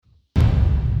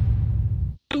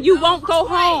home. You won't go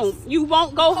home. You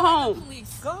won't go home.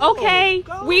 Okay?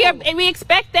 We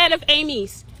expect that of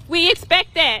Amy's. We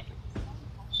expect that.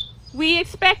 We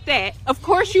expect that. Of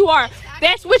course you are.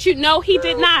 That's what you know. He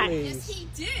did not. Yes, he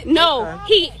did. No,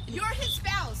 he. You're his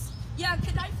spouse. Yeah,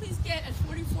 could I please get a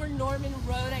 44 Norman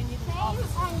Road? I need an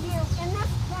office. On you in this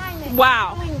climate.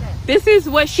 Wow. This is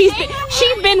what she's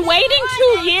been waiting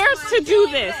 2 years to do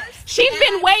this. She's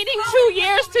been waiting 2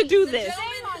 years to do this.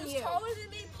 Taller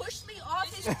than me pushed me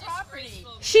off his property.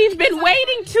 She's been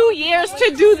waiting 2 years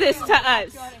to do this to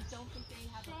us.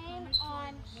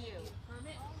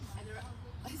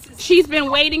 She's been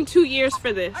waiting 2 years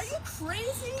for this. Are you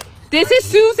crazy? This is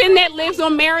Susan that lives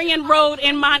on Marion Road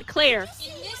in Montclair. In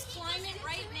this climate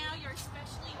right now, you're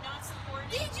especially not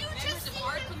supporting Did you members just of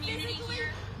our community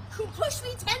here. Who pushed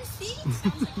me 10 feet? Sounds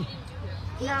like you didn't do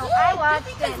it. No, I watched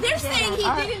it. Because they're saying he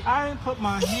didn't. I didn't put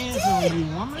my hands on you,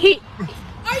 woman.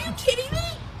 Are you kidding me?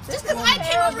 Just because I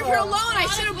came over here alone, I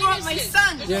should have brought my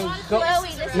son.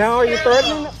 Now, are you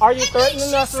threatening? Are you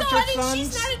threatening us with your She's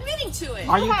sons? not admitting to it.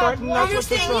 Are you threatening us You're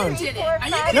with your saying you sons? did it. Are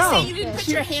you going to No. say you didn't put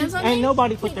your hands on me? Ain't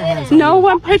nobody put their hands on No you.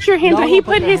 one put your hands No on. He one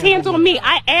put put their his hands hands on on me.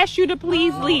 I asked you to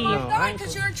please leave. No. God,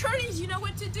 because you're attorneys, you know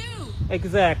what to do.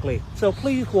 Exactly. So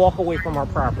please walk away from our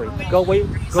property. Go away.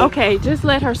 Go. Okay, just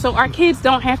let her. So our kids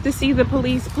don't have to see the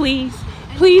police, please.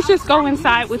 Please just go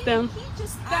inside with them. He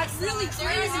just got really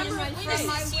crazy in my face.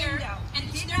 Witnesses here, and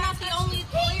they're not the only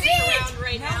lawyers around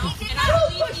right now, and I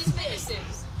believe these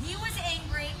witnesses. He was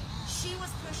angry. She was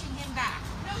pushing him back.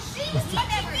 No, she was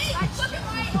touching me. Look at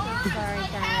my arms. Sorry,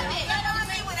 guys. Get on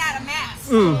me without a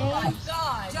mask. Oh my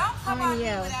God. Don't come on me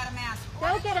without a mask.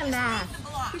 Go get a mask.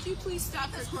 Could you please stop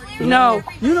recording? No,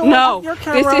 You know no. what? Your This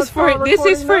camera is for recording us.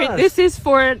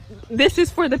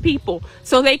 the people,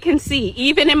 so they can see.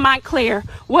 Even in Montclair,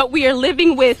 what we are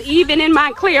living with. Even in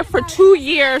Montclair, for 2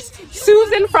 years,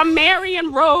 Susan from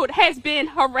Marion Road has been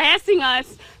harassing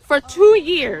us for 2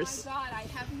 years. God, I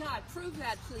have not. Prove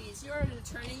that, please. You're an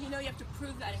attorney. You know you have to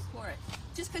prove that in court.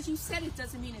 Just because you said it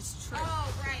doesn't mean it's true.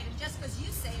 Oh, right. And just because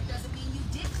you say it doesn't mean you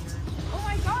did it. Oh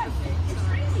my God. It's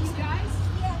crazy, you guys.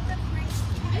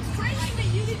 It's crazy that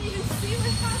you didn't even see what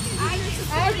happened.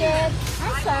 I did.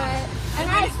 I saw it.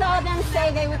 And I saw them say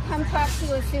they would come talk to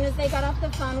you as soon as they got off the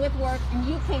phone with work, and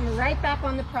you came right back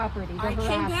on the property. I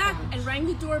came back and rang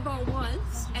the doorbell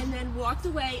once and then walked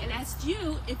away and asked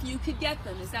you if you could get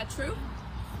them. Is that true?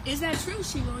 Is that true?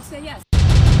 She won't say yes.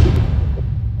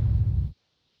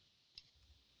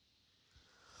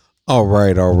 All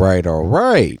right.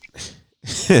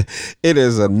 It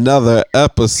is another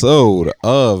episode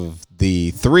of the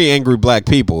Three Angry Black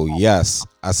People. Yes,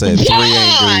 I said Three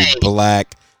Angry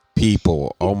Black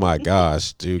People. Oh my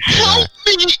gosh, dude! Help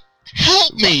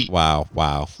me! Wow!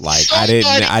 Like Somebody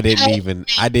I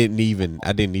didn't even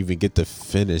get to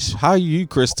finish. How are you,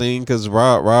 Christine? Because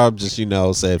Rob just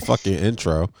said fuck your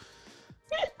intro.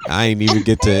 I ain't even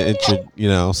get to intro.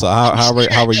 So how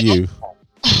are you?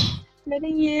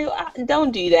 You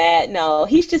don't do that. No,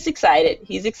 he's just excited.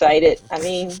 He's excited. I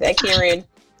mean, that Karen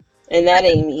and that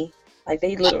Amy, like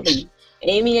they literally,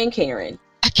 Amy and Karen.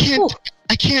 I can't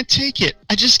take it.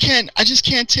 I just can't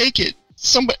take it.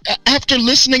 Somebody, after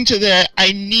listening to that,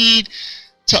 I need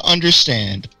to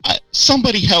understand.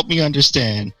 Somebody help me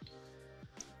understand.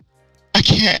 I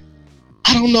can't.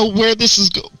 I don't know where this is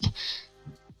going.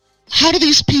 How do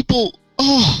these people?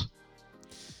 Oh.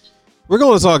 We're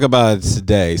going to talk about it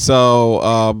today.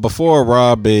 So before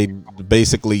Rob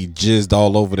basically jizzed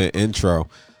all over the intro,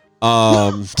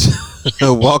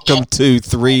 welcome to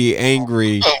Three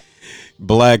Angry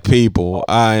Black People.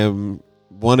 I am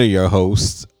one of your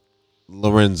hosts,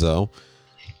 Lorenzo.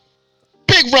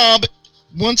 Big Rob,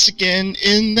 once again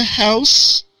in the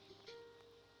house.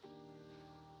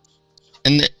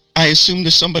 And I assume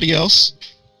there's somebody else.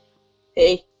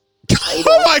 Hey.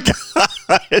 Oh my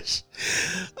gosh.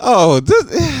 Oh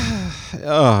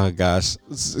gosh.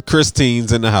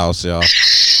 Christine's in the house, y'all.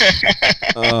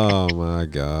 Oh my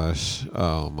gosh.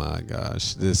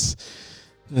 This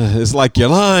it's like your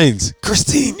lines.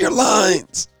 Christine, your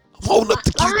lines. I'm holding up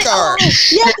the cue card.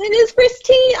 Yes, it is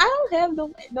Christine. I don't have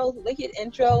no wicked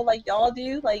intro like y'all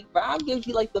do. Like Rob gives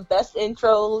you like the best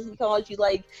intros. He calls you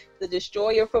like the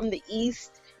destroyer from the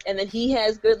east. And then he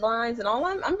has good lines and all.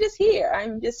 I'm just here.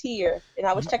 And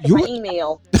I was checking my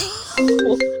email,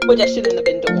 which I shouldn't have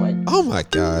been doing. Oh my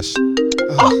gosh.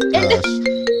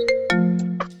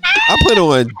 I put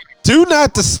on Do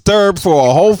Not Disturb for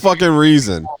a whole fucking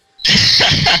reason.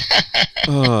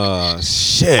 Oh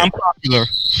shit. I'm popular.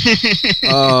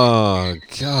 Oh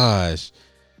gosh.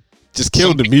 Just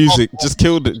killed the music. Just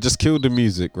killed the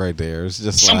music right there. It's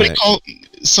just somebody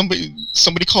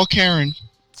call Karen.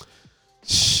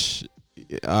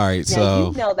 All right, Now,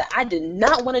 so you know that I did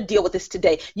not want to deal with this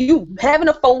today. You having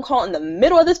a phone call in the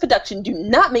middle of this production, do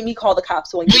not make me call the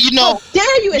cops on you. Well, you know- How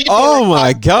dare you? oh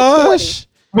my gosh.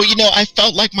 Well, I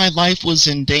felt like my life was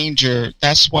in danger.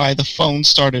 That's why the phone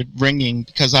started ringing,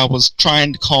 because I was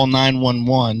trying to call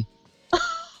 911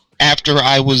 after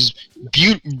I was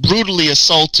brutally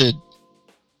assaulted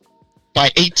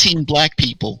by 18 black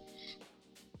people.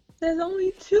 There's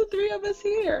only 2-3 of us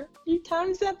here. You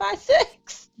times that by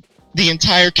 6. The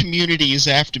entire community is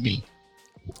after me.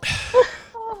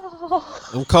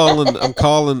 Oh. I'm calling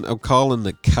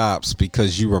the cops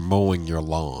because you were mowing your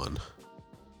lawn.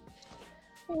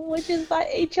 Which is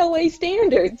by HOA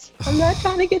standards. I'm not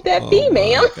trying to get that fee,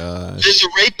 ma'am. Gosh. There's a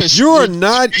rapist. You are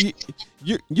not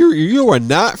you are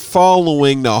not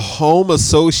following the home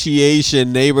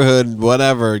association neighborhood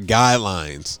whatever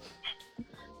guidelines.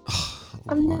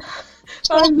 I'm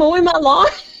mowing my lawn.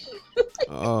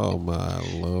 Oh my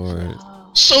Lord.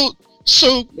 So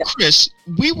Chris,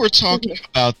 we were talking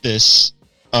about this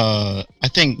I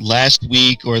think last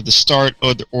week or the start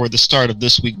or the start of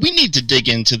this week. We need to dig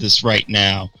into this right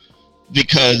now,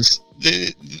 because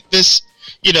this,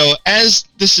 as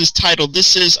this is titled,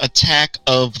 this is Attack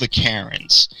of the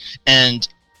Karens, and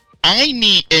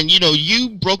you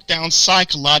broke down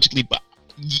psychologically, but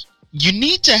you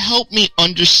need to help me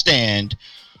understand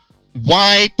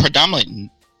why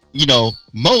predominantly,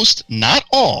 most, not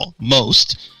all,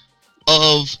 most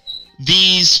of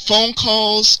these phone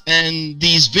calls and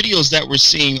these videos that we're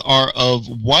seeing are of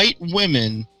white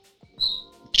women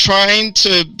trying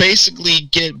to basically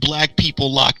get black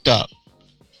people locked up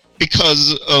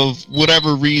because of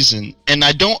whatever reason. And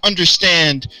I don't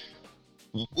understand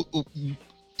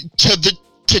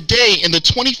today in the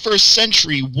 21st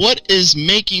century, what is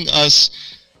making us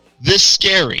this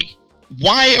scary?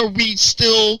 Why are we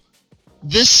still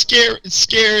this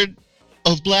scared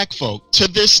of black folk to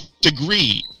this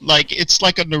degree? Like, it's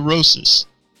like a neurosis.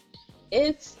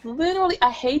 It's literally, I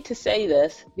hate to say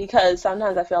this because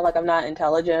sometimes I feel like I'm not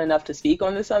intelligent enough to speak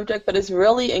on the subject, but it's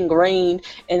really ingrained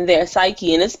in their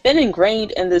psyche, and it's been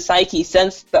ingrained in the psyche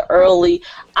since the early,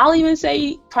 I'll even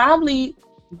say probably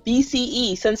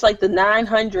BCE, since like the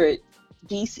 900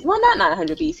 BC, well, not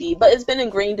 900 BC, but it's been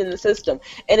ingrained in the system.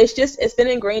 And it's been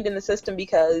ingrained in the system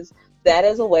because that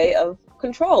is a way of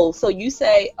control. So you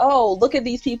say, oh, look at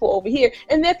these people over here,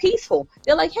 and they're peaceful.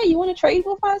 They're like, hey, you want to trade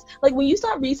with us? Like, when you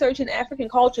start researching African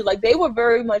culture, like, they were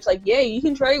very much like, yeah, you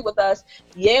can trade with us.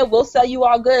 Yeah, we'll sell you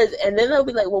our goods. And then they'll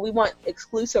be like, well, we want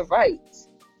exclusive rights.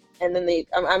 And then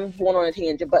I'm going on a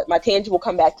tangent, but my tangent will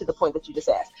come back to the point that you just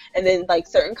asked. And then, like,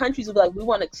 certain countries will be like, we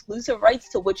want exclusive rights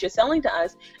to what you're selling to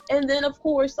us. And then, of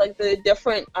course, like, the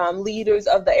different leaders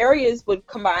of the areas would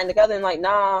combine together and like,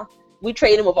 nah, we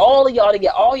trading with all of y'all to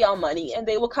get all y'all money. And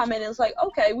they will come in and it's like,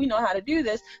 okay, we know how to do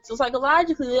this. So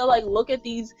psychologically, they're like, look at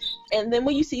these. And then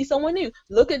when you see someone new,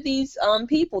 look at these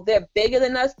people. They're bigger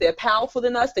than us. They're powerful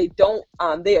than us. They don't,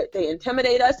 they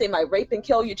intimidate us. They might rape and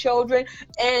kill your children.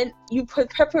 And you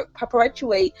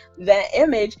perpetuate that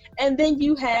image. And then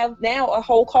you have now a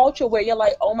whole culture where you're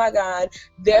like, oh my God,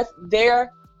 the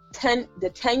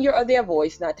tenure of their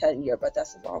voice, not tenure, but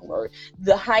that's the wrong word.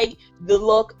 The height, the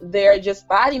look, their just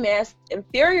body mass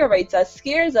infuriates us,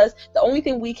 scares us. The only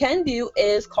thing we can do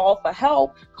is call for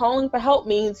help. Calling for help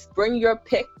means bring your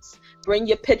picks, bring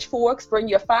your pitchforks, bring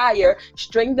your fire,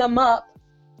 string them up,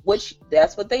 which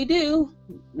that's what they do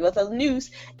with a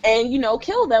noose, and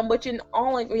kill them, which in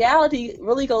all reality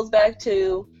really goes back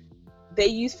to they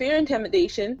use fear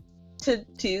intimidation to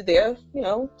their,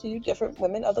 to different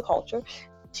women of the culture,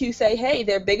 to say, hey,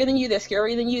 they're bigger than you, they're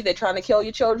scarier than you, they're trying to kill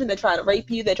your children, they're trying to rape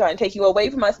you, they're trying to take you away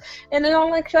from us. And in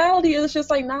all actuality, it's just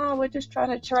like, nah, we're just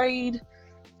trying to trade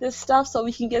this stuff so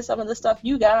we can get some of the stuff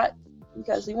you got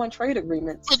because we want trade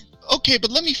agreements. But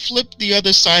let me flip the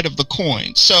other side of the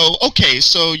coin. So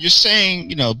you're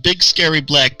saying, big scary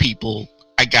black people,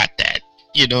 I got that.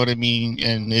 You know what I mean?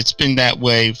 And it's been that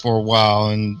way for a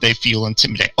while and they feel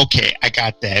intimidated. Okay, I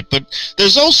got that. But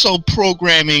there's also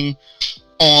programming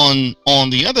on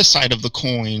the other side of the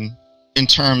coin in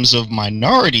terms of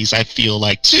minorities, I feel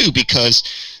like too, because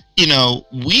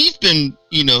we've been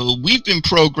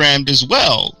programmed as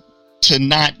well to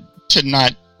not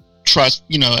trust,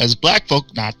 as black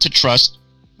folk, not to trust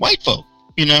white folk,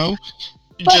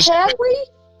 But have we?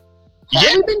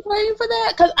 Have we been praying for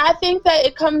that? Because I think that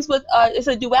it comes with, it's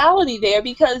a duality there,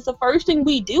 because the first thing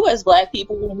we do as black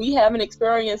people when we have an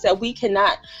experience that we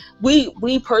cannot,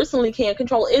 we personally can't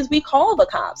control is we call the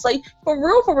cops. Like, for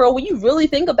real, when you really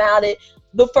think about it,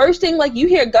 the first thing, like, you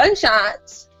hear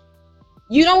gunshots,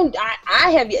 You don't.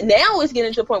 I have now. It's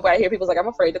getting to a point where I hear people like, I'm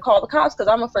afraid to call the cops because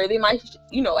I'm afraid they might,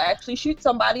 actually shoot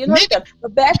somebody and hurt them.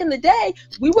 But back in the day,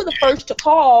 we were the first to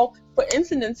call for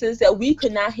incidences that we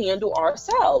could not handle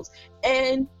ourselves.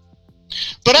 And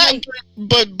but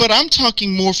I'm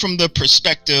talking more from the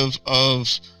perspective of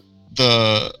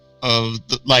the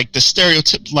like the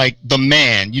stereotype, like the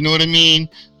man. You know what I mean?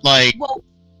 Like, well,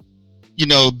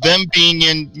 them being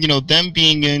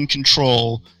in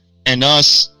control, and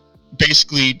us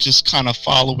basically just kind of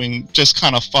following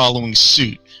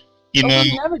suit. We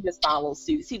never just follow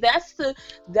suit. See,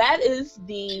 that is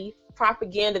the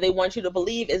propaganda they want you to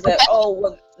believe, is that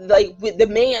like with the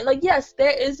man, like, yes,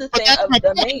 there is a thing of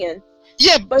the man.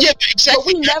 Yeah, exactly. But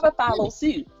we never follow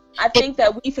suit. I think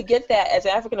that we forget that as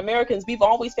African Americans, we've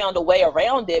always found a way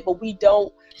around it, but we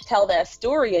don't tell that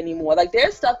story anymore. Like,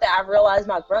 there's stuff that I realized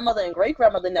my grandmother and great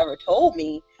grandmother never told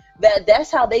me, that's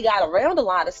how they got around a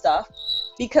lot of stuff,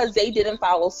 because they didn't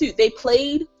follow suit. They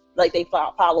played like they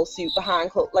follow suit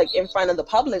behind, like in front of the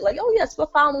public, like, oh yes, we're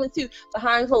following suit.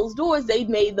 Behind closed doors, they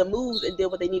made the moves and did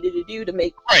what they needed to do to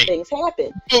make things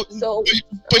happen. But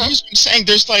you're saying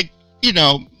there's like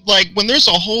when there's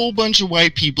a whole bunch of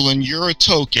white people and you're a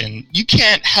token, you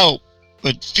can't help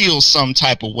but feel some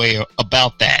type of way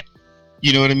about that.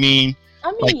 You know what I mean?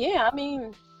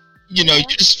 You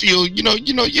just feel, you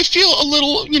feel a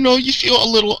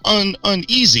little,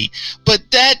 uneasy, but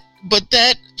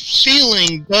that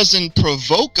feeling doesn't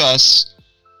provoke us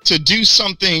to do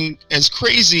something as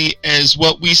crazy as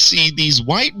what we see these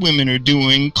white women are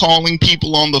doing, calling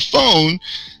people on the phone.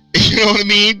 You know what I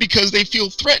mean? Because they feel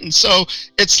threatened. So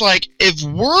it's like, if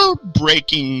we're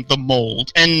breaking the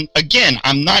mold, and again,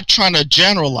 I'm not trying to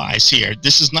generalize here.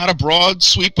 This is not a broad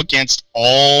sweep against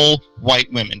all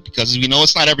white women, because we know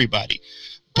it's not everybody.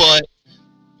 But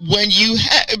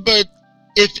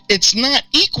if it's not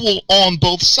equal on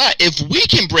both sides, if we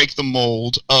can break the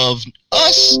mold of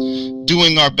us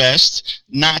doing our best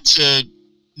not to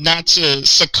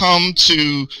succumb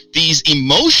to these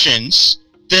emotions,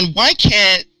 then why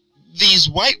can't these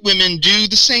white women do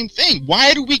the same thing?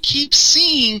 Why do we keep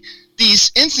seeing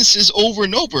these instances over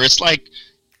and over? It's like,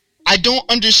 I don't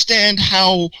understand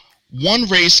how one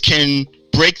race can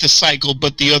break the cycle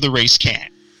but the other race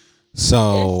can't.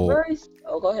 So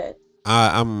go ahead.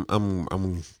 I'm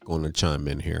going to chime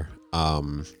in here.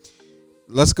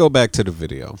 Let's go back to the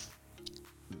video.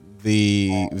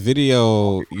 The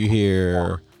video, you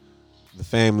hear the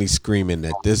family screaming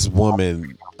that this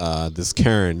woman, this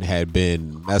Karen, had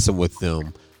been messing with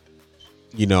them,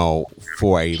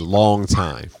 for a long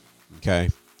time. Okay,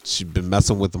 she'd been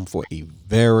messing with them for a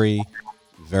very,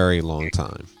 very long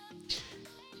time.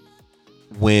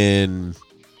 When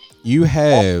you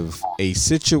have a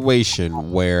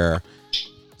situation where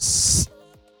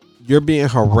you're being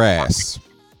harassed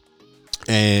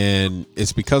and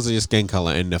it's because of your skin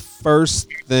color, and the first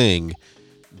thing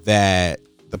that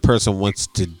the person wants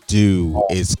to do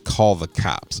is call the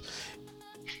cops,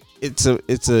 it's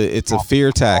a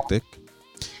fear tactic,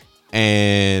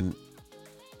 and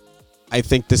I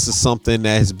think this is something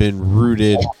that has been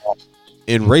rooted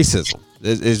in racism.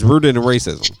 It's rooted in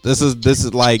racism. This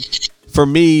is like, for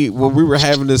me, when we were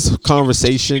having this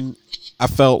conversation, I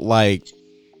felt like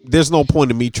there's no point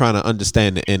in me trying to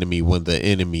understand the enemy when the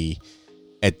enemy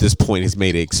at this point has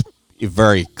made it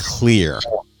very clear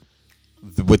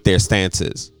what their stance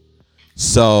is.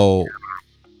 So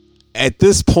at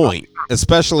this point,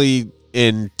 especially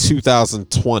in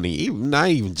 2020, not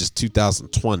even just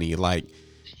 2020, like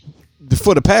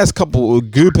for the past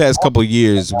couple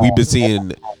years, we've been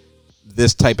seeing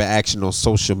this type of action on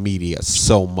social media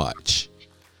so much.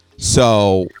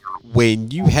 So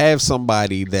when you have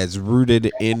somebody that's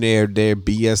rooted in their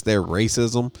BS, their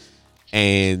racism,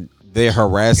 and they're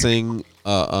harassing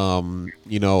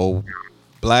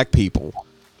black people,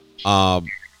 to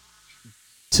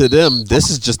them this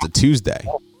is just a Tuesday,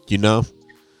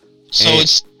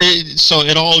 So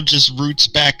it all just roots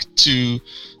back to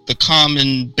the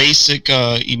common basic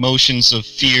emotions of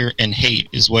fear and hate,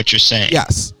 is what you're saying.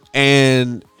 Yes.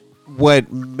 And what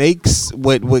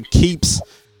keeps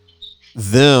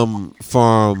them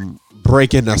from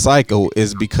breaking the cycle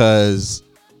is because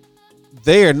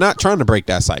they are not trying to break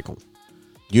that cycle.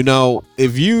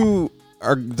 If you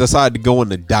decide to go on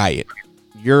a diet,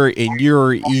 you're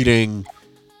eating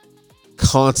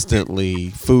constantly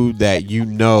food that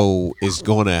is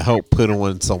going to help put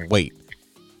on some weight.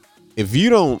 If you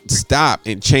don't stop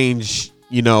and change,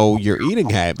 your eating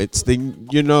habits, then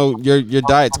your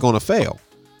diet's going to fail.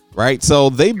 Right? So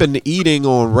they've been eating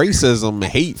on racism,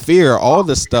 hate, fear, all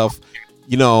this stuff,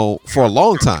 for a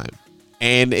long time.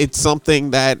 And it's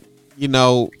something that,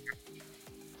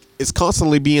 is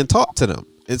constantly being taught to them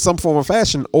in some form or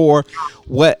fashion, or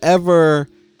whatever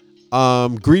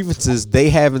grievances they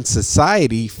have in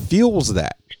society fuels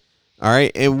that. All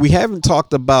right. And we haven't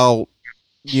talked about,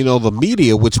 the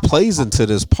media, which plays into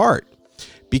this part,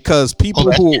 because people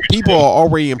are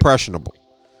already impressionable.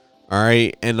 All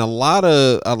right. And a lot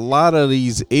of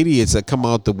these idiots that come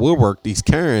out the woodwork, these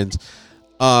Karens,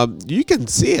 you can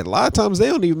see it. A lot of times they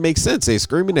don't even make sense. They're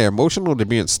screaming, they're emotional, they're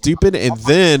being stupid. And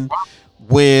then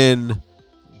when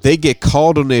they get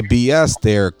called on their BS,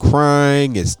 they're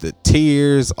crying. It's the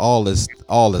tears, all this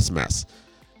mess,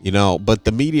 but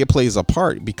the media plays a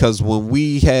part, because when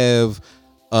we have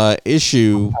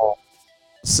issue,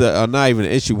 not even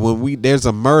an issue, when there's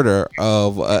a murder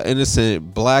of an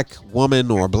innocent black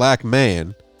woman or black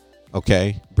man,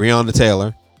 okay, Breonna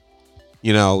Taylor,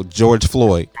 George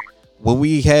Floyd, when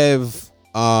we have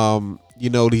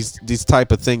these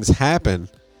type of things happen,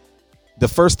 the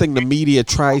first thing the media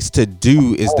tries to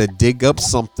do is to dig up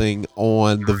something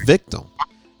on the victim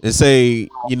and say,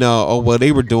 oh, well,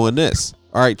 they were doing this.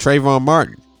 All right, Trayvon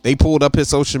Martin, they pulled up his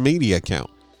social media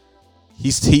account.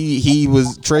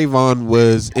 Trayvon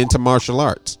was into martial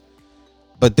arts,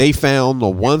 but they found the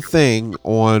one thing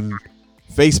on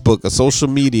Facebook or social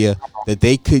media that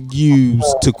they could use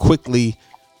to quickly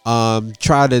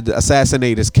try to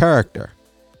assassinate his character.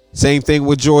 Same thing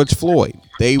with George Floyd.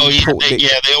 They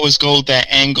always go that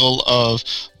angle of,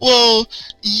 well,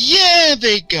 yeah,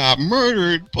 they got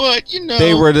murdered, but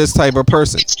they were this type of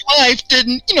person. His life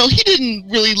didn't, he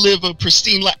didn't really live a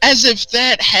pristine life, as if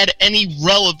that had any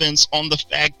relevance on the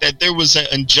fact that there was an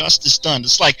injustice done.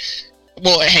 It's like,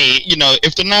 well, hey,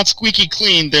 if they're not squeaky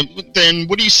clean, then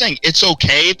what are you saying? It's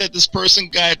okay that this person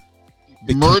got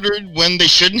murdered when they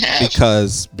shouldn't have?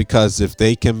 Because if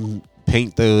they can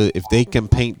paint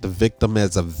the victim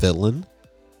as a villain,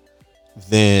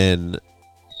 then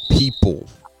people,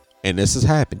 and this has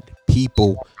happened,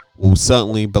 people will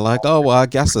suddenly be like, oh, well, I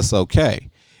guess it's okay.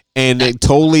 And they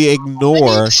totally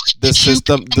ignore the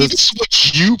system. This is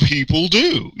what you people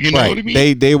do. You know what I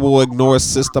mean? They will ignore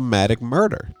systematic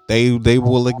murder. They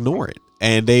will ignore it.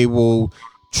 And they will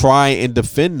try and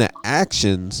defend the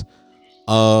actions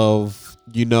of,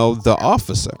 the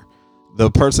officer, the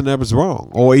person that was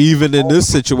wrong. Or even in this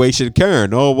situation,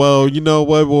 Karen, oh, well, you know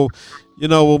what, well,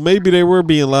 maybe they were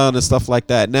being loud and stuff like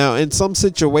that. Now, in some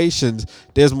situations,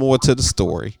 there's more to the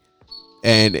story.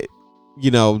 And,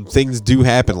 things do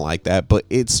happen like that, but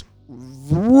it's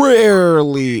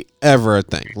rarely ever a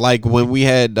thing. Like when we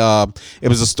had, it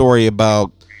was a story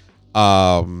about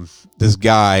this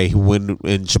guy who went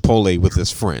in Chipotle with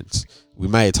his friends. We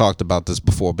might have talked about this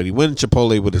before, but he went in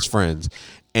Chipotle with his friends,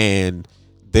 and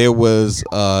there was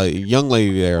a young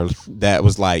lady there that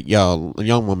was like, a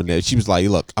young woman there. She was like,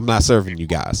 look, I'm not serving you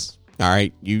guys. All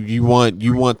right. You want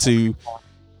to,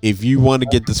 if you want to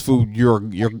get this food, you're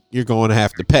going to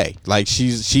have to pay. Like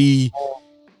she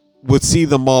would see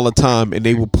them all the time, and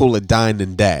they would pull a dine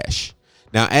and dash.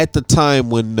 Now, at the time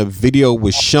when the video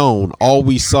was shown, all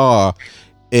we saw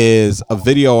is a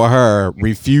video of her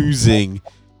refusing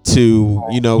to,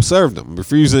 serve them,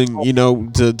 refusing,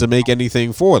 to make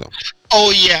anything for them.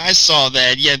 Oh yeah, I saw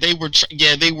that. Yeah, they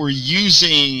were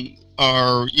using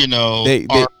our,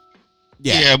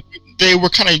 they were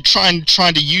kind of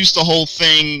trying to use the whole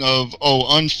thing of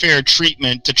unfair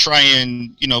treatment to try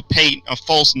and paint a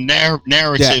false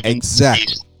narrative. Yeah,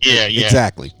 exactly.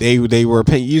 Exactly. They were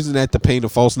using that to paint a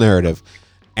false narrative,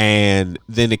 and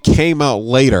then it came out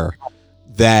later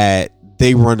that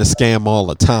they run a scam all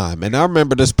the time. And I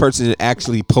remember this person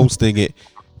actually posting it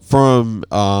from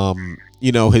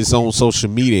his own social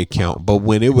media account, but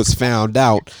when it was found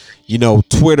out,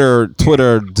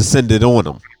 Twitter descended on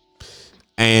him,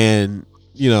 and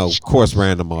of course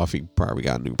ran him off. He probably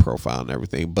got a new profile and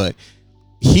everything, but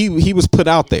he was put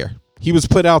out there.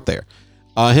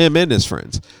 Him and his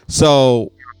friends.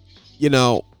 So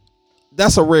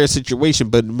that's a rare situation,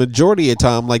 but majority of the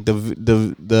time, like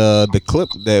the clip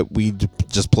that we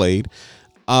just played,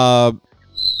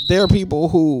 there are people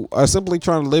who are simply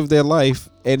trying to live their life,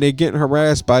 and they're getting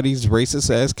harassed by these racist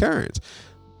ass Karens.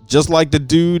 Just like the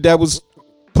dude that was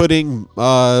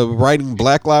writing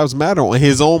Black Lives Matter on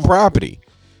his own property.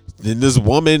 Then this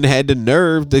woman had the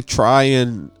nerve to try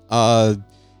and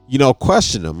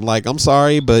question him, like, I'm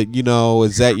sorry, but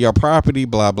is that your property?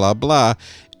 Blah blah blah.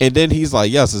 And then he's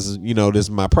like, yes, this is this is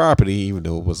my property, even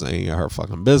though it wasn't any of her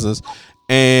fucking business.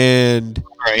 And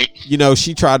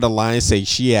she tried to lie and say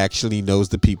she actually knows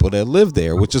the people that live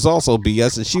there, which is also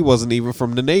BS, and she wasn't even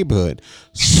from the neighborhood.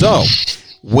 So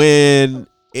when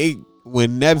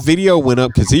that video went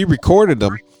up, because he recorded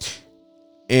them,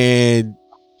 and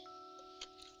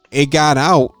it got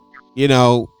out,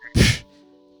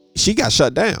 she got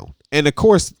shut down. And of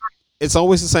course, it's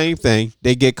always the same thing.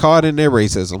 They get caught in their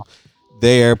racism.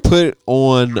 They're put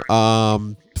on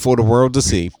for the world to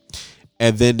see.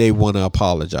 And then they want to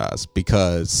apologize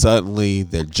because suddenly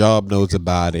their job knows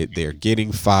about it. They're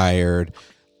getting fired.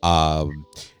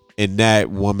 In the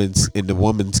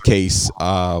woman's case,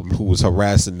 who was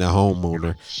harassing the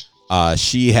homeowner,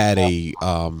 she had a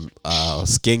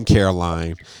skincare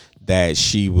line that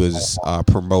she was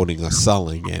promoting or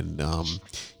selling, and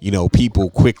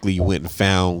people quickly went and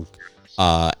found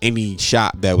any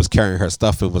shop that was carrying her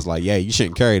stuff and was like, yeah, you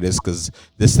shouldn't carry this because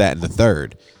this, that, and the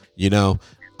third.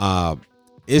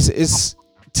 It's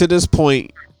to this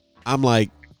point, I'm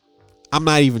like, I'm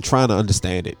not even trying to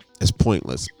understand it. It's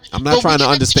pointless. I'm not trying to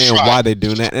understand why they're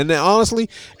doing that. And then honestly,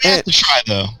 we have to try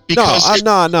though.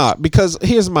 Because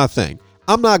here's my thing.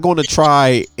 I'm not going to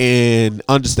try and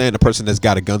understand a person that's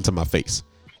got a gun to my face.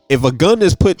 If a gun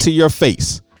is put to your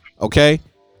face, okay,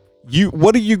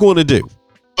 what are you going to do?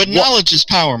 But knowledge is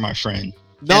power, my friend.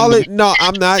 Knowledge? No,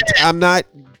 I'm not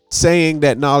saying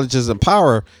that knowledge isn't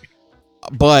power.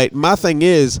 But my thing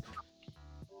is,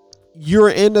 you're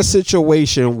in a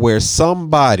situation where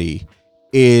somebody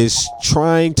is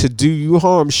trying to do you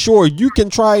harm. Sure, you can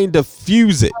try and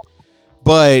diffuse it,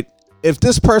 but if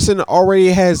this person already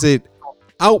has it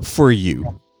out for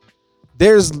you,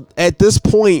 at this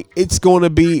point, it's going to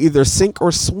be either sink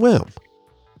or swim.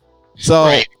 So,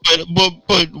 right,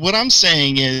 but what I'm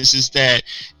saying is that,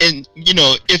 and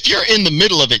if you're in the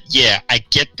middle of it, yeah, I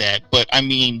get that. But I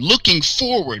mean, moving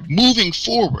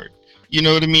forward, you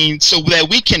know what I mean? So that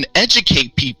we can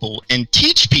educate people and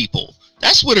teach people.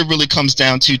 That's what it really comes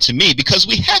down to me, because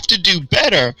we have to do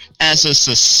better as a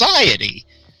society.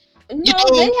 No,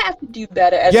 they have to do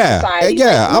better as a society.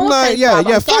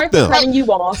 Yeah, fuck them. Cutting you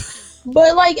off.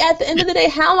 But at the end of the day,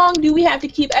 how long do we have to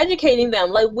keep educating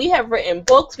them? We have written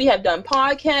books, we have done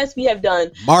podcasts, we have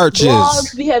done marches,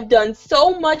 blogs, we have done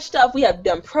so much stuff. We have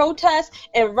done protests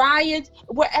and riots.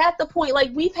 We're at the point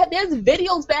there's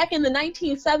videos back in the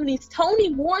 1970s. Toni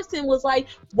Morrison was like,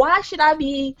 "Why should I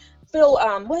be?" Phil,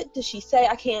 what does she say?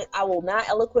 I will not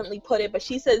eloquently put it, but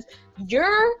she says,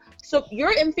 your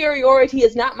inferiority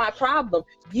is not my problem.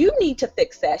 You need to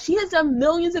fix that. She has done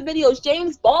millions of videos.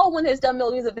 James Baldwin has done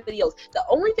millions of videos. The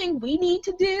only thing we need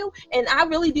to do, and I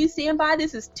really do stand by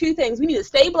this, is two things. We need to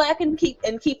stay black and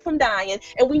keep from dying,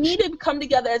 and we need to come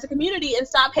together as a community and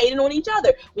stop hating on each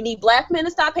other. We need black men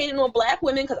to stop hating on black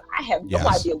women, because I have no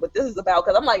idea what this is about,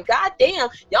 because I'm like, God damn,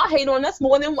 y'all hate on us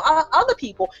more than other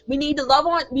people. We need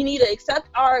to accept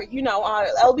our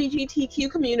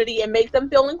LGBTQ community and make them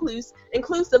feel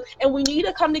inclusive, and we need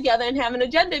to come together and have an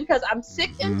agenda, because I'm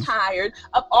sick and tired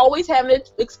of always having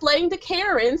to explain to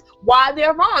Karens why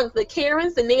they're wrong. The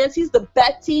Karens, the Nancys, the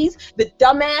Betsies, the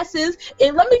dumbasses.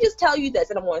 And let me just tell you this,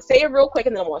 and I'm going to say it real quick,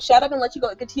 and then I'm going to shut up and let you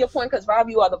get to your point, because Rob,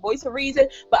 you are the voice of reason.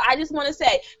 But I just want to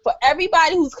say, for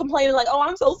everybody who's complaining like, oh,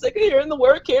 I'm so sick of hearing the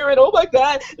word Karen, oh my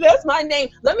God, that's my name.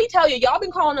 Let me tell you, y'all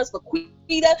been calling us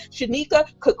Laquita, Shanika,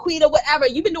 Kaquita, whatever.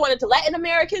 You've been doing it to Latin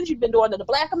Americans, you've been doing it to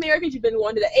Black Americans, you've been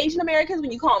doing it to the Asian Americans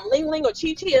when you call them Ling Ling or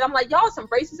Chi Chi. And I'm like, y'all some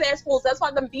racist ass fools. That's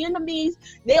why them Vietnamese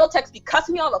nail techs be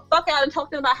cussing y'all the fuck out and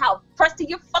talking about how crusty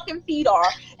your fucking feet are.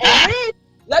 And then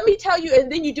let me tell you,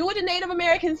 and then you do it to Native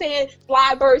Americans saying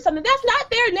fly bird, something that's not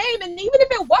their name, and even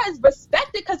if it was, respect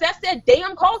it, because that's their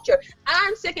damn culture.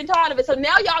 I'm sick and tired of it. So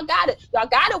now y'all got it. Y'all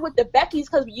got it with the Beckys,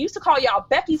 because we used to call y'all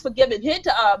Beckys for giving hit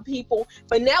to people,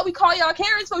 but now we call y'all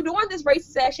Karens for doing this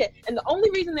racist ass shit. And the only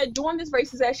reason they're doing this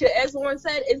racist ass shit, as Lauren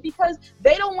said, is because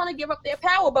they don't want to give up their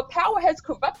power, but power has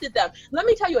corrupted them. Let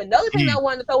me tell you another thing that I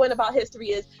wanted to throw in about history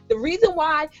is the reason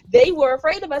why they were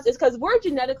afraid of us is because we're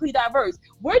genetically diverse.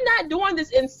 We're not doing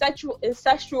this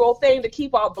ancestral thing to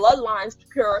keep our bloodlines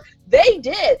pure. They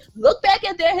did. Look back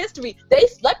at their history. They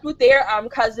slept with their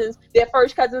cousins, their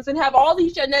first cousins, and have all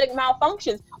these genetic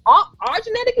malfunctions. Our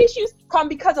genetic issues come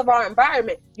because of our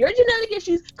environment. Your genetic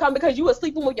issues come because you were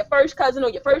sleeping with your first cousin, or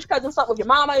your first cousin slept with your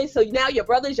mama, so now your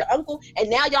brother's your uncle, and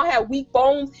now y'all have weak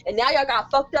bones, and now y'all got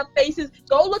fucked up faces.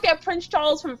 Go look at Prince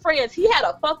Charles from France. He had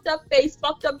a fucked up face,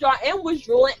 fucked up jaw, and was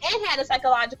drooling, and had a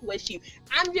psychological issue.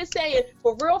 I'm just saying,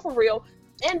 for real.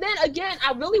 And then again,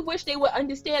 I really wish they would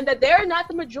understand that they're not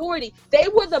the majority. They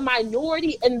were the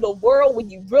minority in the world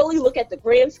when you really look at the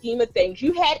grand scheme of things.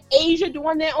 You had Asia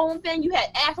doing their own thing. You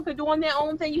had Africa doing their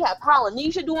own thing. You had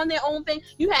Polynesia doing their own thing.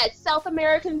 You had South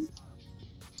American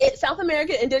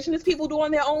indigenous people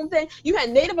doing their own thing. You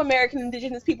had Native American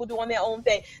indigenous people doing their own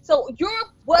thing. So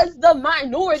Europe was the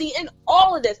minority in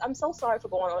all of this. I'm so sorry for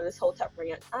going on this whole tough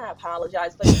rant. I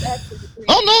apologize, but it's actually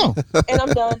no. And I'm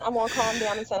done. I'm gonna calm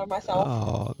down and center myself.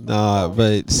 Oh no,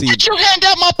 but see, get your hand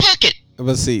out my pocket.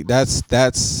 But see,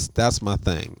 that's my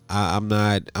thing.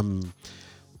 I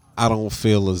don't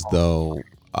feel as though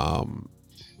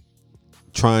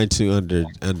trying to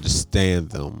understand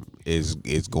them is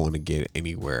going to get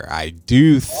anywhere. I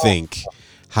do think,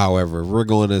 however, we're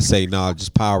going to say knowledge is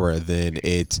power. Then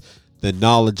it's the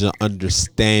knowledge of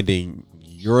understanding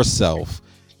yourself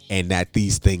and that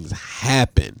these things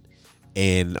happen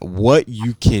and what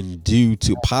you can do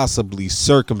to possibly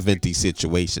circumvent these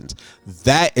situations.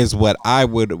 That is what I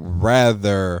would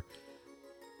rather,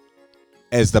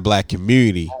 as the black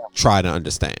community, try to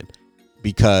understand,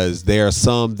 because there are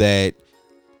some that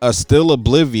are still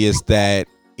oblivious that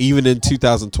even in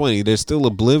 2020, they're still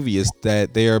oblivious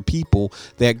that there are people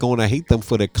that are going to hate them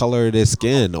for the color of their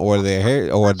skin or their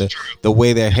hair or the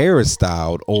way their hair is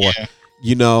styled or,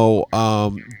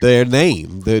 their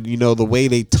name, the way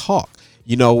they talk,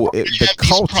 the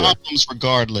culture. Problems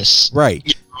regardless.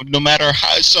 Right. No matter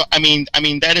how, I mean,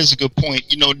 that is a good point.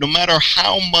 No matter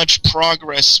how much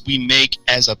progress we make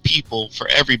as a people for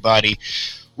everybody,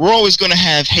 we're always going to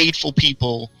have hateful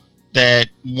people that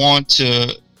want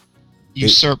to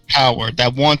usurp power,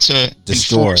 that want to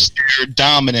enforce their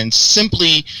dominance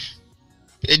simply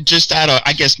just out of,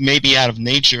 I guess, maybe out of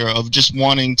nature of just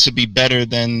wanting to be better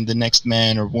than the next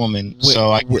man or woman.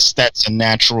 So I guess that's a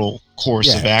natural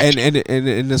course of action. And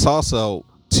it's also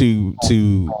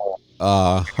to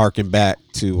harken back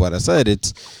to what I said.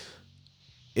 It's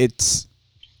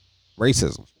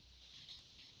racism.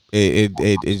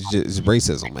 It's just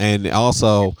racism, and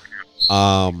also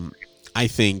I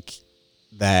think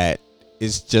that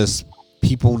it's just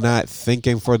people not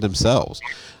thinking for themselves.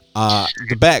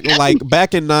 Back in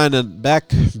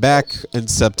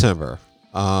September,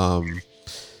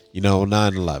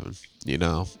 9/11,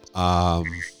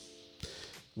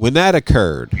 when that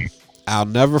occurred, I'll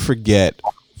never forget.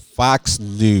 Fox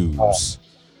News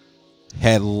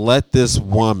had let this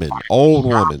old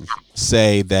woman,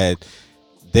 say that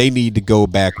they need to go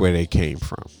back where they came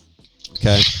from.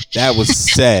 Okay, that was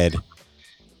said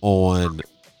on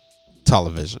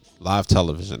television, live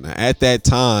television. Now, at that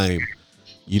time,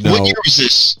 what year was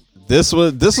this? This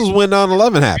was when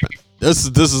 9/11 happened. This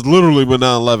is literally when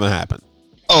 9/11 happened.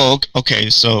 Oh, okay.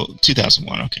 So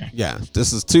 2001. Okay. Yeah,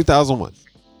 this is 2001,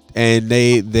 and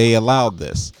they allowed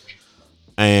this,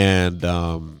 and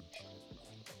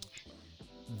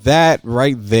that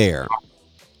right there,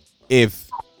 if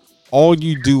all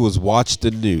you do is watch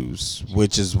the news,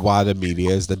 which is why the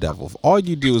media is the devil. If all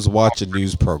you do is watch a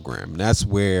news program, that's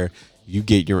where you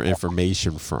get your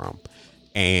information from,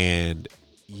 and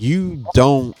you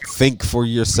don't think for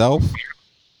yourself,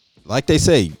 like they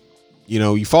say,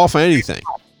 you fall for anything.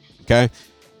 Okay,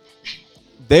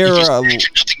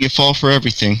 you fall for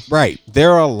everything. Right.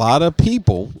 There are a lot of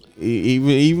people,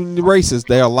 even the racists.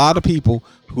 There are a lot of people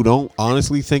who don't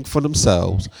honestly think for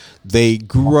themselves. They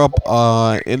grew up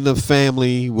in the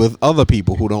family with other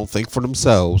people who don't think for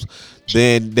themselves.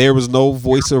 Then there was no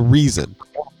voice of reason,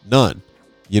 none.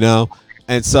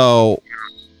 And so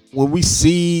when we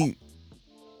see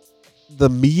the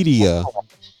media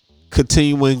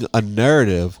continuing a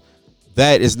narrative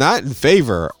that is not in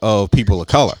favor of people of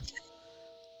color,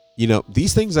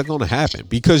 these things are going to happen,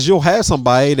 because you'll have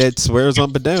somebody that swears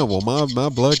up and down, well, my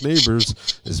black neighbors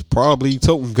is probably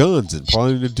toting guns and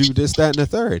probably to do this, that, and the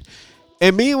third.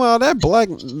 And meanwhile, that black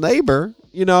neighbor,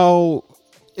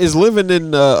 is living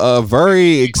in a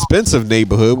very expensive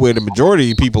neighborhood where the majority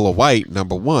of people are white,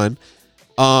 number one.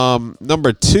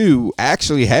 Number two,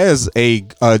 actually has a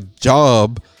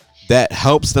job that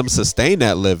helps them sustain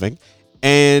that living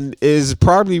and is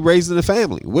probably raising a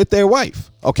family with their wife.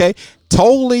 Okay.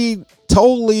 Totally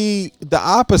the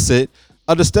opposite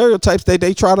of the stereotypes that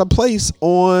they try to place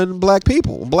on black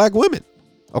people, black women.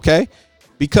 Okay.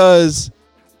 Because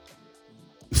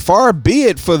far be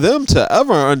it for them to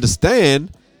ever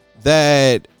understand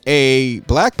that a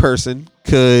black person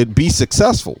could be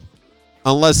successful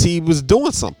unless he was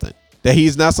doing something that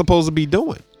he's not supposed to be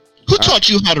doing. Who taught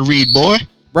you how to read, boy?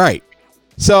 Right.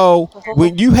 So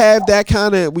when you have that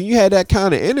kind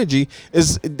of energy,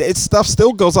 it's stuff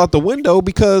still goes out the window,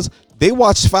 because they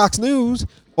watch Fox News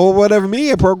or whatever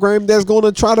media program that's going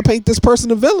to try to paint this person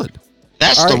a villain.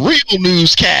 That's the real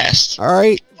newscast. All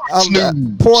right.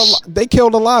 They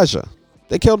killed Elijah.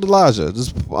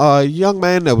 This young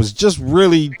man that was just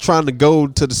really trying to go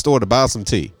to the store to buy some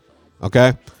tea.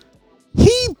 Okay.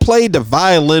 He played the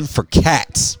violin for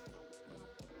cats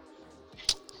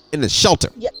in the shelter.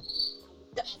 Yep.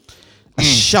 A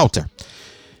shelter.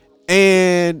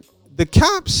 And the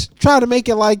cops try to make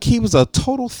it like he was a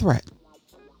total threat.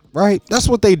 Right? That's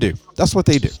what they do.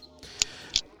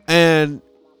 And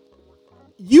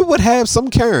you would have some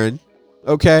Karen,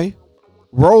 okay,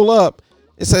 roll up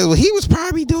and say, well, he was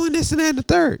probably doing this and that and the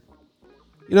third.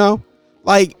 You know,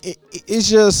 like it's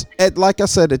just like I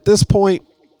said, at this point,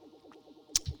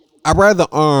 I'd rather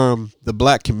arm the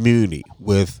black community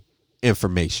with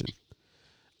information.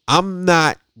 I'm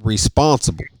not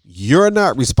responsible. You're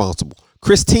not responsible.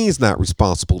 Christine's not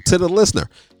responsible. To the listener,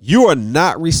 you are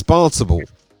not responsible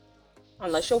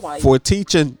Unless you're white. for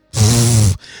teaching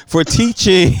for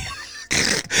teaching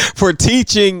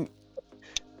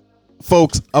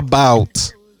folks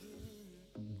about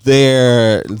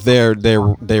their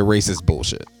racist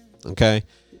bullshit. Okay?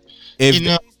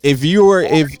 If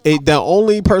the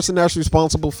only person that's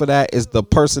responsible for that is the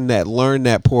person that learned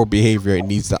that poor behavior and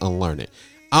needs to unlearn it.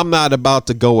 I'm not about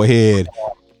to go ahead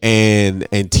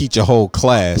and teach a whole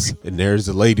class, and there's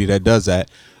a lady that does that,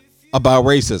 about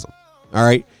racism. All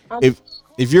right?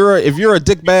 If you're a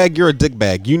dickbag, you're a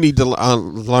dickbag. You need to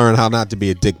learn how not to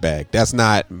be a dickbag. That's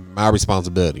not my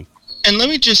responsibility. And let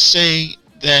me just say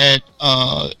that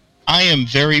I am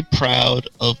very proud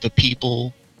of the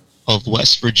people of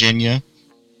West Virginia.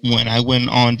 When I went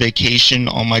on vacation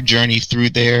on my journey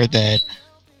through there, that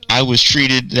I was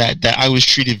treated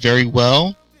very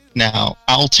well. Now,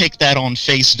 I'll take that on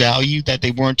face value, that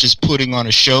they weren't just putting on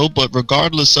a show, but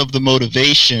regardless of the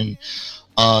motivation,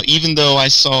 even though I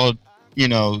saw,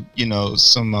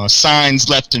 some signs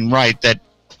left and right that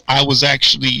I was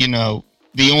actually,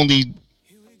 the only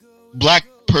black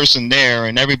person there,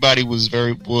 and everybody was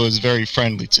very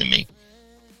friendly to me.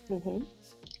 Mm-hmm.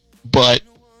 But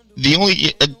the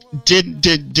only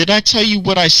did I tell you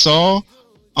what I saw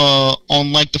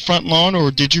on like the front lawn,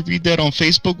 or did you read that on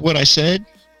Facebook? What I said?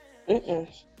 Mm-mm.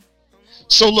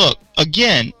 So look,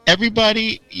 again,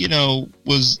 everybody,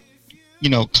 was,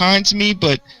 kind to me,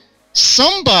 but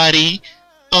somebody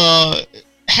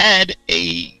had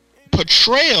a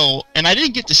portrayal, and I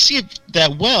didn't get to see it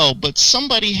that well, but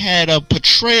somebody had a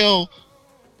portrayal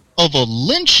of a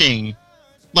lynching,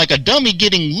 like a dummy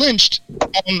getting lynched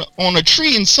on a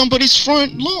tree in somebody's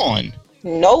front lawn.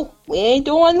 Nope, we ain't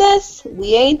doing this.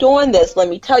 Let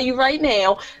me tell you right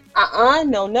now.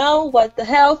 No, what the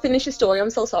hell? Finish your story. I'm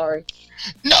so sorry.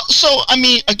 No, so, I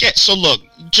mean, again, so look,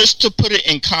 just to put it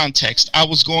in context, I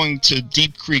was going to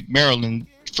Deep Creek, Maryland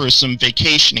for some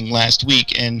vacationing last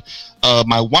week, and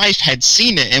my wife had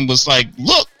seen it and was like,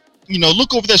 look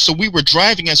over there. So we were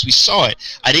driving as we saw it.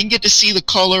 I didn't get to see the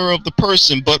color of the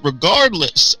person, but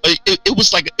regardless, it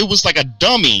was like a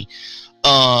dummy,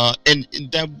 and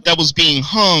that was being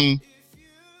hung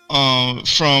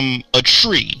from a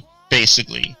tree,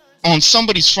 basically, on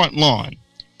somebody's front lawn.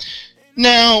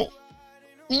 Now,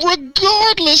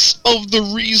 regardless of the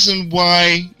reason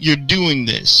why you're doing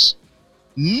this,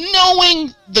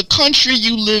 knowing the country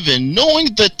you live in, knowing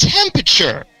the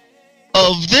temperature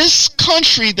of this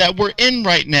country that we're in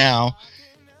right now,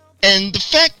 and the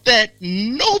fact that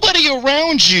nobody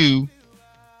around you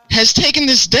has taken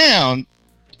this down,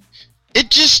 it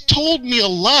just told me a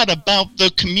lot about the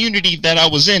community that I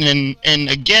was in. And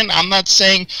again, I'm not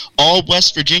saying all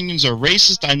West Virginians are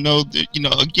racist. I know that,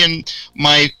 again,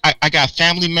 I got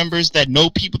family members that know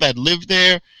people that live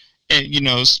there, and,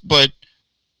 but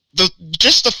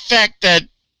just the fact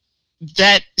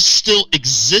that still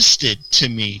existed to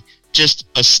me just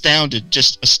astounded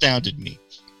me.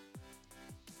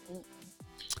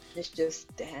 It's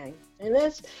just dang. And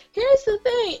here's the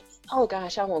thing. Oh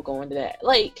gosh, I won't go into that.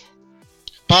 Like,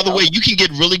 by the way, you can get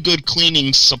really good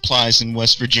cleaning supplies in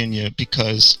West Virginia,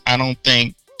 because I don't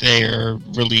think they're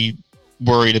really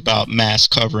worried about mass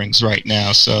coverings right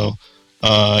now. So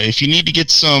if you need to get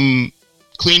some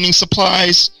cleaning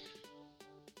supplies,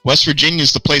 West Virginia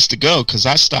is the place to go, because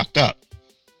I stocked up.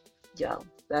 Yeah,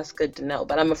 that's good to know.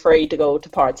 But I'm afraid to go to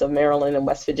parts of Maryland and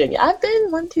West Virginia. I've been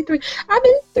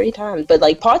 3 times. But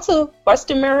like parts of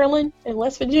Western Maryland and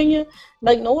West Virginia,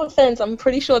 like, no offense, I'm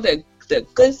pretty sure they're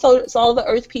good, so all the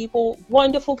earth people,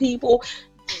 wonderful people.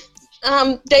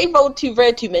 They vote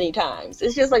red too many times.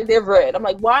 It's just like they're red. I'm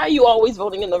like, why are you always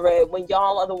voting in the red when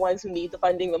y'all are the ones who need the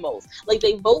funding the most? Like,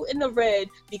 they vote in the red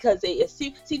because they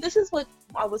assume. See, this is what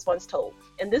I was once told,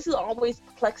 and this is always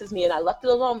perplexes me, and I left it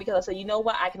alone because I said, you know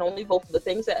what, I can only vote for the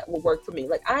things that will work for me.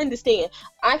 Like, I understand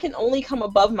I can only come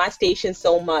above my station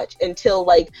so much until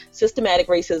like systematic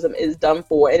racism is done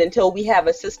for, and until we have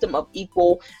a system of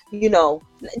equal,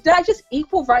 not just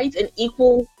equal rights and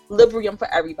equal equilibrium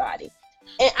for everybody.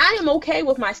 And I am okay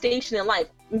with my station in life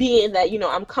being that,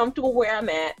 I'm comfortable where I'm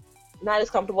at, not as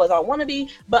comfortable as I want to be,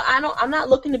 but I'm not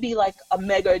looking to be like a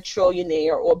mega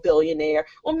trillionaire or billionaire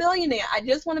or millionaire. I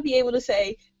just want to be able to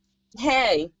say,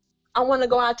 hey, I want to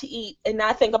go out to eat and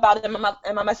not think about it. Am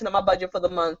I messing up my budget for the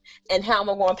month, and how am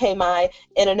I going to pay my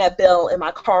internet bill and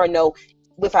my car note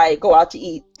if I go out to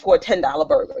eat for a $10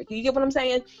 burger. You get what I'm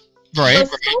saying? Right.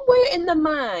 But somewhere in the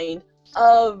mind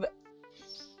of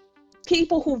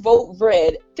people who vote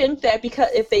red think that because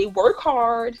if they work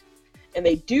hard and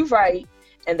they do right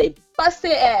and they bust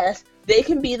their ass, they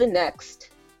can be the next.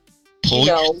 Pull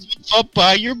yourself up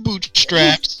by your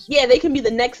bootstraps. Yeah, they can be the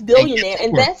next billionaire,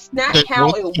 and that's not how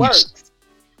it works.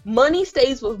 Money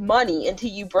stays with money until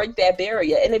you break that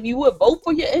barrier. And if you would vote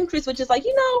for your interest, which is like,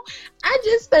 I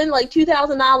just spent like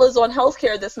 $2,000 on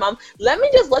healthcare this month. Let me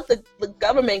just let the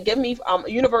government give me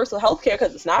universal healthcare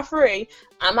because it's not free.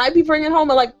 I might be bringing home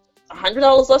like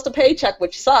 $100 less a paycheck,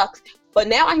 which sucks. But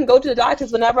now I can go to the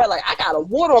doctors whenever I got a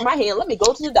water on my hand. Let me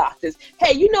go to the doctors.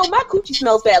 Hey, my coochie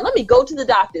smells bad. Let me go to the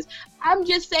doctors. I'm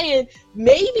just saying,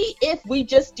 maybe if we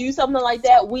just do something like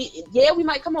that, we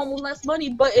might come home with less money,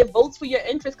 but it votes for your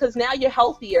interest because now you're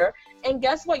healthier. And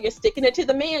guess what? You're sticking it to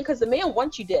the man because the man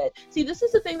wants you dead. See, this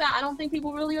is the thing that I don't think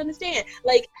people really understand.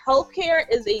 Like, healthcare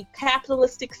is a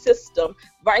capitalistic system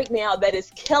right now that is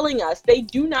killing us. They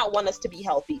do not want us to be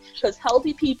healthy because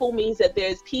healthy people means that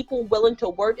there's people willing to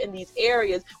work in these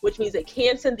areas, which means they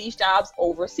can't send these jobs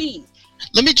overseas.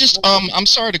 Let me just, I'm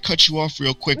sorry to cut you off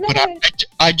real quick, but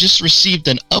I just received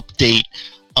an update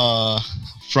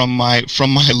from my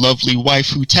lovely wife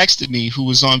who texted me, who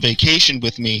was on vacation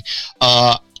with me.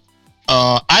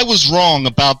 I was wrong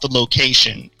about the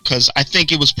location because I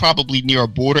think it was probably near a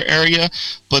border area,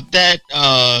 but that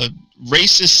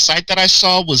racist site that I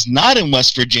saw was not in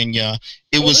West Virginia.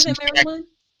 It was in Maryland?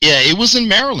 Yeah, it was in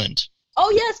Maryland.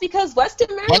 Oh, yes, because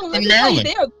Western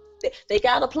Maryland. They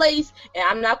got a place, and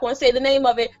I'm not going to say the name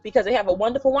of it because they have a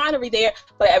wonderful winery there,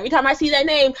 but every time I see that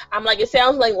name, I'm like, it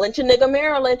sounds like Lynching-Nigga,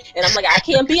 Maryland, and I'm like, I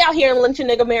can't be out here in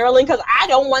Lynching-Nigga, Maryland because I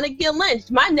don't want to get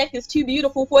lynched. My neck is too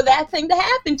beautiful for that thing to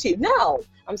happen to. No.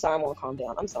 I'm sorry, I'm going to calm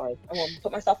down. I'm sorry. I'm going to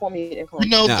put myself on mute and calm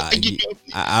down.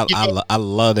 I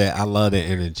love that. I love the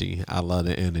energy. I love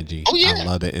the energy. Oh, yeah. I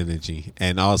love the energy.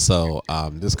 And also,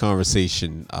 this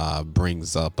conversation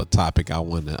brings up a topic I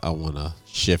want to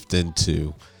shift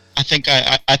into. I think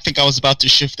I was about to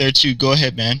shift there too. Go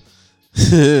ahead, man.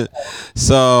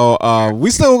 So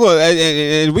we still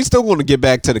going to get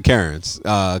back to the Karens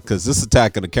because this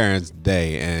Attack of the Karens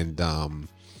day, and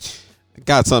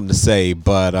got something to say,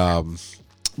 but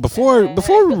before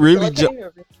we really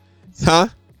huh?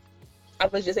 I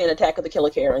was just saying Attack of the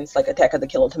Killer Karens, like Attack of the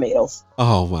Killer Tomatoes.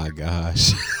 Oh my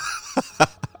gosh.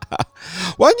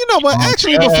 Well, you know what?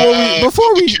 Actually,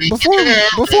 before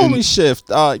we shift,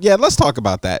 let's talk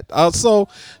about that. So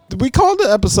we called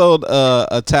the episode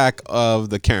 "Attack of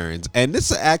the Karens," and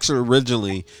this actually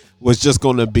originally was just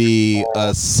going to be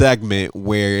a segment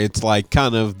where it's like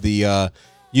kind of the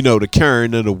the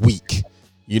Karen of the week,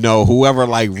 whoever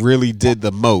like really did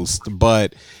the most,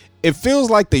 but it feels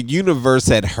like the universe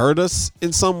had heard us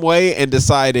in some way and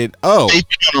decided, they've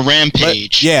been on a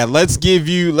rampage. Let's give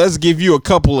you a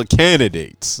couple of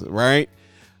candidates, right?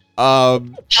 How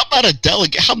about a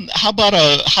delegate? How about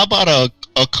a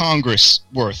Congress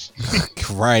worth?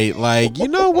 Right, like, you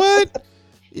know what?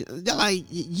 Like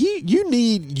you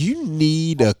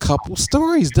need a couple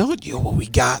stories, don't you? Well, we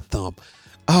got them.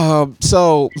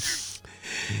 So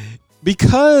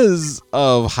because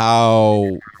of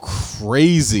how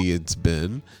crazy it's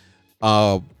been,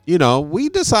 we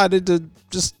decided to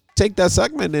just take that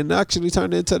segment and actually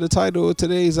turn it into the title of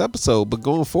today's episode. But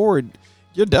going forward,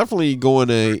 you're definitely going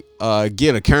to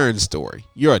get a Karen story.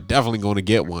 You're definitely going to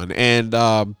get one. And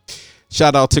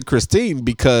shout out to Christine,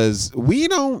 because we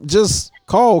don't just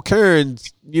call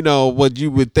Karens, what you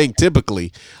would think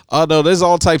typically. Although there's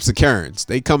all types of Karens.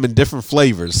 They come in different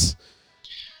flavors.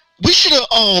 We should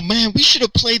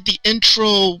have played the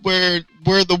intro where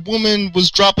the woman was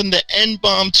dropping the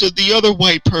N-bomb to the other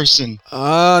white person.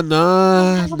 Nah.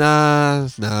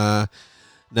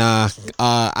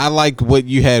 I like what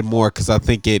you had more because I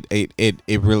think it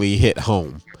really hit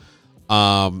home.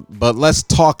 But let's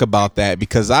talk about that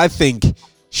because I think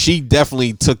she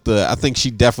definitely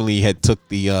had took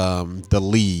the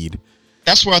lead.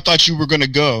 That's where I thought you were gonna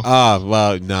go.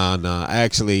 Well, no.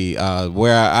 Actually,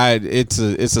 it's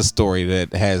a story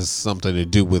that has something to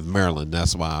do with Maryland.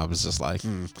 That's why I was just like,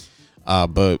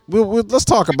 But let's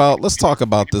talk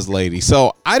about this lady.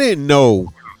 So I didn't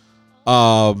know,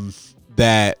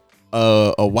 that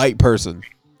a white person,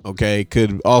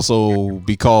 could also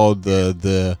be called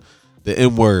the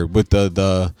N word with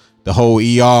the whole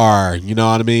ER. You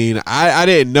know what I mean? I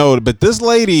didn't know, but this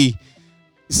lady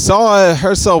saw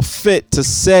herself fit to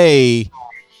say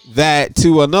that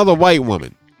to another white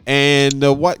woman, and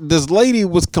this lady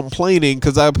was complaining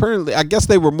because I guess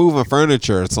they were moving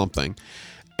furniture or something,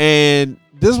 And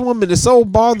this woman is so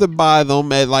bothered by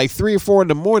them at like 3 or 4 in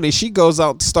the morning, she goes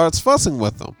out and starts fussing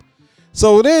with them.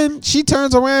 So then she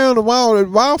turns around and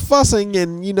while fussing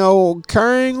and, you know,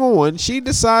 carrying on, she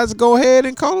decides to go ahead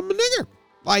and call him a nigger.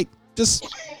 Like, just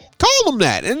call him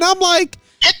that. And I'm like,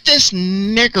 get this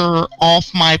nigger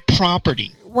off my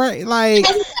property. Right, like,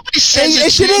 and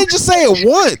she didn't just say it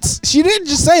once. She didn't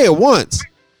just say it once.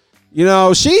 You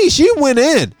know, she went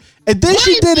in, and then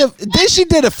she did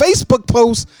a Facebook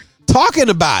post talking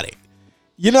about it.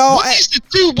 You know, what is the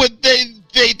do? But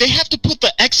they have to put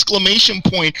the exclamation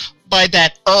point by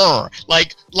that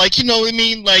like you know what I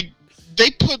mean? Like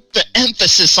they put the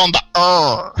emphasis on the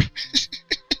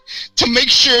to make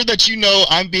sure that you know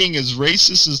I'm being as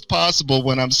racist as possible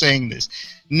when I'm saying this.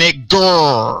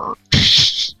 Nigger.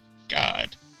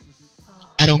 God.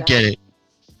 I don't get it.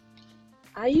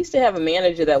 I used to have a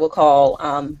manager that would call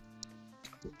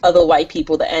other white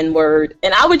people the N-word,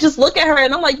 and I would just look at her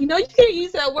and I'm like, you know, you can't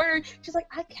use that word. She's like,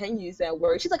 I can use that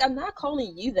word. She's like, I'm not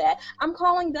calling you that. I'm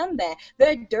calling them that.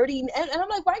 They're dirty. And I'm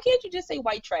like, why can't you just say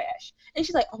white trash? And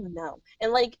she's like, oh no.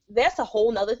 And like, that's a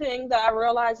whole nother thing that I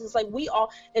realized is like, we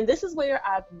all, and this is why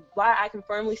I can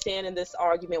firmly stand in this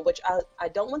argument, which I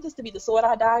don't want this to be the sword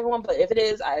I die on, but if it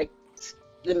is,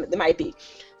 it might be.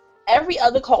 Every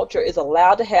other culture is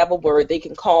allowed to have a word they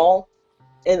can call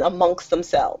in amongst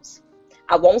themselves.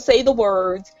 I won't say the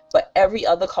words, but every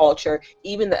other culture,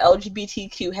 even the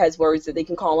LGBTQ, has words that they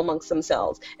can call amongst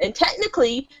themselves. And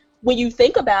technically, when you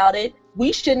think about it,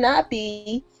 we should not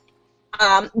be,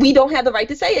 we don't have the right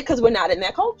to say it because we're not in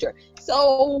that culture.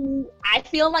 So I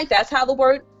feel like that's how the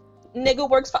word nigga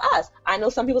works for us. I know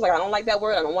some people's like, I don't like that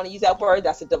word. I don't want to use that word.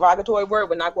 That's a derogatory word.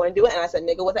 We're not going to do it. And I said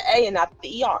nigga with an A and not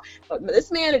the ER. But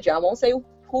this manager, I won't say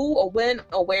who or when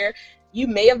or where. You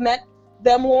may have met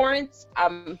them, Lawrence.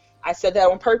 I said that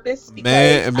on purpose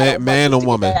because man or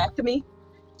woman. Back to me.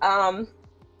 I'm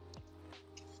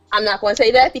not going to say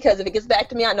that because if it gets back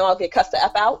to me, I know I'll get cussed the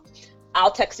F out.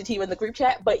 I'll text it to you in the group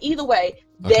chat. But either way,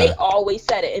 they always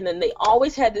said it. And then they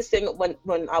always had this thing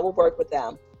when I would work with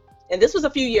them. And this was a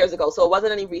few years ago, so it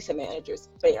wasn't any recent managers.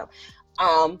 Bam.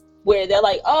 Where they're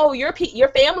like, oh, your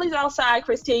family's outside,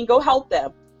 Christine. Go help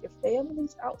them. Your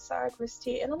family's outside,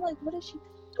 Christine. And I'm like, what is she?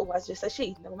 Oh, I just said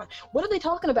she. Never mind. What are they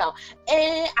talking about?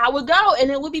 And I would go, and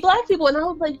it would be black people, and I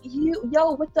was like,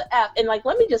 yo, what the F? And like,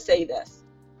 let me just say this: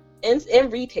 in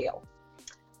retail,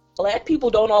 black people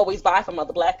don't always buy from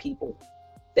other black people.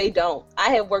 They don't. I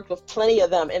have worked with plenty of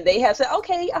them, and they have said,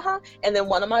 okay, and then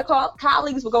one of my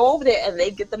colleagues will go over there, and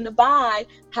they get them to buy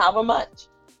however much.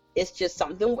 It's just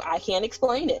something I can't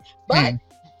explain it, but.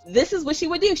 This is what she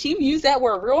would do. She used that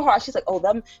word real hard. She's like, oh,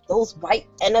 those white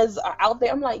N's are out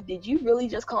there. I'm like, did you really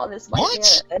just call this white man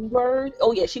an N-word?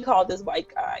 Oh, yeah, she called this white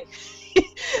guy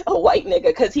a white nigga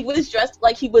because he was dressed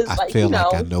like he was like, you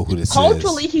know, I know who this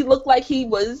culturally is. He looked like he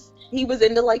was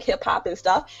into like hip hop and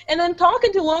stuff. And then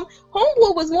talking to him,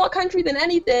 Homeboy was more country than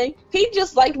anything. He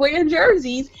just liked wearing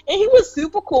jerseys, and he was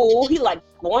super cool. He liked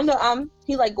going down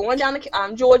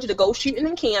to Georgia to go shooting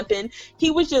and camping.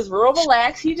 He was just real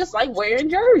relaxed. He just liked wearing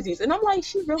jerseys. And I'm like,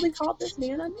 she really called this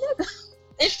man a nigga.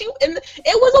 And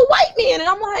it was a white man, and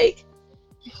I'm like,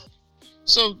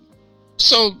 So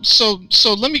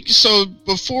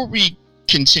before we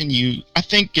continue, I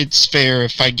think it's fair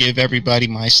if I give everybody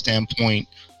my standpoint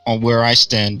on where I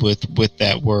stand with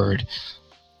that word.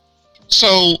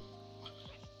 So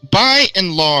by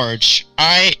and large,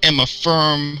 I am a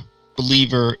firm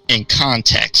believer in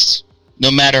context,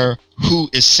 no matter who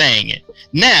is saying it.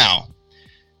 Now,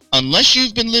 unless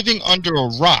you've been living under a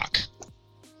rock,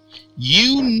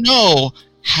 you know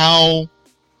how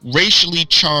racially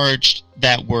charged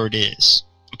that word is.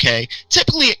 Okay?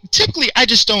 Typically I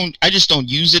just don't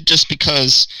use it just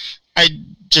because I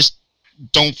just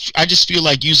feel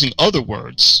like using other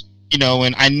words, you know,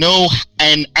 and I know,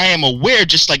 and I am aware,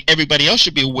 just like everybody else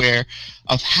should be aware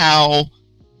of how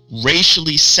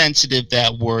racially sensitive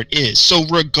that word is. So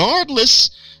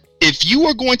regardless, if you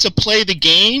are going to play the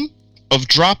game of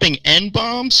dropping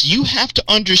N-bombs, you have to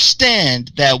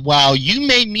understand that while you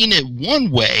may mean it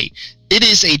one way, it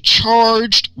is a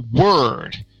charged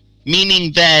word,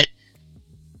 meaning that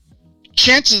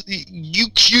chances you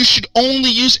should only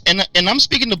use, and I'm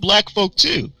speaking to black folk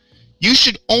too, you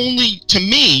should only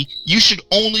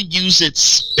use it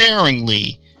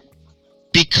sparingly,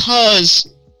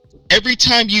 because every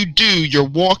time you do, you're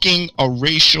walking a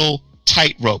racial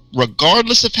tightrope,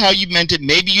 regardless of how you meant it.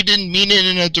 Maybe you didn't mean it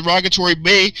in a derogatory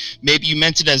way, maybe you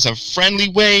meant it as a friendly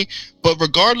way, but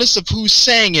regardless of who's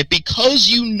saying it, because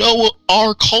you know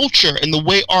our culture and the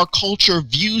way our culture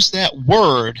views that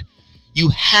word, you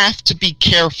have to be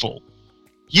careful.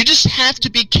 You just have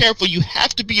to be careful. You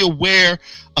have to be aware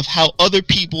of how other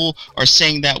people are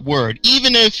saying that word.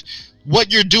 Even if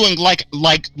what you're doing, like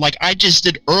I just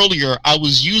did earlier, I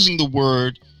was using the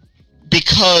word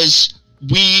because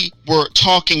we were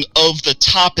talking of the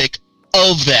topic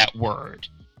of that word.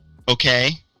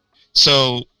 Okay?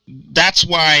 So that's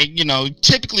why,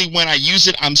 typically when I use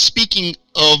it, I'm speaking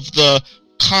of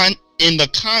in the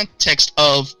context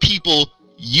of people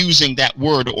using that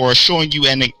word or showing you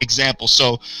an example.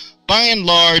 So by and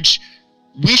large,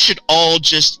 we should all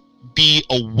just be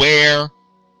aware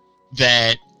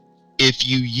that if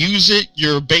you use it,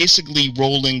 you're basically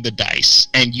rolling the dice,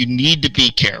 and you need to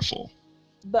be careful.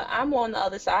 But I'm on the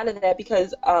other side of that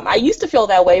because I used to feel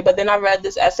that way, but then I read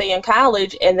this essay in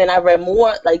college, and then I read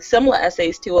more like similar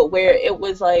essays to it where it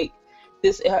was like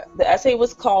this. The essay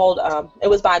was called, it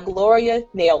was by Gloria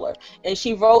Naylor, and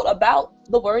she wrote about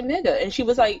the word nigga, and she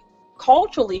was like,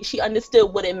 culturally, she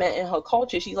understood what it meant in her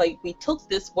culture. She's like, we took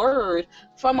this word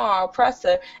from our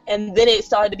oppressor, and then it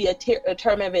started to be a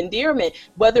term of endearment.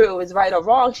 Whether it was right or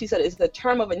wrong, she said it's a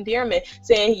term of endearment,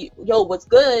 saying, yo, what's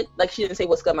good? Like, she didn't say,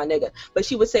 what's good, my nigga? But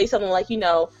she would say something like, you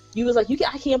was like,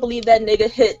 I can't believe that nigga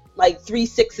hit like 3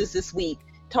 6s this week,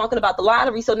 talking about the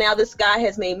lottery, so now this guy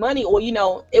has made money. Or,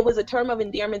 it was a term of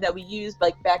endearment that we used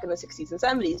like back in the 60s and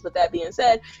 70s. But that being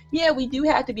said, yeah, we do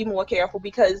have to be more careful,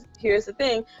 because here's the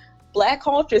thing. Black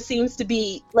culture seems to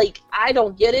be like, I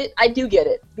don't get it. I do get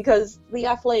it, because we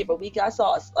got flavor, we got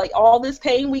sauce. Like, all this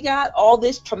pain we got, all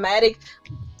this traumatic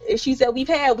issues that we've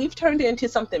had, we've turned it into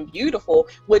something beautiful,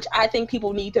 which I think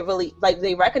people need to really, like,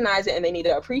 they recognize it and they need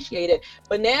to appreciate it.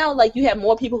 But now, like, you have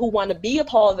more people who want to be a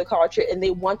part of the culture and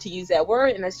they want to use that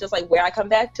word. And it's just like where I come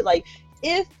back to, like,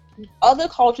 if other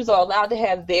cultures are allowed to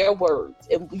have their words,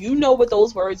 and you know what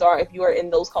those words are if you are in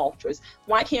those cultures,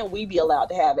 why can't we be allowed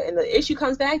to have it? And the issue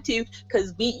comes back to,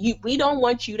 because we don't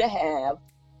want you to have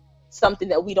something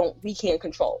that we can't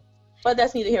control. But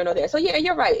that's neither here nor there. So yeah,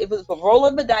 you're right. It was a roll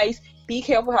of the dice. Be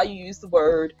careful how you use the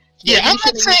word.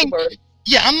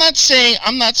 I'm not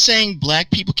saying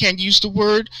black people can't use the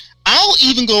word. I'll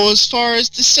even go as far as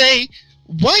to say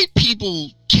white people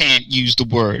can't use the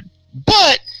word.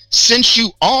 But since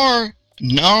you are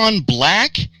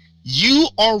non-black, you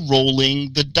are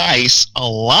rolling the dice a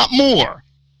lot more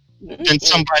than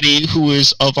somebody who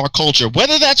is of our culture.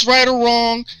 Whether that's right or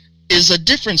wrong is a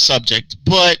different subject.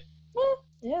 But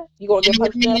yeah, you gonna get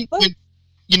punched in the foot.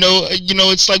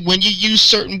 It's like when you use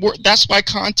certain words. That's why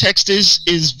context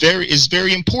is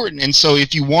very important. And so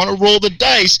if you want to roll the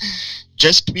dice,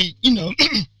 just be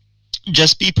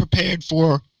just be prepared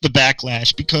for the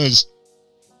backlash, because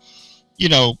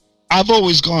I've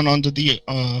always gone under the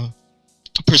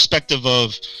perspective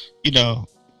of,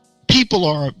 people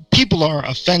are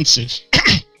offensive.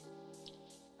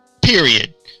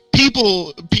 Period.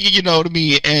 People, to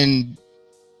me, and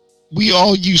we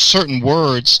all use certain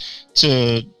words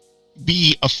to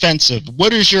be offensive.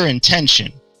 What is your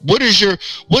intention? What is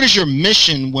your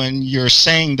mission when you're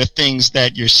saying the things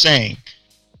that you're saying?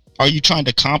 Are you trying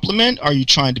to compliment? Are you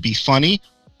trying to be funny?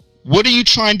 What are you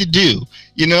trying to do?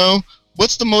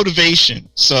 What's the motivation?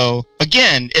 So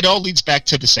again, it all leads back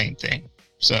to the same thing.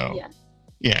 So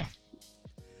yeah.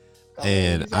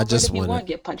 And I just want to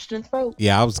get punched in the throat.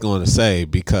 Yeah, I was going to say,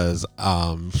 because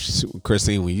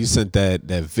Christine, when you sent that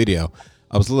video,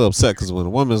 I was a little upset, because when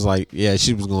the woman was like, yeah,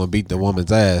 she was going to beat the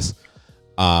woman's ass,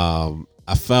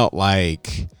 I felt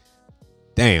like,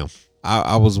 damn,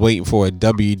 I was waiting for a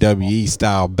WWE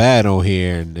style battle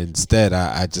here, and instead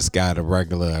I just got a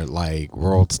regular like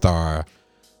World Star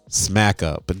smack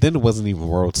up. But then it wasn't even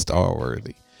World Star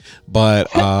worthy.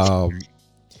 But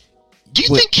do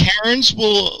you think Karens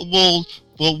will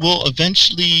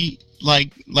eventually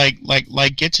like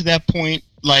get to that point?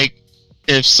 Like,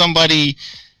 if somebody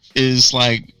is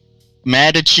like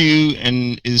mad at you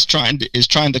and is trying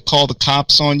to call the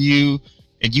cops on you,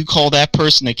 and you call that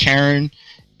person a Karen,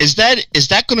 is that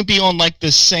going to be on like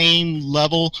the same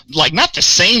level? Like, not the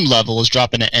same level as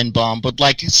dropping an N-bomb, but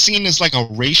like it's seen as like a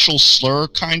racial slur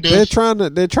kind of. They're trying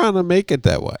to make it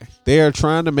that way. They are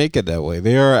trying to make it that way.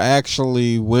 There are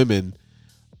actually women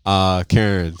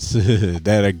Karens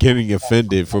that are getting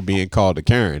offended for being called a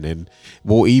Karen, and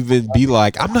will even be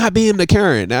like, I'm not being the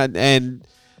Karen. And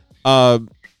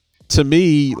to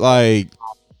me, like,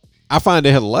 I find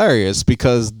it hilarious,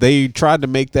 because they tried to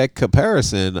make that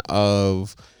comparison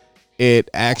of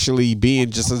it actually being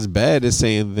just as bad as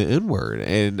saying the N-word.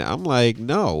 And I'm like,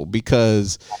 no,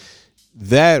 because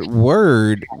that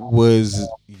word was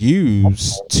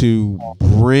used to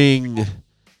bring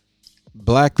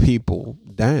black people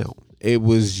down. It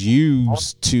was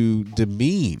used to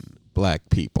demean black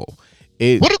people.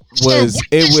 It What did they was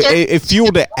start- what did they start- it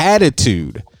fueled the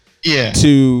attitude Yeah.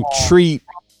 to treat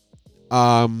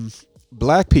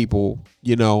black people,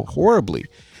 horribly.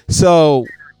 So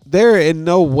there in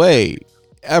no way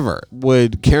ever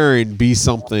would Karen be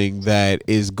something that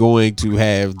is going to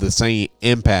have the same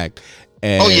impact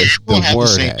as Oh yeah, it won't the have the word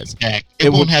same has. impact. It It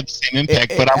won't would- have the same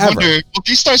impact. But I ever. wonder if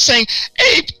they start saying,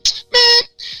 "Hey, man,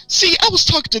 see, I was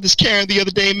talking to this Karen the other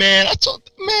day, man. I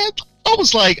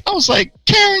was like,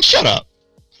 Karen, shut up."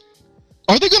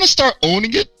 Are they gonna start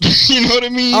owning it? You know what I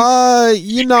mean?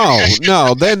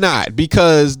 No, they're not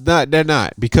because their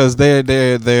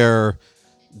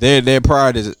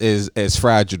pride is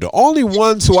fragile. The only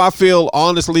ones who I feel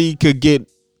honestly could get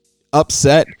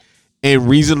upset and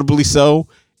reasonably so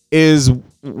is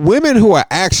women who are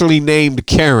actually named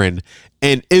Karen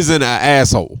and isn't an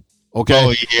asshole. Okay.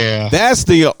 Oh yeah. That's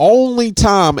the only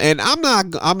time, and I'm not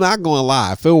gonna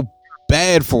lie, I feel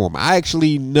bad for them. I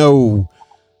actually know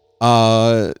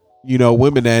women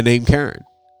that are named Karen,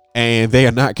 and they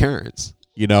are not Karens,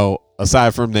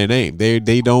 aside from their name.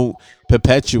 They don't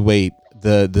perpetuate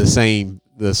the same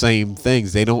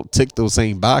things. They don't tick those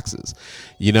same boxes.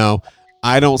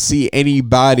 I don't see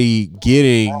anybody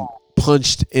getting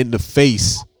punched in the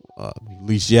face, at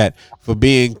least yet, for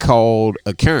being called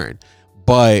a Karen.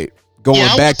 But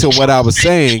going back to what I was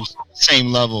saying, same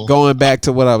level. going back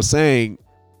to what I was saying,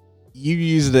 you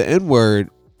use the N-word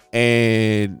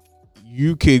and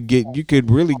you could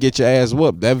really get your ass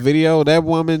whooped. That video, that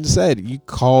woman said, you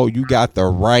got the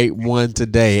right one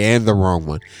today and the wrong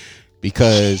one,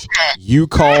 because you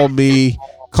call me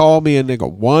a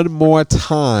nigga one more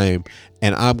time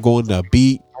and I'm going to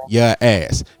beat your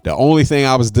ass. The only thing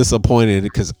I was disappointed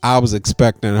because I was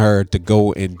expecting her to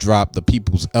go and drop the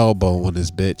people's elbow on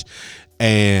this bitch,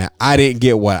 and I didn't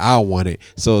get what I wanted.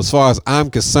 So as far as I'm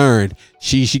concerned,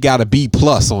 she got a B+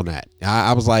 on that.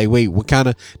 I was like, wait, what kind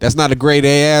of? That's not a grade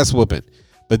A ass whooping.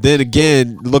 But then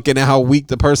again, looking at how weak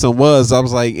the person was, I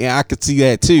was like, yeah, I could see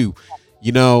that too.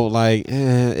 Okay,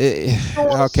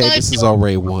 this is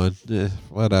already one,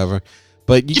 whatever.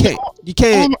 But you can't.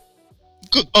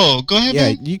 Go ahead.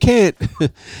 Yeah, man.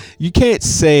 you can't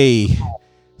say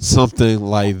something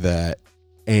like that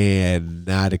and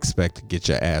not expect to get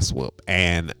your ass whooped.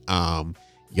 And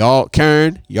y'all,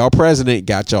 Karen, y'all president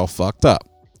got y'all fucked up,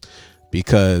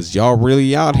 because y'all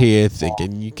really out here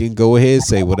thinking you can go ahead and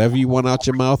say whatever you want out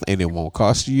your mouth and it won't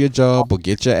cost you your job or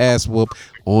get your ass whooped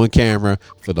on camera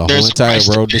for the whole entire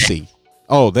world to see.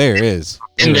 Oh, there is.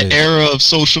 In the era of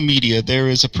social media, there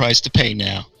is a price to pay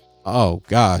now. Oh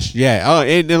gosh, yeah. Oh,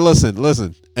 and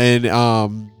listen, and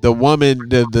the woman,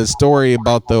 the story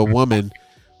about the woman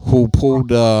who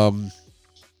pulled a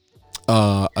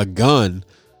gun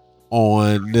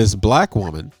on this black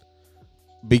woman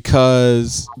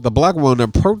because the black woman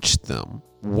approached them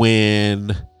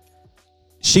when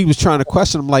she was trying to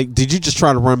question them, like, did you just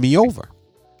try to run me over?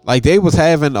 Like, they was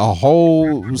having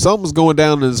something was going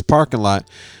down in this parking lot.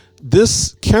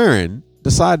 This Karen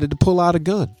decided to pull out a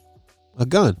gun.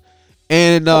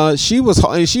 And what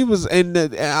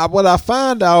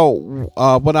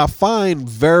I find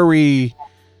very,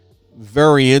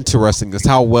 very interesting is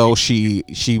how well she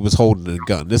was holding the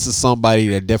gun. This is somebody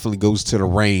that definitely goes to the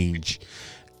range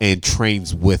and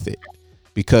trains with it,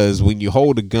 because when you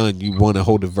hold a gun, you want to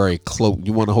hold it very close.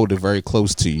 You want to hold it very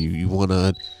close to you. You want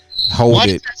to hold Why it.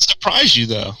 did that surprise you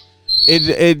though?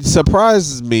 It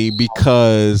surprises me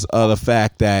because of the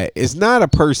fact that it's not a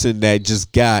person that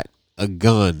just got a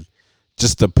gun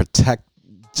just to protect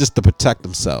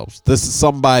themselves. This is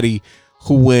somebody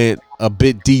who went a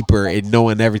bit deeper in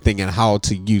knowing everything and how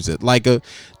to use it. To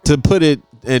put it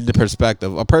into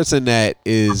perspective, a person that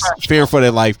is fearing for their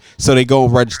life, so they go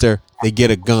and register, they get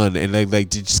a gun, and they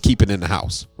just keep it in the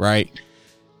house, right?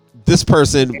 This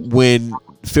person, when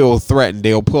feel threatened,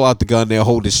 they'll pull out the gun, they'll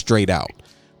hold it straight out.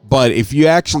 But if you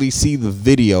actually see the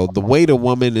video, the way the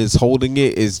woman is holding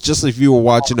it is just if you were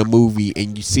watching a movie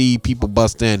and you see people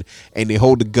bust in and they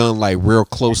hold the gun like real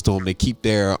close to them. They keep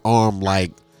their arm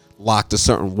like locked a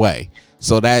certain way.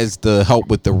 So that is to help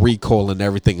with the recoil and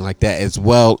everything like that, as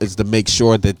well as to make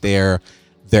sure that their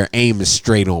aim is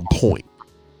straight on point.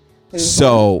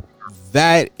 So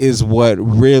that is what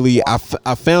really I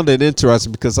found it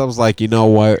interesting, because I was like, you know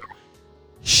what?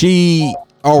 She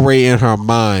already in her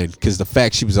mind, because the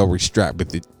fact she was already strapped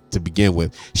with it to begin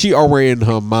with, she already in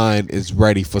her mind is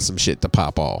ready for some shit to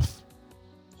pop off.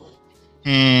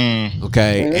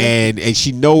 Okay, and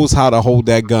she knows how to hold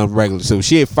that gun regularly. So if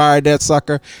she had fired that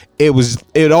sucker,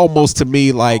 it almost to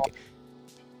me like,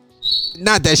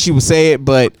 not that she would say it,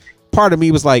 but part of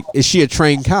me was like, is she a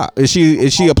trained cop? Is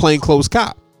she a plainclothes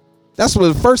cop? That's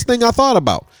what the first thing I thought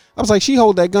about. I was like, she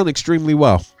hold that gun extremely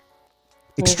well.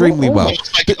 Extremely well.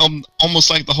 Almost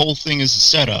like the whole thing is a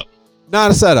setup.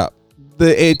 Not a setup.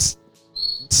 It's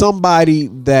somebody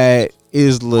that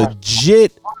is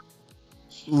legit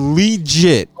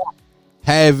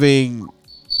having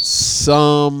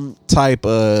some type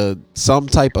of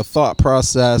thought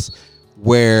process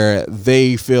where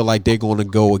they feel like they're going to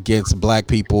go against black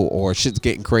people or shit's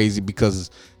getting crazy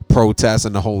because protests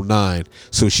and the whole nine.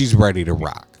 So she's ready to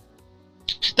rock.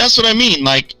 That's what I mean.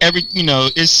 Like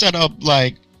it's set up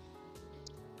like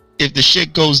if the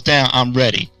shit goes down, I'm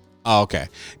ready. Oh, okay.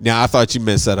 Now I thought you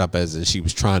meant set up as in she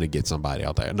was trying to get somebody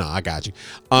out there. No, I got you.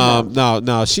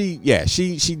 No.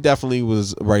 She definitely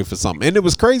was ready for something, and it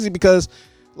was crazy because,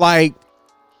 like,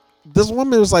 this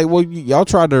woman was like, "Well, y'all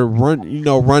tried to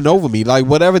run over me." Like,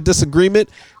 whatever disagreement,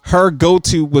 her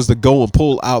go-to was to go and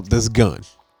pull out this gun.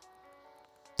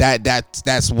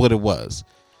 That's what it was.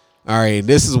 All right,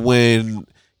 this is when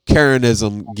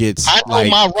Karenism gets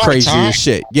like crazy as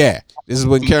shit. Yeah. This is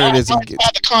when Karenism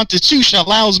gets. The Constitution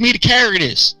allows me to carry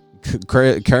this.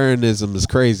 Karenism is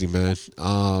crazy, man.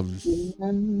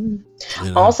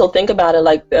 Also, think about it.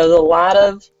 Like, there's a lot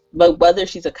of, but whether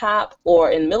she's a cop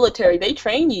or in military, they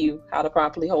train you how to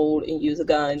properly hold and use a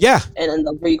gun. Yeah. And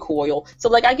the recoil. So,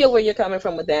 like, I get where you're coming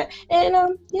from with that. And I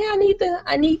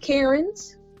need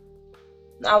Karens.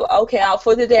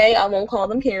 For the day, I won't call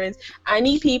them Karens. I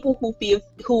need people who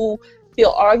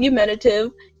feel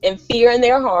argumentative and fear in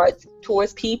their hearts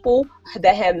towards people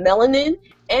that have melanin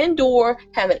and or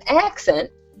have an accent,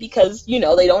 because they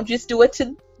don't just do it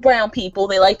to brown people.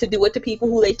 They like to do it to people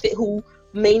who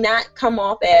may not come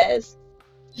off as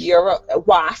you're a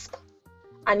wasp.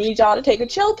 I need y'all to take a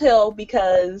chill pill,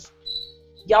 because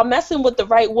y'all messing with the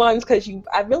right ones. Because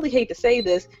I really hate to say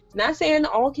this, not saying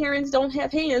all Karens don't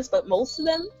have hands, but most of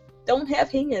them don't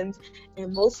have hands.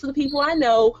 And most of the people I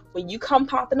know, when you come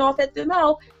popping off at the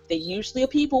mouth, they usually are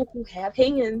people who have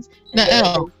hands.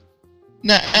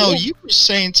 Now, Al, you were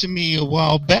saying to me a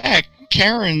while back,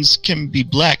 Karens can be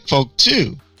black folk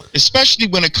too, especially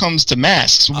when it comes to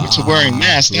masks, to wearing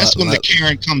masks. That's when the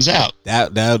Karen comes out.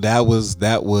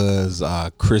 That was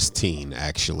Christine,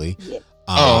 actually.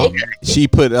 Yeah. She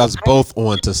put us both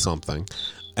onto something,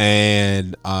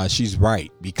 and she's right,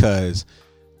 because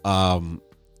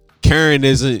Karen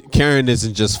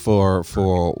isn't just for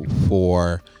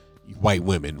white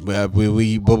women. But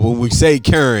when we say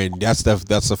Karen, that's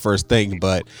the first thing.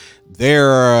 But there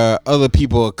are other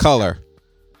people of color.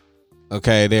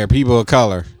 Okay, there are people of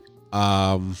color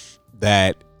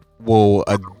that will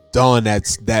adorn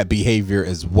that behavior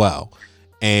as well,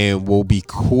 and will be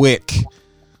quick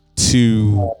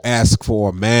to ask for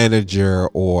a manager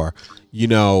or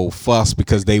fuss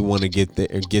because they want to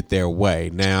get their way.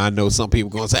 Now I know some people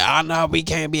gonna say, "Oh no, we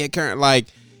can't be a Karen." Like,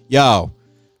 yo,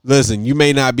 listen, you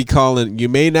may not be calling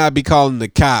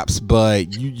the cops,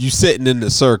 but you sitting in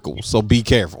the circle, so be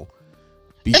careful.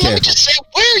 Let me just say,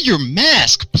 wear your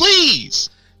mask, please.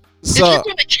 So, if you're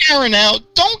gonna Karen out,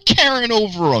 don't Karen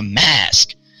over a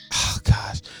mask. Oh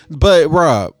gosh, but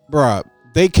bruh,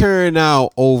 they carrying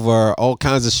out over all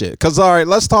kinds of shit. Cause all right,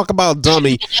 let's talk about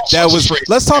Dummy.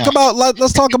 Let's talk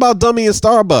about Dummy in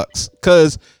Starbucks.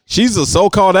 Cause she's a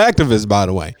so-called activist, by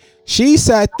the way. She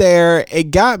sat there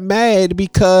and got mad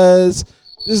because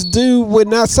this dude would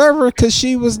not serve her because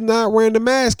she was not wearing the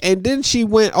mask, and then she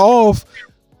went off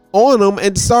on him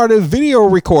and started video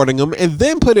recording him, and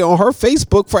then put it on her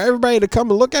Facebook for everybody to come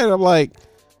and look at it. I'm like,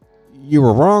 you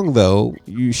were wrong though.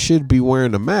 You should be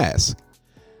wearing a mask.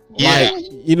 Yeah.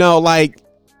 Like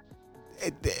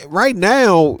right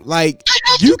now, like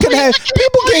you can have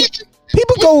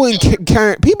people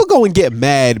go and get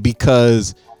mad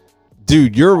because,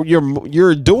 dude,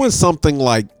 you're doing something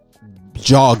like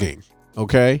jogging,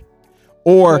 okay,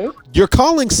 or you're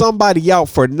calling somebody out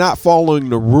for not following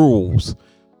the rules,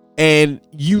 and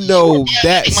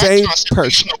that same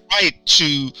person right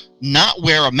to not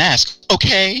wear a mask,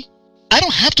 okay. I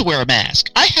don't have to wear a mask.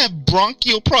 I have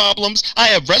bronchial problems. I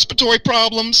have respiratory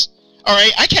problems. All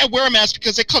right, I can't wear a mask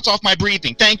because it cuts off my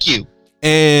breathing. Thank you.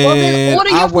 And well, then order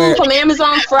your food from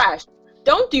Amazon Fresh.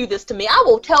 Don't do this to me. I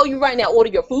will tell you right now, order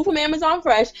your food from Amazon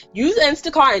Fresh, use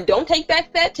Instacart, and don't take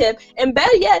back that tip. And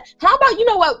better yet, how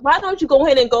about, why don't you go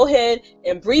ahead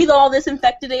and breathe all this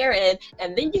infected air in,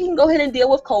 and then you can go ahead and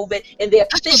deal with COVID, and there's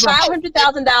a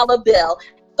 $500,000 bill.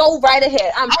 Go right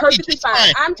ahead. I'm perfectly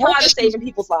fine. I'm tired of saving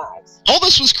people's lives. All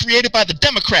this was created by the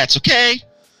Democrats, okay?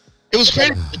 It was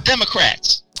created by the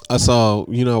Democrats. So,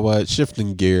 you know what?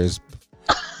 Shifting gears.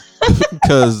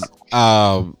 Because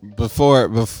before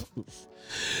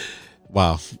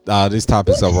wow, these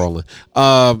topics are rolling.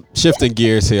 Shifting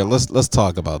gears here. Let's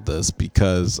talk about this,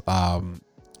 because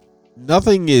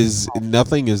nothing is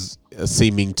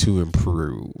seeming to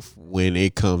improve when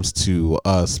it comes to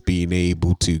us being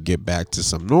able to get back to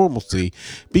some normalcy,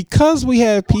 because we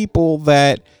have people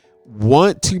that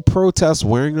want to protest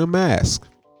wearing a mask.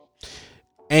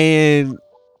 And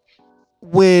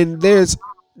when there's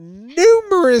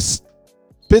numerous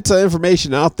bits of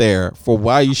information out there for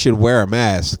why you should wear a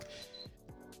mask,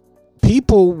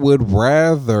 people would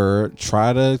rather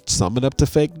try to sum it up to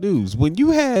fake news. When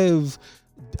you have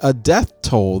a death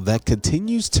toll that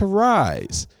continues to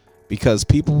rise because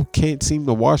people can't seem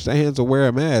to wash their hands or wear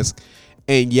a mask,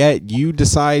 and yet you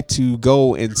decide to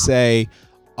go and say,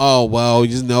 oh, well,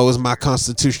 you know, it's my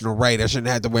constitutional right, I shouldn't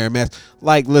have to wear a mask.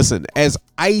 Like, listen, as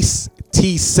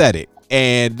Ice-T said it,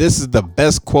 and this is the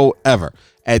best quote ever,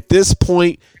 at this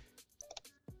point,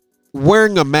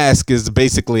 wearing a mask is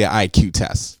basically an IQ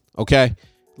test. Okay,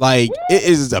 like it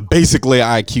is basically an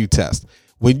IQ test.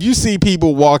 When you see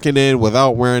people walking in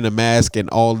without wearing a mask and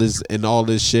all this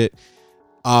shit,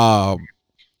 yeah,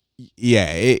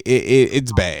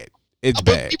 it's bad. It's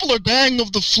bad. People are dying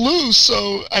of the flu,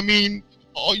 so I mean,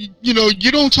 you know,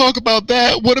 you don't talk about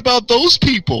that. What about those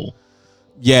people?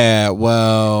 Yeah,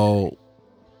 well,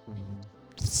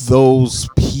 those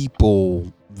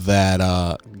people that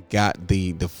got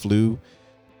the flu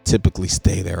typically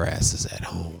stay their asses at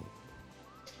home.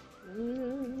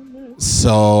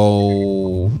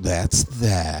 So that's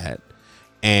that.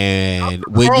 And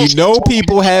when you know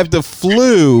people have the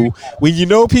flu, you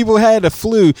know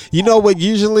what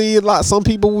usually some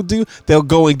people will do? They'll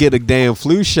go and get a damn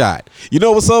flu shot. You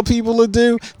know what some people will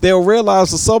do? They'll realize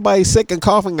that somebody's sick and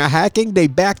coughing or hacking, they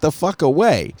back the fuck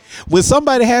away. When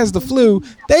somebody has the flu,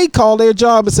 they call their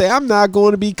job and say, I'm not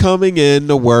going to be coming in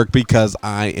to work because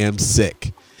I am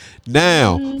sick.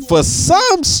 Now, for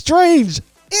some strange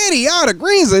idiotic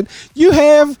reason, you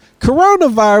have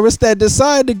coronavirus that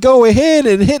decided to go ahead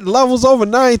and hit levels over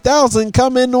 9,000,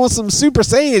 come in on some Super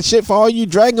Saiyan shit for all you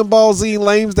Dragon Ball Z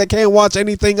lames that can't watch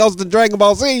anything else than Dragon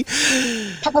Ball Z.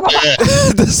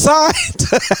 decide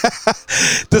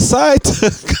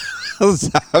to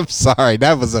I'm sorry,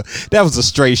 that was a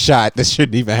stray shot that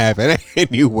shouldn't even happen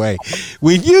anyway.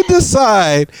 When you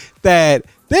decide that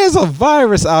there's a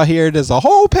virus out here, there's a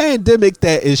whole pandemic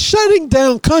that is shutting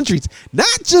down countries,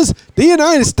 not just the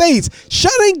United States,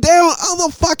 shutting down other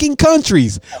fucking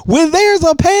countries. When there's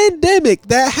a pandemic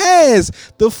that has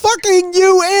the fucking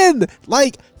UN,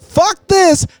 like, fuck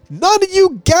this. None of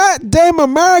you goddamn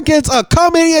Americans are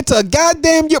coming into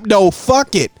goddamn Europe. No,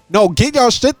 fuck it. No, get y'all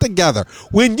shit together.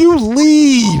 When you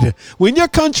lead, when your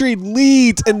country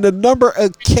leads in the number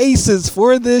of cases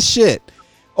for this shit,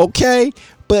 okay?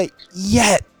 But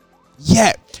yet,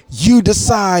 you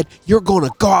decide you're going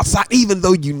to go outside, even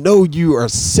though you know you are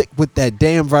sick with that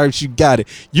damn virus, you got it.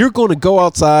 You're going to go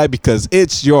outside because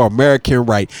it's your American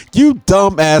right. You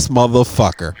dumbass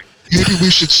motherfucker. Maybe we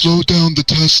should slow down the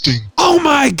testing. Oh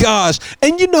my gosh.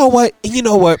 And you know what?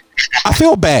 I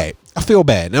feel bad. And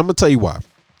I'm going to tell you why.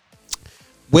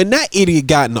 When that idiot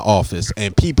got in the office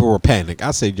and people were panicked,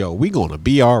 I said, yo, we going to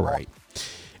be all right.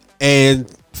 And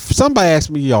somebody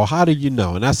asked me, yo, how do you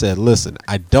know? And I said, listen,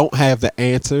 I don't have the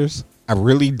answers. I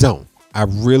really don't.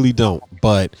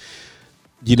 But,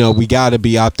 you know, we got to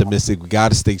be optimistic. We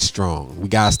got to stay strong. We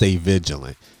got to stay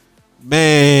vigilant.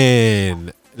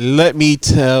 Man, let me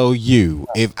tell you,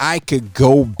 if I could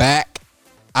go back,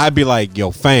 I'd be like,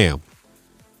 yo, fam,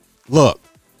 look,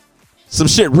 some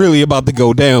shit really about to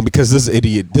go down because this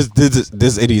idiot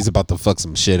is about to fuck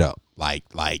some shit up. Like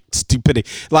stupidity.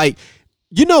 Like,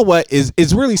 you know what is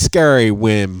really scary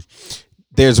when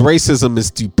there's racism and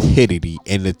stupidity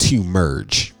and the two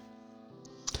merge.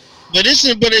 But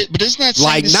isn't that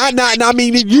like not I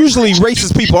mean, usually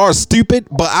racist people are stupid,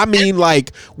 but I mean,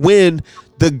 like, when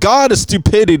the god of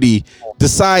stupidity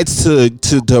decides to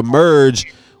merge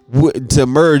with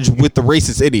the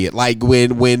racist idiot, like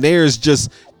when there's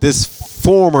just this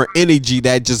form or energy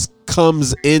that just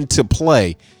comes into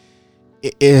play.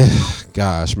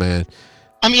 Gosh, man.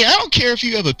 I mean, I don't care if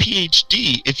you have a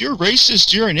PhD. If you're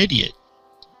racist, you're an idiot,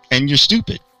 and you're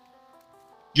stupid.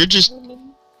 You just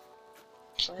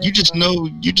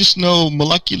know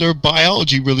molecular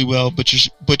biology really well, but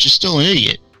you're still an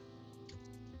idiot.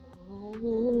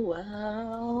 Oh,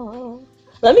 wow.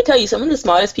 Let me tell you, some of the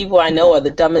smartest people I know are the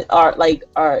dumbest.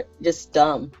 Are just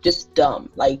dumb.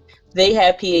 Like, they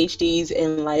have PhDs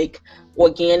in like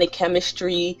organic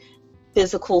chemistry,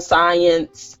 physical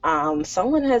science. I know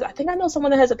someone that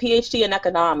has a PhD in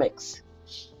economics.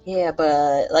 Yeah,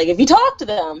 but like, if you talk to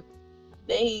them,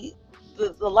 the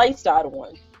lights died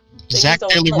on. Zach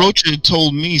De La Rocha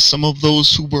told me some of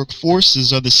those who work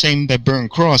forces are the same that burn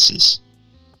crosses.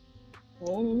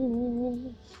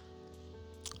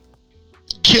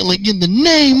 killing in the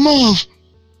name of.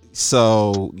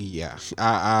 So yeah,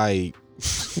 I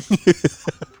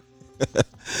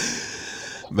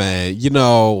man, you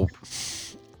know,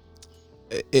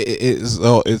 it's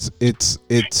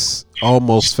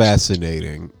almost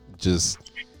fascinating just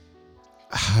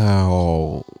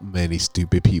how many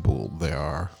stupid people there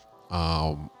are.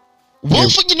 Well,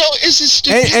 you know, it's just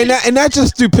stupid. And not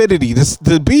just stupidity.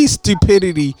 To be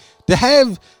stupidity, to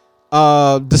have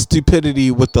the stupidity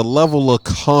with the level of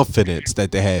confidence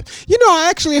that they have. You know, I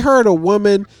actually heard a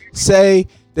woman say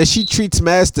that she treats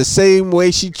masks the same way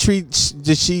she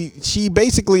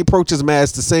basically approaches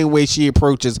masks the same way she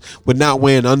approaches with not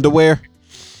wearing underwear.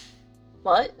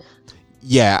 What?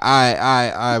 Yeah,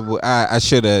 I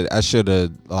should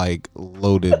have like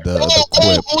loaded the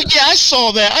clip. Oh, yeah, I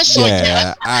saw that. I saw.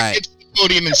 Yeah, I get to the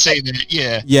podium and say that.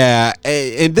 Yeah. Yeah,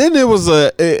 and then it was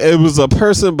a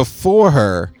person before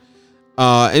her,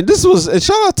 and this was, and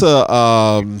shout out to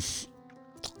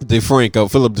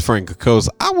Philip DeFranco, because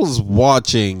I was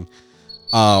watching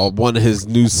one of his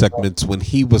news segments when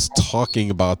he was talking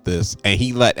about this, and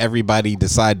he let everybody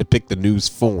decide to pick the news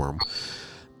form,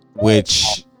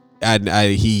 which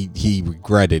he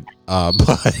regretted.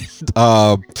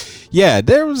 But yeah,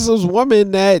 there was this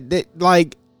woman that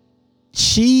like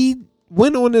she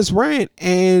went on this rant,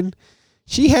 and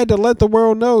she had to let the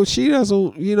world know she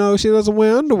doesn't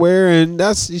wear underwear, and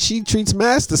she treats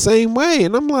masks the same way.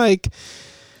 And I'm like,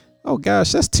 oh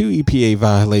gosh, that's 2 EPA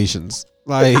violations.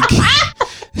 Like,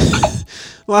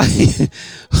 like,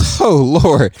 oh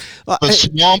Lord, the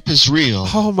swamp is real.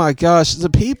 Oh my gosh, the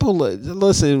people.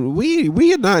 Listen,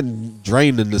 we are not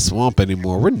draining the swamp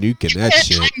anymore. We're nuking that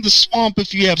shit. Drain the swamp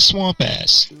if you have swamp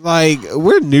ass. Like,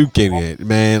 we're nuking it,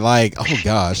 man. Like, oh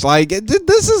gosh, like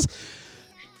this is.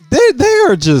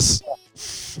 There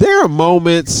are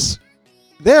moments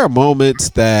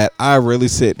that I really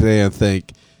sit there and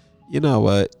think, you know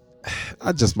what?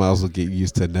 I just might as well get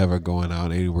used to never going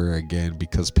out anywhere again,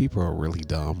 because people are really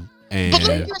dumb. And But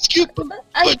let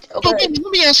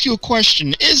me ask you a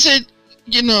question. Is it,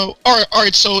 you know, all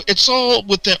right, so it's all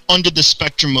under the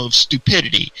spectrum of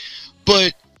stupidity,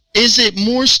 but is it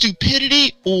more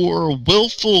stupidity or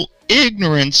willful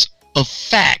ignorance of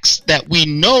facts that we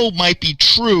know might be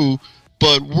true,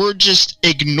 but we're just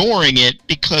ignoring it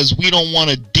because we don't want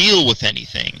to deal with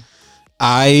anything?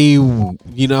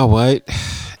 you know what?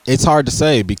 It's hard to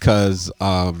say, because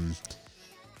some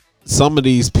of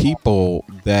these people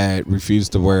that refuse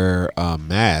to wear a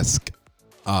mask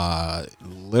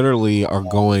literally are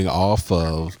going off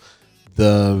of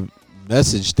the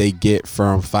message they get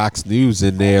from Fox News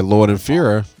in their Lord and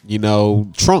Führer,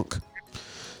 trunk.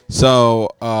 So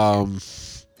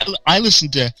I listen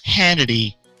to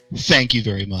Hannity. Thank you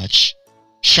very much.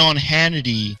 Sean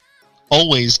Hannity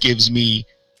always gives me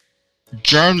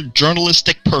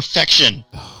journalistic perfection.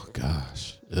 Oh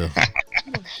gosh,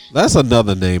 that's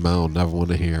another name I don't never want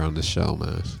to hear on the show,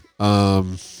 man.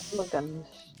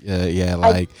 Yeah.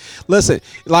 Like, listen,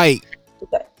 like,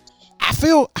 I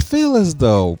feel as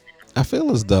though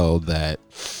that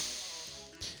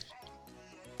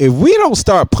if we don't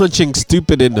start punching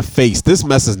stupid in the face, this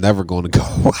mess is never going to go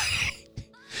away.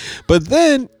 But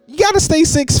then you got to stay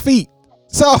 6 feet.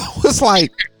 So it's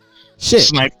like, shit.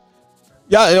 Snipe.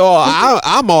 Yeah,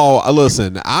 I'm all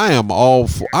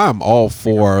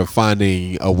for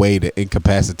finding a way to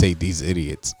incapacitate these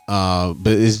idiots. But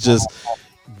it's just,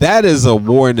 that is a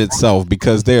war in itself,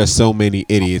 because there are so many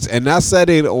idiots. And I said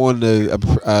it on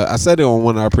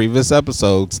one of our previous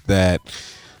episodes that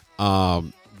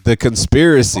the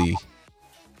conspiracy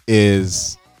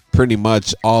is pretty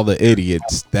much all the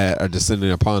idiots that are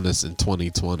descending upon us in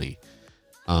 2020.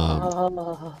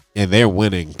 And they're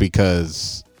winning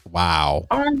because, wow.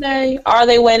 Are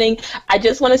they winning? I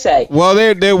just want to say. Well,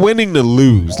 they're winning to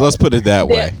lose. Let's put it that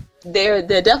way. They're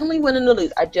definitely winning to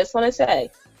lose. I just want to say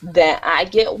that I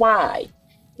get why,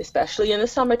 especially in the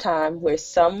summertime, where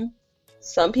some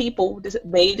people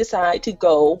may decide to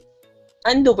go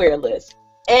underwearless.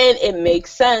 And it makes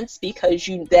sense, because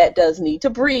that does need to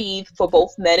breathe for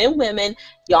both men and women.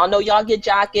 Y'all know y'all get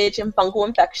jock itch and fungal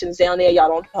infections down there. Y'all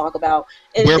don't talk about.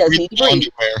 And it does need to breathe.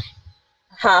 Underwear.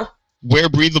 Huh? Wear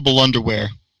breathable underwear.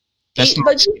 That's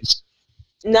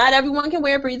not everyone can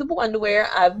wear breathable underwear.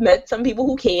 I've met some people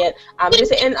who can't. I'm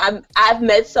just saying. I've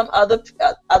met some other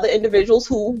individuals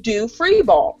who do free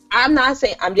ball. I'm not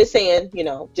saying. I'm just saying.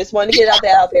 Just wanted to get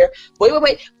that out there.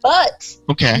 Wait. But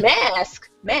okay. Mask.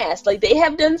 Like, they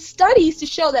have done studies to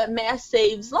show that mask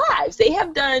saves lives. They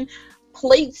have done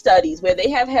plate studies where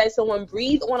they have had someone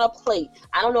breathe on a plate.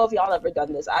 I don't know if y'all ever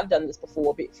done this. I've done this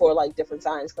before for like different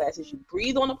science classes. You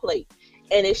breathe on a plate,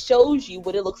 and it shows you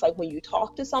what it looks like when you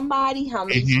talk to somebody, how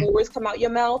many spores come out your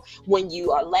mouth, when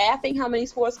you are laughing, how many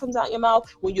spores comes out your mouth,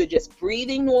 when you're just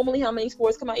breathing normally, how many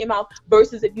spores come out your mouth,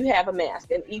 versus if you have a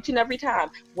mask. And each and every time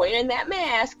wearing that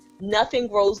mask, nothing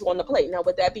grows on the plate. Now,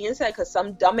 with that being said, because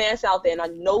some dumbass out there, and I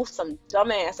know some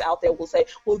dumbass out there will say,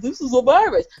 well, this is a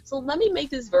virus. So let me make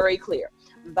this very clear.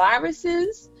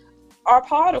 Viruses are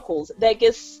particles that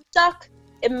get stuck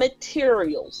in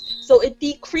materials. So it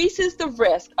decreases the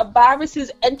risk of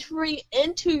viruses entering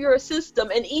into your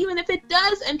system. And even if it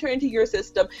does enter into your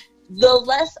system, the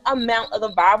less amount of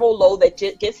the viral load that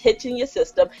gets hit in your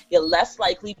system, you're less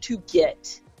likely to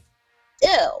get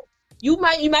ill. You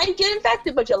might get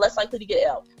infected, but you're less likely to get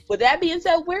ill. With that being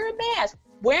said, wear a mask.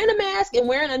 Wearing a mask and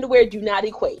wearing underwear do not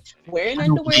equate. Wearing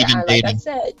underwear, like I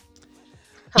said.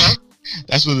 Huh?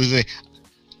 That's what they say.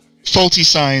 Faulty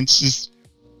science is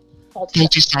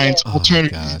faulty science. Yeah.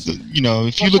 Alternative. You know,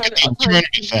 if you look at the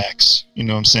alternative facts, you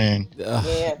know what I'm saying?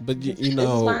 Yeah. But you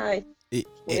know,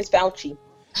 it's Fauci.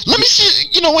 Let me see.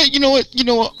 You know what?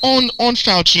 On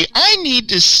Fauci, I need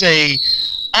to say,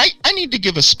 I need to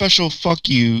give a special fuck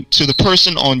you to the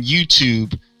person on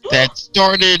YouTube that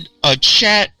started a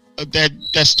chat that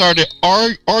started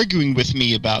arguing with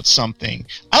me about something.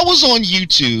 I was on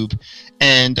YouTube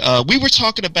and we were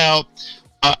talking about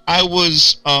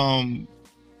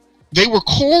they were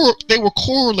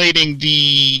correlating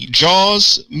the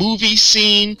Jaws movie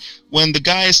scene when the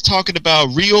guy is talking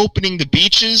about reopening the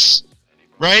beaches,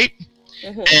 right?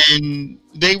 And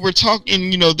they were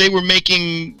talking, they were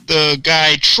making the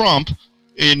guy Trump,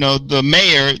 the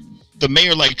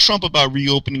mayor like Trump about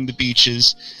reopening the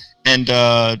beaches. And,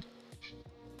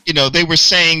 they were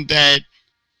saying that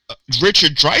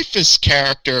Richard Dreyfuss'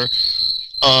 character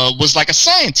was like a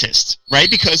scientist, right?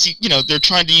 Because, they're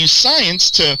trying to use science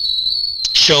to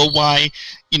show why,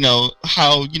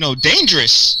 how,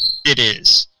 dangerous it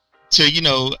is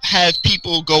to, have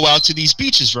people go out to these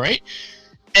beaches, right?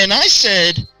 And I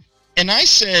said, I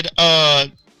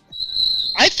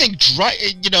think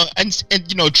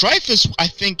Dreyfuss, I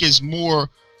think, is more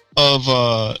of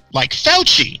like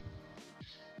Fauci.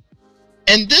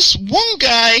 And this one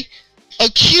guy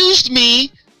accused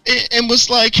me and was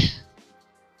like,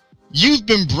 "You've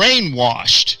been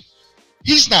brainwashed.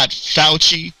 He's not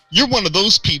Fauci. You're one of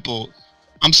those people.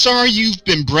 I'm sorry you've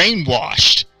been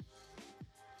brainwashed."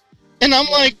 And I'm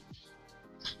like,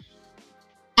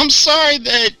 I'm sorry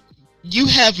that you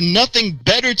have nothing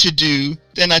better to do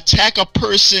than attack a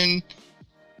person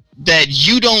that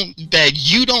you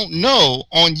don't know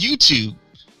on YouTube.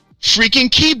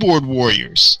 Freaking keyboard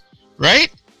warriors,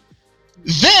 right?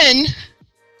 Then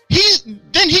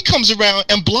he comes around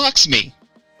and blocks me.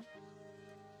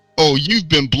 "Oh, you've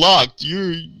been blocked.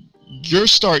 You're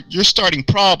starting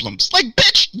problems." Like,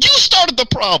 bitch, you started the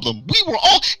problem. We were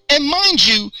all, and mind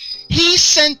you, he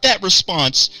sent that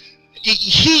response.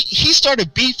 He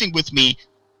started beefing with me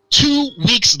 2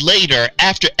 weeks later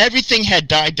after everything had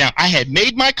died down. I had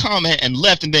made my comment and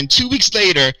left, and then 2 weeks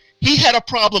later, he had a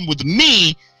problem with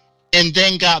me and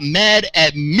then got mad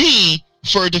at me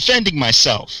for defending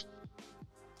myself.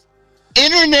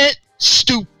 Internet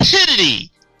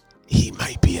stupidity. He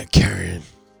might be a Karen.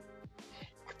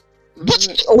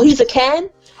 Oh, he's a Ken?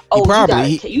 Oh,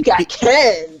 you got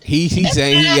Ken. He's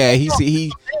saying, yeah, he's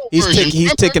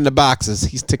ticking the boxes.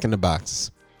 He's ticking the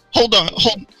boxes. Hold on.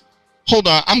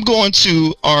 I'm going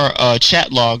to our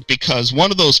chat log because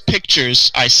one of those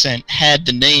pictures I sent had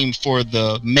the name for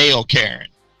the male Karen.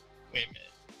 Wait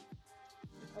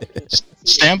a minute.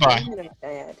 Stand by.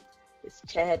 It's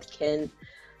Chad, Ken.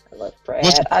 I love Brad.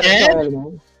 I don't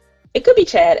know. It could be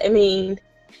Chad. I mean,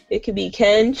 it could be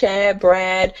Ken, Chad,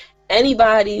 Brad.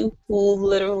 Anybody who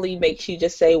literally makes you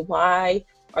just say, "Why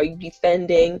are you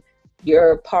defending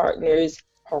your partner's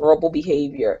horrible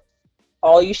behavior?"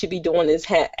 All you should be doing is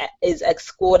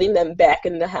escorting them back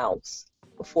in the house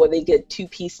before they get 2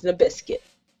 pieces of biscuit.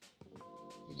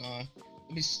 Hold on.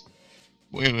 Let me see.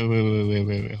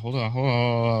 Wait. Hold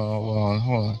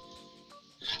on.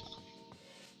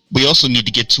 We also need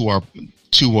to get to our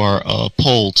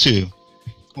poll too.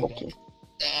 Okay.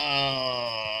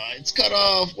 It's cut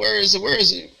off. Where is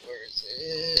it?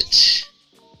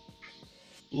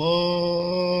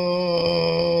 Log.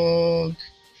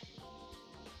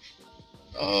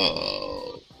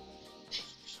 Oh.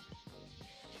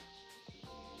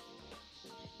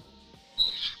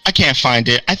 I can't find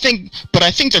it. I think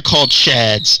they're called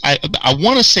Chads. I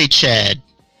want to say Chad.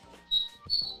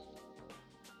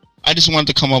 I just wanted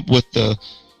to come up with the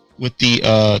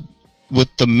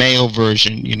male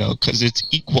version, because it's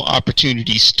equal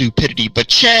opportunity stupidity. But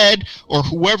Chad, or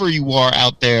whoever you are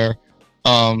out there,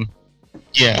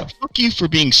 yeah, fuck you for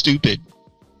being stupid.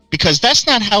 because that's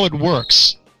not how it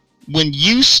works. When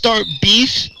you start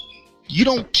beef, you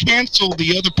don't cancel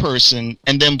the other person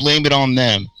and then blame it on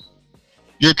them.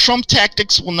 Your Trump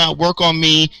tactics will not work on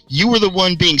me. You were the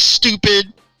one being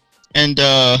stupid, and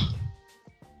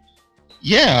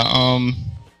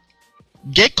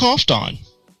get coughed on.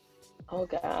 Oh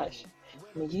gosh.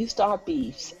 When you start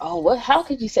beefs, how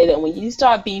could you say that? When you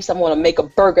start beefs, I'm gonna make a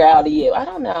burger out of you. I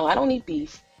don't know. I don't eat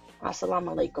beef.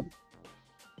 Assalamu alaikum.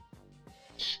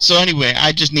 So anyway,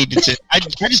 I just needed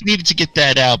to get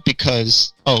that out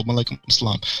because Malaikum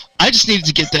Islam. I just needed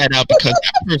to get that out because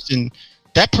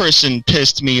that person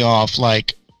pissed me off.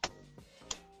 Like,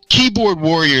 keyboard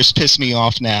warriors piss me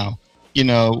off now. You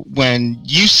know, when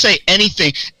you say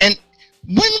anything, and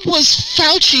when was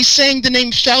Fauci saying the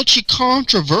name Fauci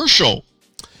controversial?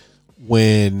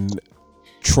 When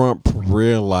Trump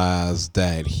realized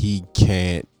that he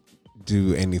can't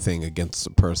do anything against a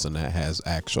person that has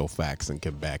actual facts and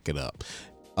can back it up,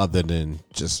 other than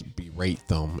just berate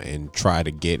them and try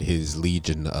to get his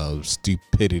legion of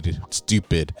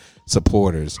stupid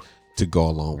supporters to go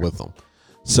along with him.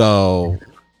 So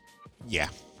yeah,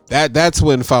 that's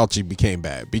when Fauci became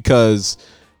bad, because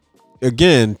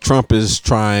again, Trump is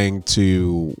trying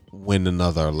to win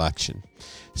another election.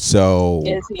 So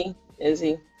is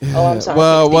he? Oh, I'm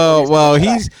sorry.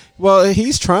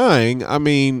 He's trying. I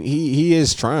mean, he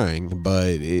is trying, but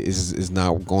is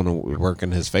not going to work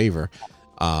in his favor.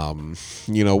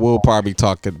 We'll probably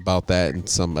talk about that in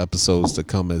some episodes to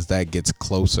come as that gets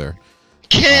closer.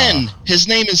 Ken, his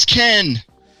name is Ken.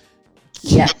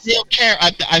 Yes. The male Karen.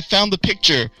 I found the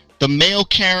picture. The male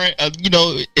Karen.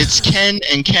 It's Ken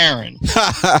and Karen.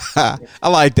 I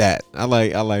like that. I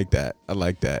like that.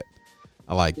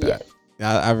 Yes.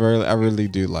 I really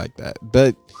do like that.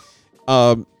 But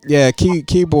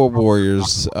keyboard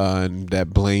warriors that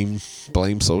blame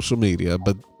social media,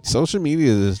 but social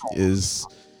media is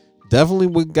definitely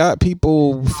what got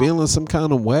people feeling some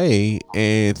kind of way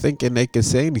and thinking they can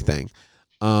say anything.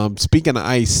 Speaking of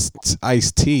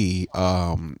Ice-T,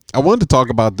 I wanted to talk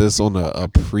about this on a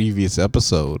previous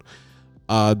episode.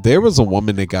 There was a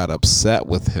woman that got upset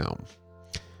with him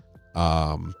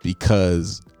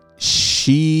because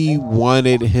she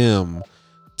wanted him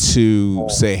to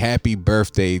say happy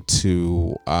birthday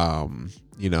to one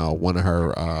of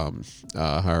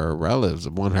her relatives,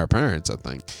 one of her parents, I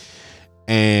think.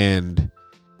 And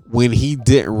when he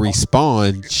didn't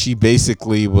respond, she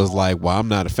basically was like, well, I'm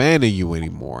not a fan of you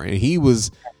anymore. And he was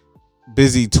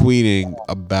busy tweeting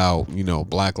about,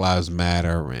 Black Lives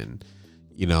Matter and,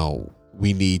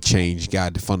 we need change,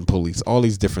 God to fund police, all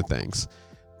these different things.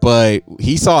 But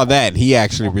he saw that and he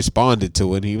actually responded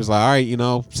to it. And he was like, all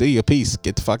right, see you, peace,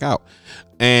 get the fuck out.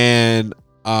 And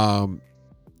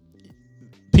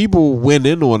people went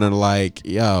in on it like,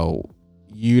 yo,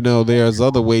 there's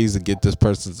other ways to get this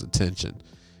person's attention.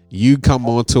 You come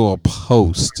onto a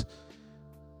post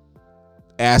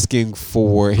asking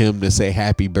for him to say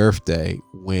happy birthday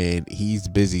when he's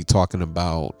busy talking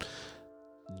about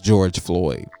George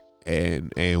Floyd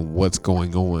and what's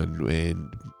going on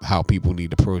and how people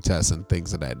need to protest and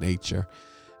things of that nature.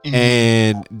 Mm-hmm.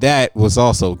 And that was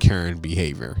also Karen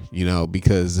behavior,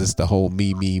 because it's the whole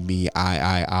me,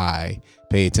 I,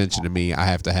 pay attention to me, I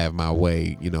have to have my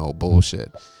way,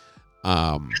 bullshit.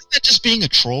 Isn't that just being a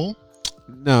troll?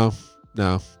 No,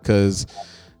 because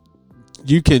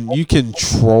you can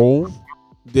troll.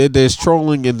 There's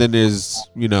trolling and then there's,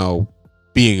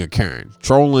 being a Karen.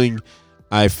 Trolling,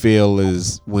 I feel,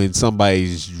 is when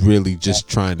somebody's really just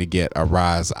trying to get a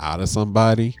rise out of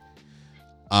somebody.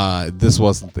 This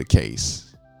wasn't the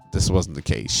case.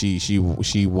 She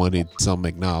wanted some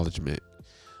acknowledgement,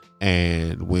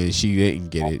 and when she didn't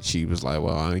get it, she was like,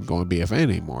 well, I ain't going to be a fan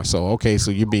anymore. So, okay,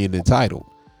 so you're being entitled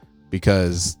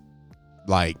because,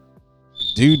 like,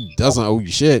 dude doesn't owe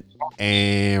you shit,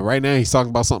 and right now he's talking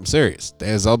about something serious.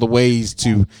 There's other ways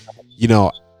to,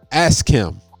 ask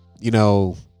him,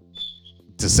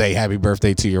 to say happy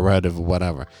birthday to your relative or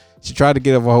whatever. She tried to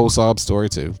get a whole sob story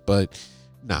too, but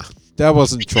nah, that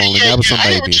wasn't trolling. That was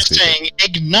somebody being stupid. Saying,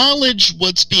 acknowledge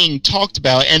what's being talked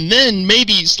about, and then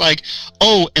maybe it's like,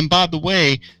 oh, and by the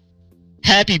way,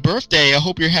 happy birthday. I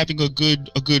hope you're having a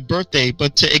good birthday.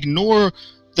 But to ignore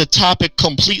the topic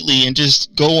completely and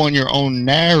just go on your own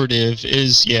narrative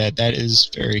that is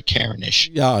very Karenish.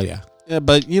 Yeah.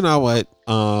 But you know what?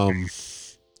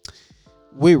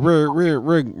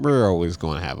 We're always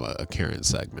going to have a Karen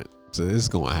segment, so this is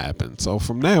going to happen. So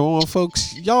from now on,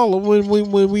 folks, y'all, when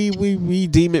we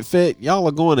deem it fit, y'all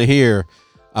are going to hear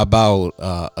about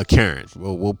a Karen.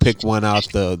 We'll pick one out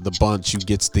the bunch who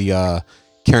gets the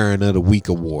Karen of the Week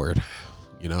award.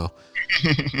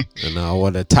 And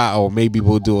what a top, or maybe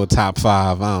we'll do a top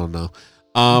 5. I don't know.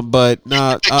 But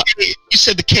no, you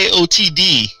said the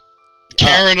KOTD,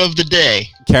 Karen of the day.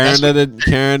 Karen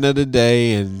of the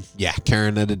day, and yeah,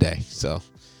 Karen of the day. So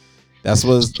that's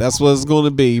what it's going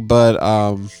to be. But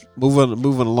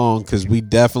moving along, because we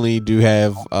definitely do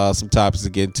have some topics to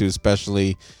get into,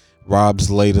 especially Rob's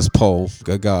latest poll.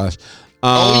 Good gosh.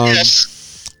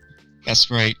 Yes, that's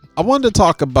right. I wanted to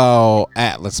talk about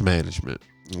Atlas Management.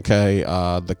 Okay,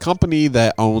 the company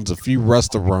that owns a few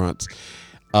restaurants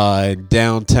in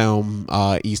downtown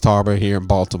East Harbor here in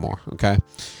Baltimore. Okay,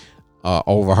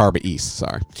 over Harbor East.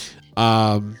 Sorry.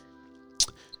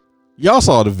 Y'all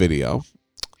saw the video,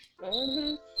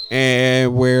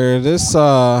 and where this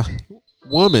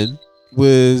woman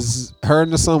her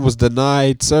and the son was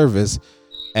denied service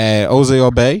at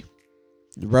Ozeo Bay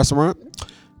restaurant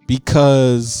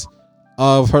because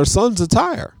of her son's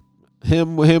attire.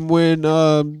 Him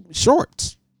wearing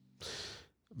shorts.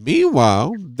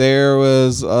 Meanwhile, there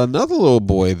was another little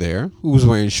boy there who was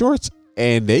wearing shorts,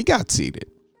 and they got seated.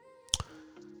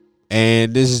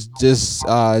 And this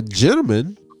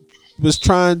gentleman was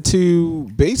trying to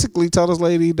basically tell this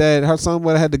lady that her son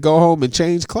would have had to go home and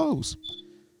change clothes.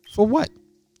 For what?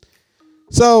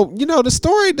 So, this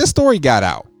story got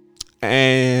out.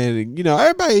 And,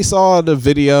 everybody saw the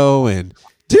video, and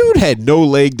dude had no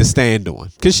leg to stand on.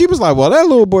 Because she was like, well, that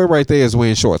little boy right there is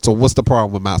wearing shorts. So what's the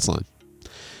problem with my son?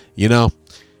 And of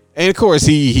course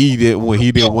he didn't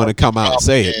want to come out and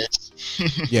say it.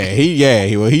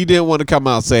 He didn't want to come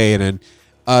out and say it. And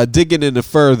digging into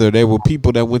further, there were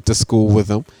people that went to school with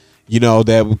him,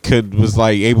 that was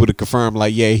like able to confirm,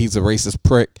 like, yeah, he's a racist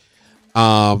prick.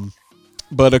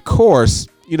 But of course,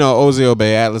 Ozeo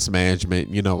Bay Atlas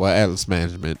Management, Atlas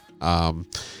Management,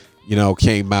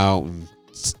 came out and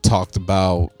talked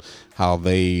about how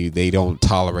they don't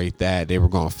tolerate that. They were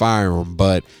going to fire him.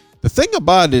 But the thing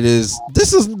about it is,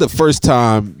 this isn't the first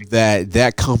time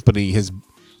that company has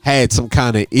had some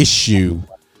kind of issue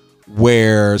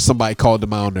where somebody called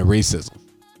them out on their racism.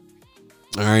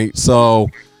 All right. So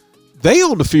they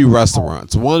own a few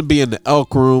restaurants, one being the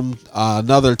Elk Room,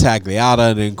 another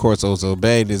Tagliata, and then of course Ozeo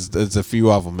Bay. There's a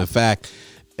few of them. In fact,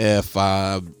 if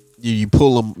you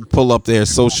pull up their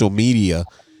social media,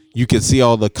 you can see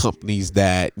all the companies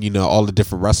that, all the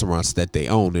different restaurants that they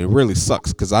own. It really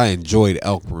sucks because I enjoyed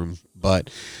Elk Room. But,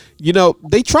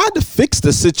 they tried to fix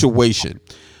the situation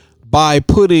by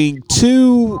putting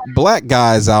 2 black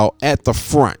guys out at the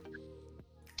front.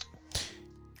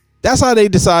 That's how they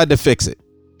decided to fix it.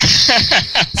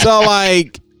 So,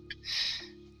 like,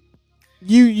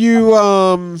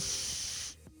 you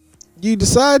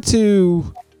decide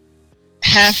to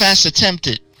half-ass attempt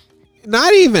it.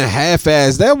 Not even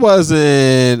half-ass. That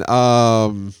wasn't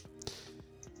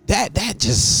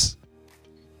that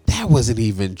wasn't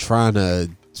even trying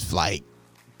to, like,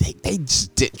 they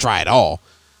just didn't try at all.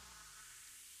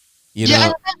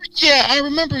 I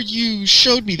remember you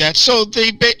showed me that. So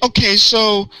they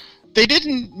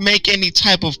didn't make any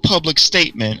type of public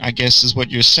statement, I guess is what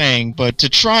you're saying, but to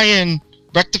try and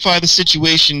rectify the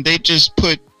situation, they just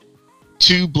put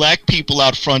 2 black people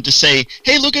out front to say,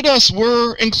 hey, look at us,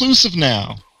 we're inclusive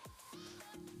now.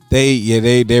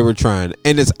 They were trying.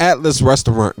 And it's Atlas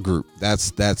Restaurant Group.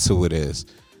 That's who it is.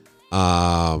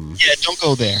 Don't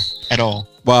go there at all.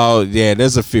 Well, yeah,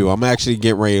 there's a few. I'm actually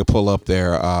getting ready to pull up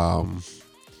their whole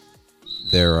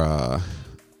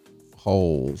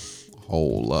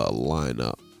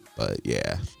lineup. But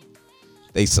yeah,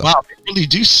 they suck. Wow, they really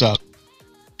do suck.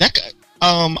 That guy,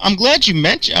 I'm glad you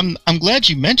mentioned. I'm glad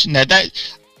you mentioned that. That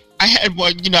I had,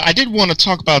 I did want to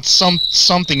talk about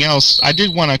something else. I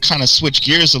did want to kind of switch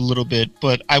gears a little bit,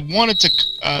 but I wanted to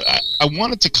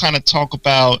kind of talk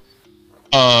about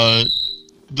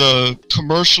the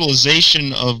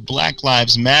commercialization of Black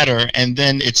Lives Matter and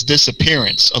then its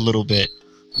disappearance a little bit.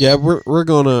 Yeah, we're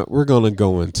gonna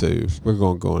go into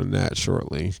that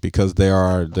shortly, because there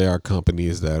are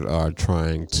companies that are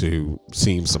trying to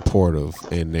seem supportive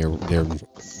and they're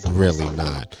really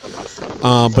not.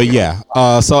 But yeah,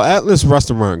 so Atlas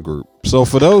Restaurant Group. So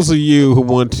for those of you who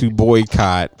want to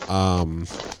boycott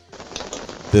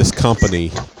this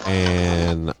company,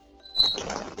 and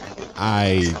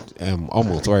I am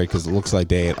almost worried because it looks like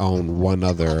they had owned one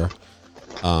other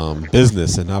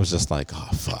business, and I was just like, oh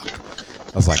fuck.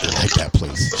 I was like, I like that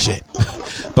place. Shit.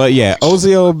 But yeah,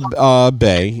 Ozeo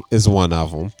Bay is one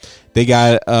of them. They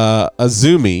got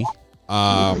Azumi,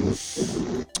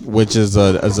 which is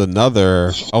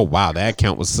another. Oh wow, that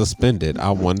account was suspended.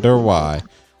 I wonder why.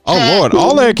 Oh Lord,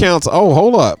 all their accounts. Oh,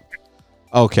 hold up.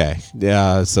 Okay,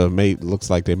 yeah. So looks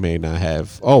like they may not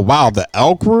have. Oh wow, the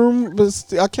Elk Room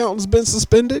account has been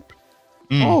suspended.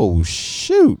 Oh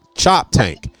shoot, Chop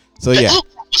Tank. So yeah, Oh,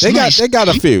 they nice. got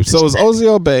a few. So it's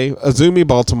Ozio Bay, Azumi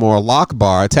Baltimore, Lock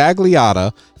Bar,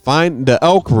 Tagliata, Find the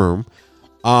Elk Room,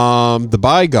 the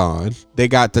Bygone. They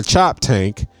got the Chop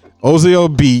Tank,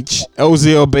 Ozio Beach,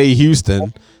 Ozio Bay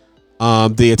Houston,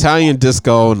 the Italian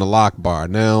Disco, and the Lock Bar.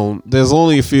 Now there's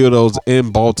only a few of those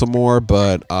in Baltimore,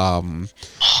 but Oh man,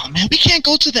 we can't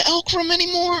go to the Elk Room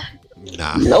anymore.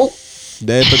 nah. Nope.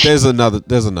 But there's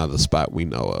another spot we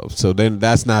know of. So then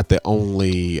that's not the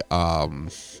only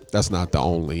one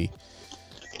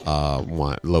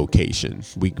location.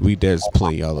 We there's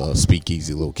plenty of other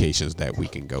speakeasy locations that we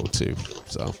can go to.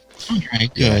 So All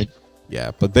right, good.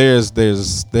 yeah, but there's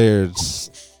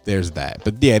that.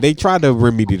 But yeah, they tried to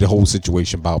remedy the whole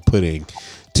situation about putting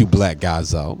two black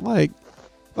guys out. Like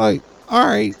all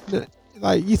right,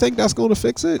 like you think that's going to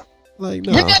fix it? Like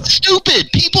no. We're not stupid.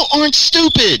 People aren't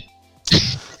stupid.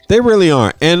 They really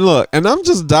aren't. And look, and I'm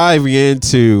just going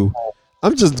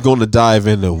to dive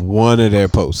into one of their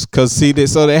posts. Cause see, they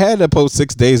had that post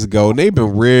 6 days ago and they've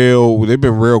been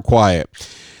real quiet.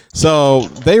 So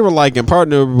they were like in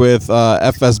partner with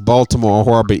FS Baltimore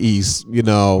Harbor East,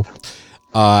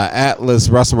 Atlas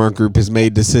Restaurant Group has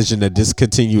made decision to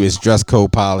discontinue its dress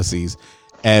code policies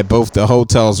at both the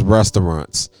hotel's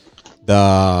restaurants,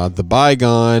 the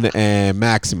Bygone and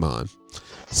Maximon.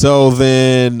 So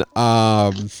then,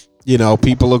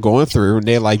 people are going through and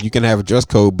they're like, you can have a dress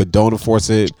code, but don't enforce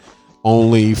it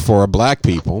only for black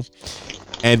people.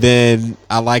 And then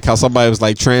I like how somebody was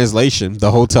like, translation,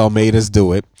 the hotel made us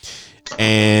do it.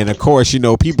 And of course,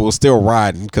 people are still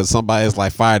riding because somebody's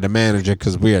like fired the manager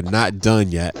because we are not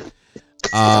done yet.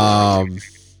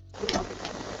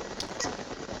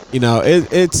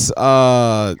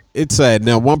 It's sad.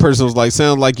 Now, one person was like,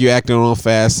 sounds like you acting on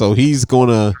fast. So he's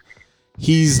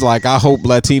like, I hope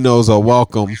Latinos are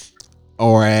welcome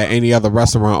or at any other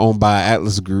restaurant owned by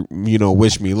Atlas Group,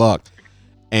 wish me luck.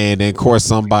 And then of course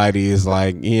somebody is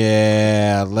like,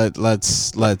 yeah,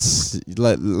 let's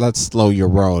slow your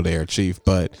roll there, Chief.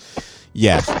 But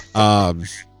yeah,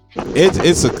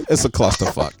 it's a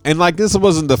clusterfuck. And like, this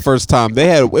wasn't the first time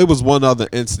it was one other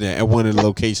incident at one of the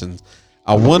locations.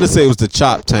 I want to say it was the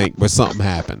Chop Tank where something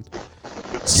happened.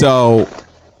 So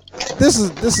this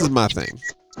is my thing.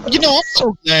 I'm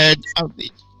so glad.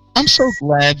 I'm so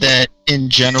glad that in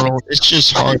general, it's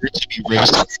just harder to be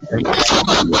racist.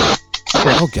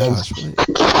 Oh gosh,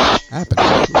 what happened?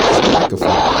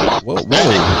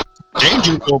 Whoa.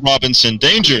 Danger, Bill Robinson,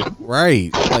 danger.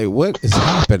 Right. Like, what is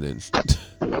happening?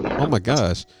 Oh my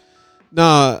gosh.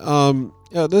 Nah,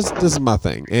 this is my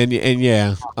thing. And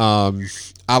yeah,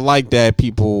 I like that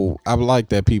people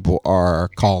are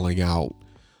calling out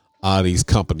these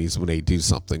companies when they do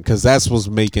something, because that's what's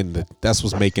making the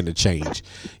change.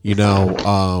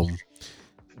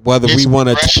 Whether we want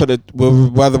to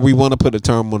put a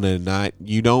term on it or not,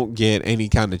 you don't get any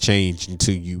kind of change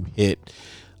until you hit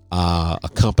a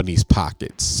company's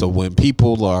pockets. So when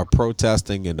people are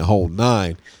protesting and the whole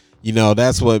nine,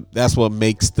 that's what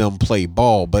makes them play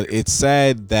ball. But it's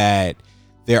sad that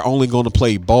they're only going to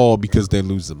play ball because they're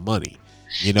losing money.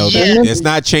 It's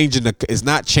not changing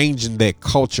their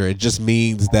culture. It just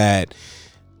means that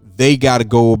they got to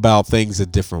go about things a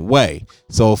different way.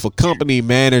 So if a company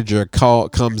manager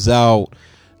comes out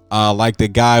like the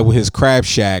guy with his crab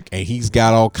shack and he's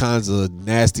got all kinds of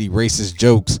nasty racist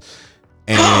jokes,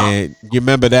 and you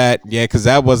remember that? Yeah, because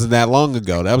that wasn't that long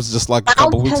ago. That was just like a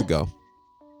couple weeks ago.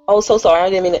 Oh, so sorry. I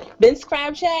didn't mean it. Ben's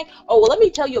Crab Shack? Oh, well, let me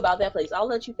tell you about that place. I'll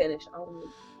let you finish.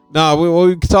 No,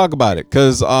 we can talk about it,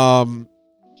 because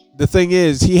the thing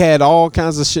is, he had all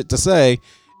kinds of shit to say.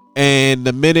 And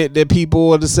the minute that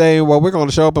people are saying, well, we're going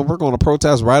to show up and we're going to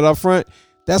protest right up front,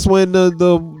 that's when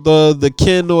the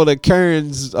Ken or the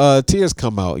Karen's tears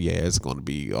come out. Yeah, it's going to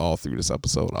be all through this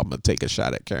episode. I'm going to take a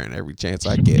shot at Karen every chance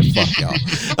I get. Fuck y'all.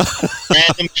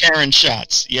 Random Karen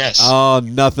shots. Yes. Oh,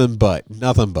 nothing but.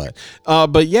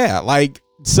 But yeah, like,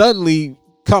 suddenly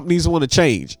companies want to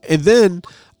change. And then,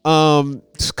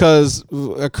 because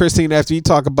Christine, after you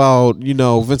talk about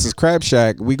Vince's Crab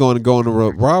Shack, we're going to go into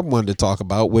what Rob wanted to talk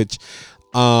about, which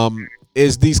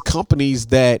is these companies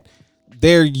that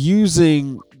they're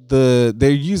using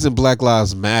Black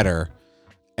Lives Matter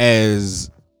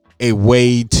as a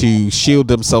way to shield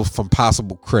themselves from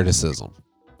possible criticism,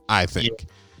 I think.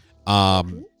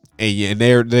 And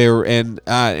they're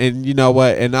and you know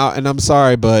what, and I'm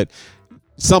sorry, but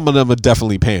some of them are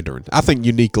definitely pandering. I think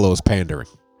Uniqlo is pandering,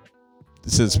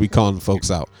 since we calling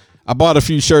folks out. I bought a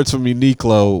few shirts from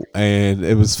Uniqlo, and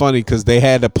it was funny because they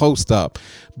had a post up.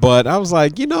 But I was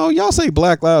like, y'all say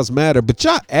Black Lives Matter, but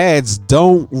y'all ads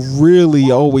don't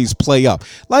really always play up.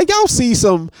 Like I'll see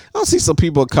some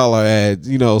people of color ads,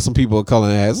 some people of color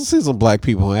ads. I'll see some black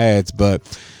people in ads, but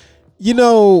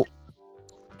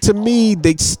to me,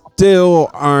 they still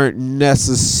aren't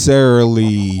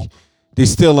necessarily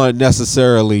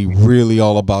really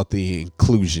all about the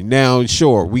inclusion. Now,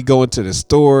 sure, we go into the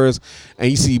stores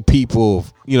and you see people,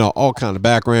 all kind of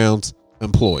backgrounds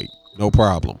employed, no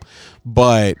problem.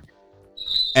 But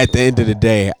at the end of the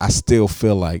day, I still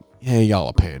feel like, y'all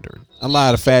are pandering. A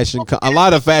lot of fashion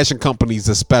companies,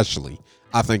 especially,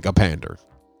 I think, are pandering.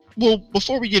 Well,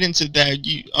 before we get into that,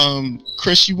 you,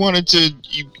 Chris, you wanted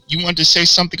to say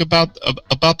something about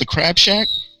the Crab Shack?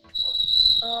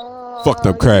 Fucked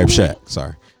up Crab Shack.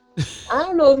 Sorry. I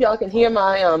don't know if y'all can hear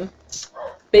my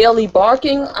Bailey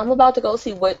barking. I'm about to go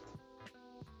see what.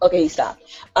 Okay, he stopped.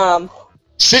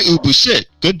 Sit, Ubu, sit.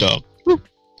 Good dog.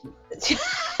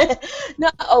 No.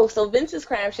 Oh, so Vince's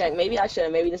Crab Shack. Maybe I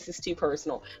shouldn't. Maybe this is too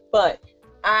personal. But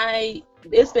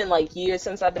it's been like years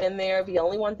since I've been there. We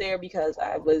only went there because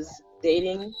I was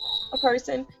dating a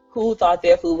person who thought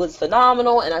their food was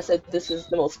phenomenal, and I said this is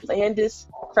the most blandest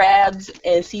crabs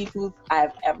and seafood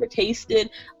I've ever tasted.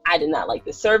 I did not like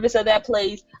the service of that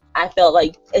place. I felt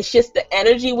like it's just the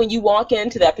energy when you walk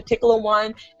into that particular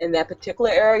one in that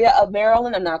particular area of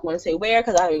Maryland. I'm not going to say where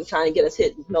because I'm trying to get us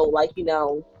hit with no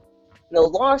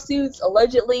lawsuits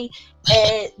allegedly,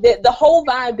 and the whole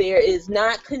vibe there is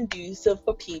not conducive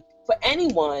for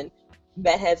anyone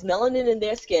that has melanin in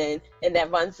their skin and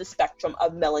that runs the spectrum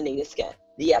of melanated skin.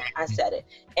 Yep, I said it.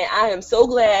 And I am so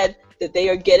glad that they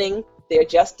are getting their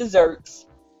just desserts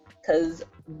because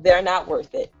they're not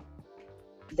worth it.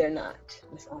 They're not.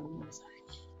 That's all I'm gonna say.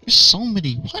 There's so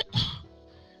many. What?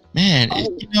 Man,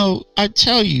 I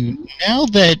tell you, now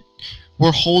that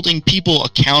we're holding people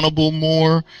accountable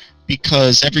more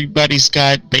because everybody's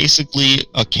got basically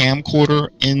a camcorder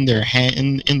in their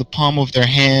hand, in the palm of their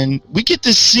hand, we get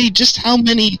to see just how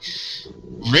many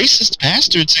racist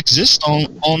bastards exist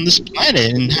on this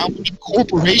planet and how many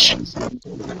corporations,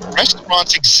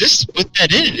 restaurants exist with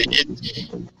that in it.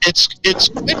 It's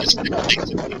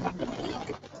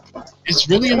it's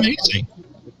really amazing.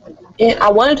 And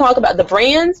I want to talk about the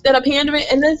brands that are pandering.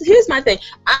 And here's my thing.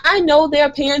 I know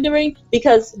they're pandering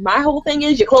because my whole thing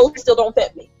is your clothes still don't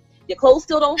fit me. Your clothes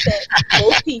still don't fit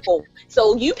most people.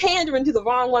 So you pandering to the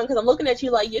wrong one because I'm looking at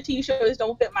you like your t-shirts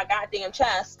don't fit my goddamn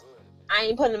chest. I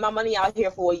ain't putting my money out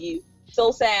here for you.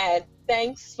 So sad.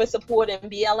 Thanks for supporting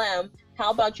BLM.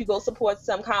 How about you go support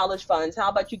some college funds? How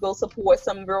about you go support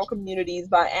some rural communities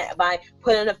by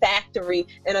putting a factory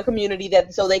in a community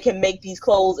so they can make these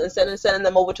clothes instead of sending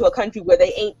them over to a country where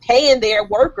they ain't paying their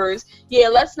workers? Yeah,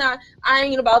 I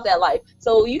ain't about that life.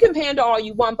 So you can pander all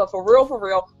you want, but for real,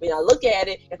 when I look at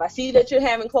it, if I see that you're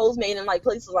having clothes made in like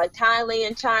places like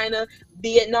Thailand, China,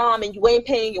 Vietnam, and you ain't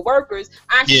paying your workers,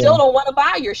 I still don't want to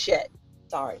buy your shit.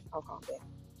 Sorry, I'll calm down.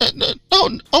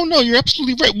 No, you're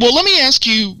absolutely right. Well, let me ask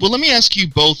you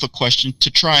both a question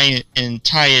to try and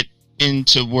tie it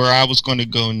into where I was going to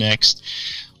go next.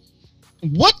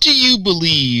 What do you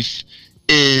believe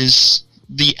is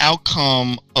the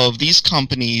outcome of these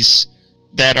companies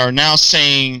that are now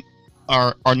saying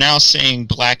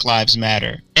Black Lives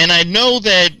Matter? And I know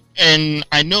that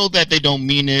they don't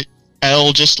mean it.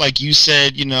 Just like you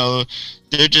said,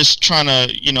 they're just trying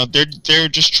to, they're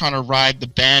just trying to ride the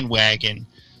bandwagon.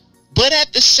 But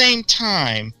at the same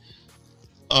time,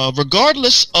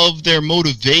 regardless of their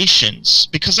motivations,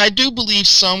 because I do believe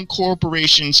some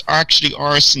corporations actually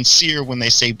are sincere when they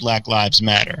say Black Lives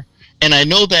Matter. And I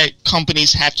know that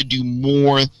companies have to do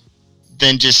more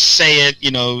than just say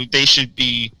it. They should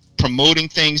be promoting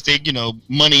things.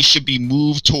 Money should be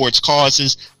moved towards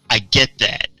causes. I get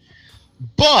that.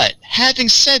 But having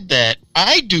said that,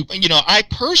 I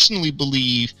personally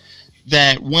believe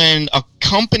that when a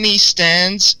company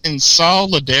stands in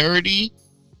solidarity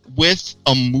with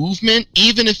a movement,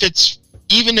 even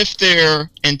if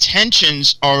their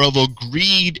intentions are of a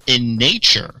greed in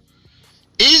nature,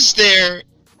 is the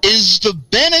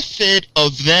benefit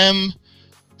of them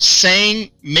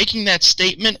making that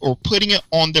statement or putting it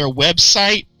on their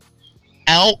website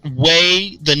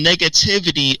outweigh the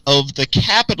negativity of the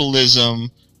capitalism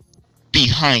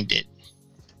behind it?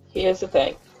 Here's the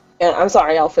thing. And I'm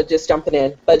sorry, y'all, for just jumping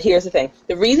in, but here's the thing.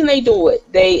 The reason they do it,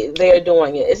 they are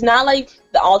doing it. It's not like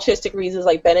the altruistic reasons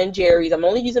like Ben and Jerry's. I'm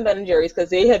only using Ben and Jerry's because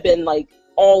they have been like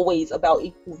always about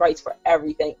equal rights for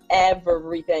everything.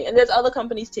 And there's other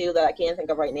companies too that I can't think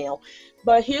of right now.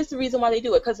 But here's the reason why they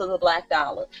do it, because of the black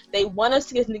dollar. They want us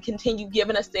to continue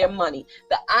giving us their money.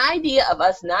 The idea of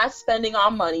us not spending our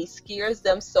money scares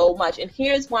them so much. And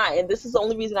here's why, and this is the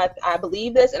only reason I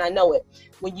believe this, and I know it.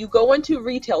 When you go into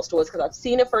retail stores, because I've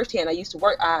seen it firsthand, I used to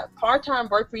work part-time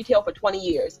work retail for 20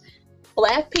 years.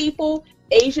 Black people,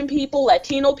 Asian people,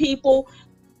 Latino people,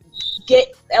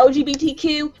 get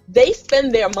LGBTQ, they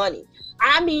spend their money.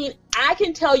 I mean, I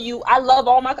can tell you, I love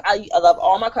all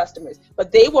my customers,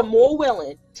 but they were more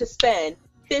willing to spend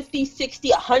 $50,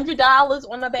 $60, $100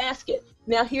 on a basket.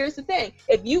 Now, here's the thing: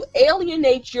 if you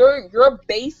alienate your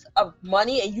base of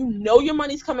money, and you know your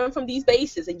money's coming from these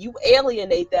bases, and you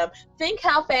alienate them, think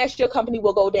how fast your company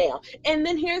will go down. And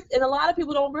then and a lot of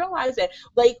people don't realize that,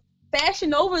 like, Fashion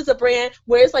Nova is a brand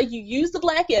where it's like you use the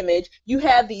black image, you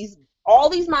have all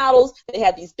these models, they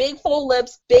have these big full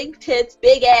lips, big tits,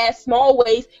 big ass, small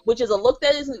waist, which is a look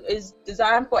that is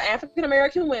designed for African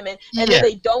American women, and then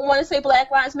they don't want to say Black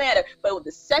Lives Matter. But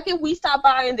the second we stop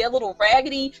buying their little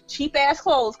raggedy, cheap ass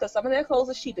clothes, because some of their clothes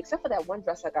are cheap, except for that one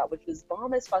dress I got, which was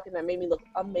bomb as fucking, that made me look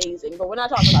amazing. But we're not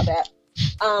talking about that.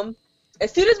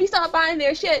 As soon as we start buying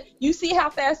their shit, you see how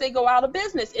fast they go out of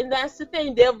business. And that's the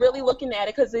thing. They're really looking at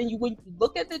it, because then when you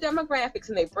look at the demographics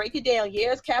and they break it down,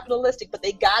 yeah, it's capitalistic, but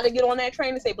they got to get on that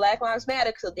train and say Black Lives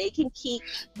Matter so they can keep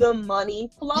the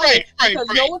money flowing. Because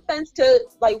no offense to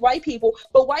like white people,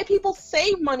 but white people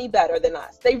save money better than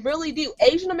us. They really do.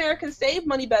 Asian Americans save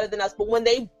money better than us, but when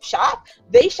they shop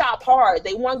hard.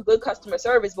 They want good customer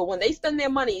service, but when they spend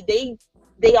their money, they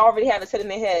already have it set in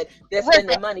their head. They're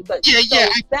spending money, but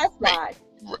that's why.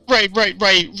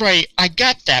 Right. I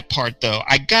got that part though.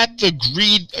 I got the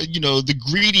greed, the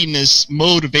greediness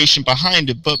motivation behind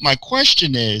it. But my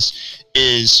question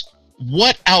is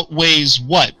what outweighs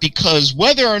what? Because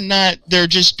whether or not they're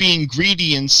just being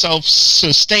greedy and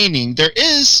self-sustaining, there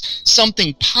is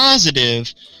something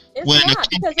positive. Because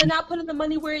they're not putting the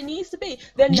money where it needs to be.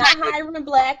 They're not hiring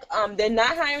black. They're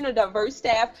not hiring a diverse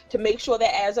staff to make sure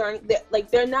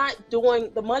that they're not doing.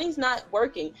 The money's not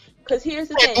working. Because here's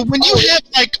the thing. But when you have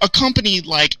like a company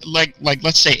like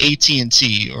let's say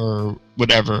AT&T or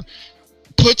whatever,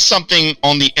 put something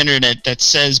on the internet that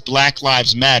says Black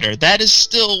Lives Matter, that is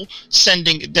still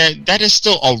that is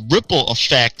still a ripple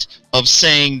effect of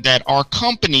saying that our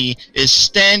company is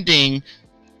standing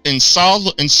in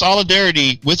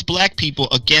solidarity with black people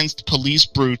against police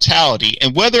brutality.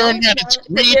 And whether or not it's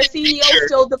greed,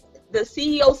 the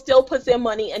CEO still puts their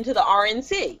money into the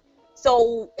RNC.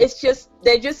 So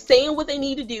they're just saying what they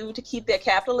need to do to keep their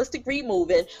capitalistic greed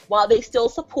moving, while they still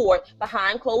support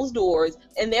behind closed doors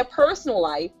in their personal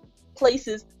life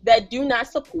places that do not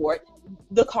support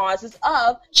the causes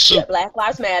of Black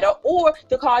Lives Matter or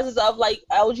the causes of like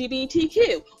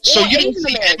LGBTQ. So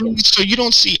you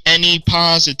don't see any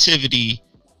positivity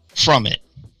from it.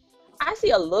 I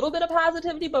see a little bit of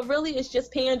positivity, but really it's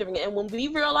just pandering. And when we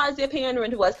realize they're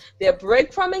pandering to us, they're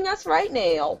breadcrumbing us right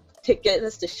now to get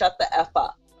us to shut the F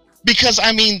up. Because,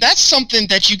 I mean, that's something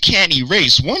that you can't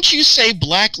erase. Once you say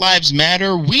Black Lives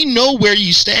Matter, we know where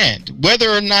you stand. Whether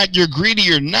or not you're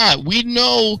greedy or not, we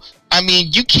know. I mean,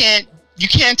 you can't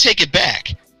take it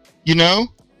back.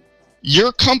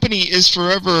 Your company is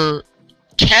forever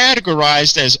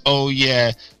categorized as,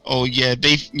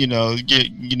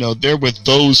 they, they're with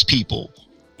those people.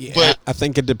 Yeah, but I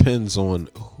think it depends on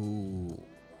who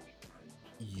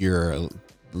you're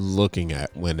looking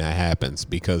at when that happens,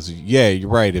 because you're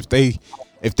right. If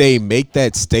they make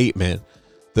that statement,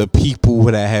 the people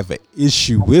that have an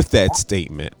issue with that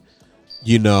statement,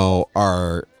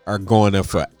 are going to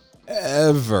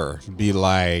forever be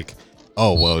like,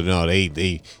 oh well, no,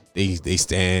 they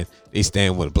stand with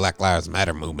the Black Lives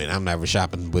Matter movement. I'm never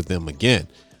shopping with them again.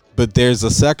 But there's a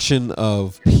section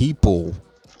of people,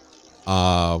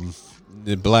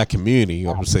 the black community,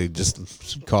 I would say,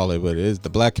 just call it what it is, the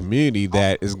black community,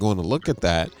 that is going to look at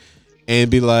that and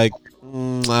be like,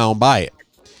 I don't buy it.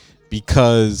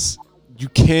 Because you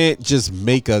can't just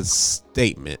make a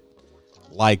statement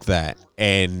like that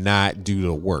and not do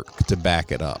the work to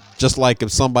back it up. Just like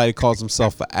if somebody calls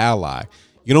himself an ally,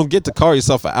 you don't get to call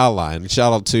yourself an ally. And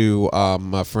shout out to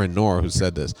my friend Nora who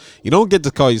said this. You don't get to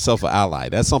call yourself an ally.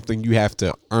 That's something you have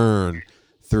to earn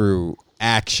through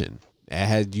action.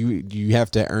 You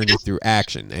have to earn it through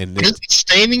action. And isn't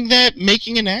stating that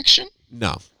making an action?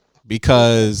 No,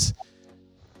 because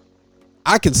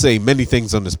I can say many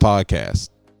things on this podcast.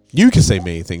 You can say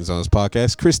many things on this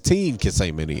podcast. Christine can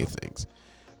say many things.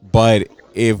 But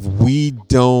if we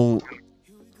don't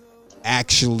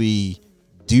actually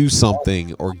do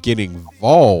something or get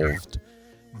involved,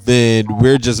 then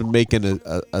we're just making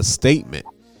a statement.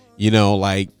 You know,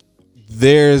 like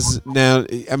there's now,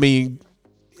 I mean,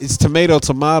 it's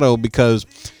tomato because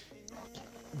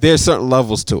there's certain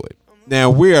levels to it. Now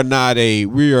we are not a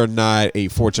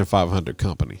Fortune 500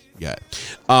 company yet.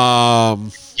 I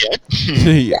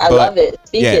love it.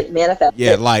 Speak it, manifest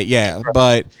it.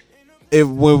 But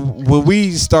when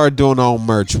we start doing our own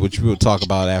merch, which we will talk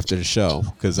about after the show,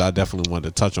 because I definitely wanted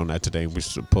to touch on that today. We're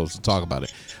supposed to talk about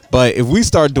it. But if we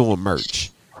start doing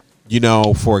merch, you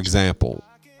know, for example,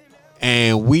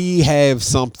 and we have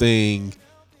something,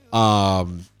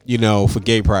 you know, for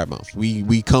Gay Pride Month,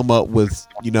 we come up with,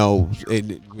 you know,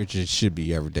 which it should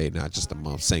be every day, not just a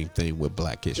month. Same thing with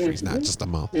Black History, it's not just a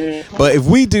month. But if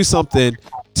we do something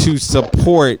to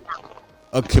support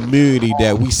a community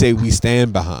that we say we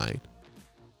stand behind,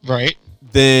 right,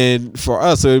 then for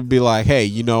us it would be like, hey,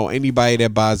 you know, anybody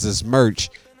that buys this merch,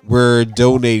 we're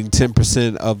donating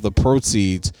 10% of the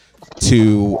proceeds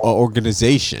to an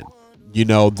organization, you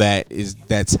know,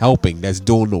 that's helping, that's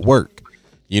doing the work,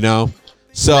 you know.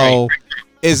 So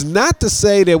it's not to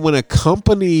say that when a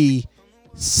company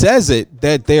says it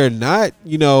that they're not,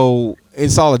 you know, in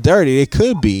solidarity. It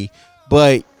could be,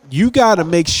 but you got to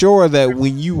make sure that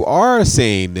when you are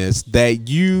saying this, that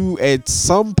you at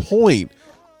some point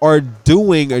are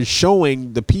doing or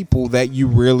showing the people that you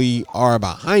really are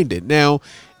behind it. Now,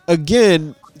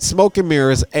 again, smoke and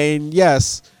mirrors, and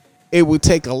yes, it would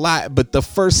take a lot, but the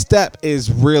first step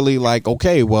is really like,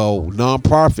 okay, well,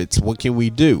 nonprofits, what can we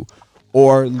do?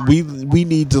 Or we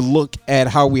need to look at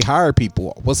how we hire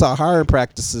people. What's our hiring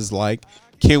practices like?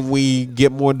 Can we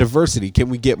get more diversity? Can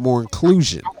we get more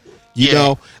inclusion? You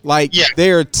know, like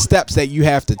there are steps that you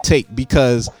have to take,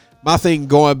 because my thing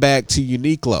going back to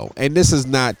Uniqlo, and this is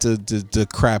not to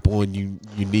crap on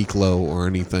Uniqlo or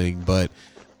anything, but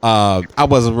I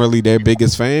wasn't really their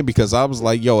biggest fan, because I was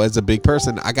like, yo, as a big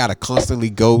person, I gotta constantly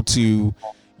go to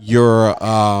the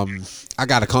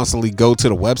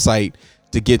website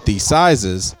to get these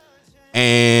sizes.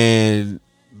 And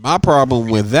my problem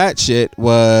with that shit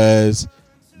was,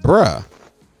 bruh,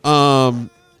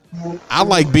 I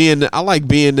like being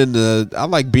in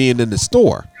the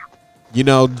store, you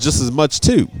know, just as much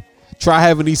too. Try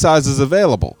having these sizes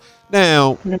available.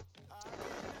 Now, 9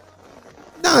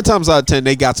 times out of 10,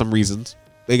 they got some reasons.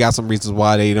 They got some reasons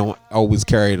why they don't always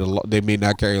carry they may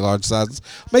not carry large sizes.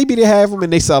 Maybe they have them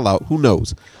and they sell out. Who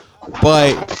knows?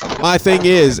 But my thing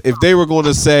is, if they were going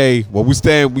to say, well, we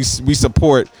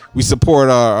support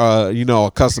our you know, our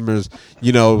customers,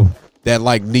 you know, that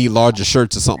like need larger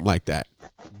shirts or something like that,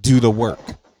 do the work,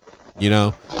 you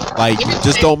know, like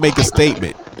just don't make a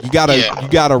statement. You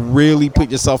gotta really put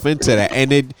yourself into that,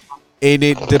 and it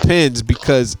depends,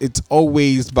 because it's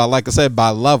always by, like I said,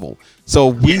 by level. So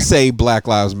we say Black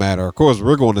Lives Matter, of course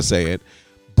we're going to say it,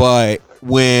 but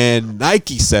when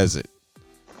Nike says it,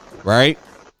 right?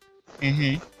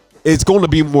 Mm-hmm. It's going to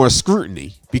be more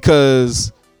scrutiny,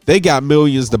 because they got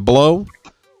millions to blow.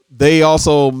 They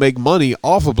also make money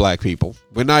off of black people.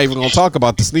 We're not even going to talk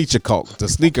about the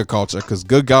sneaker culture, because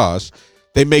good gosh,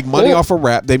 they make money off of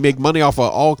rap. They make money off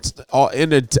of all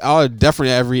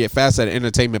definitely every facet of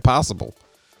entertainment possible.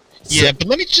 Yeah, but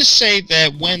let me just say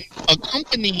that when a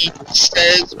company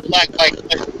says like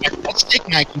let's take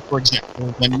Nike for example.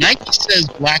 When Nike says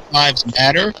Black Lives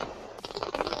Matter,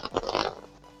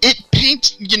 it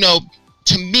paints, you know,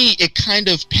 to me, it kind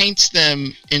of paints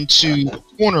them into a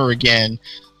corner again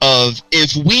of,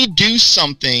 if we do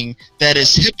something that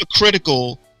is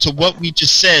hypocritical to what we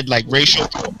just said, like racial,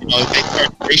 you know, if they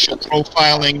start racial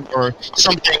profiling or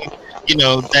something, you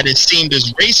know, that is seen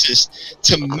as racist,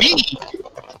 to me,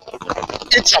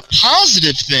 it's a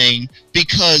positive thing,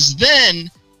 because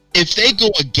then if they go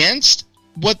against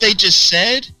what they just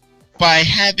said by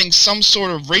having some sort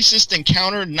of racist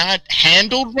encounter not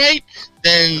handled right,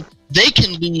 then they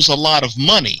can lose a lot of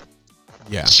money.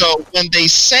 Yeah. So when they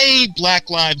say Black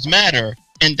Lives Matter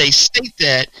and they state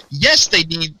that, yes,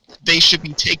 they should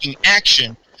be taking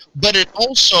action, but it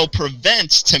also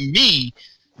prevents, to me,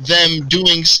 them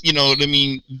doing, you know what I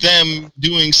mean, them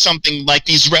doing something like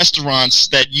these restaurants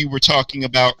that you were talking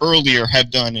about earlier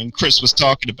have done and Chris was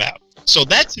talking about. So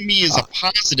that to me is a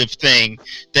positive thing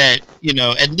that, you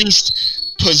know, at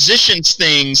least positions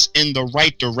things in the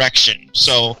right direction.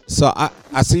 So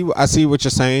I see what you're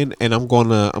saying, and I'm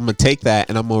gonna take that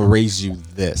and I'm gonna raise you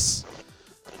this.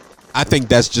 I think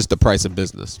that's just the price of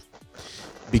business,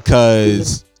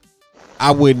 because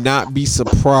I would not be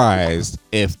surprised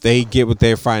if they get with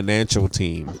their financial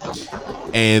team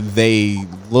and they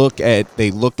look at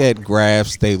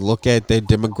graphs, they look at their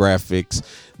demographics,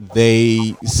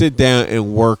 they sit down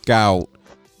and work out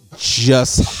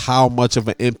just how much of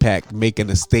an impact making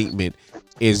a statement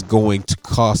is going to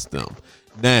cost them.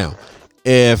 Now,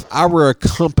 if I were a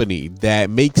company that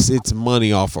makes its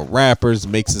money off of rappers,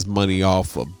 makes its money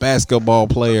off of basketball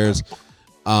players,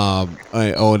 or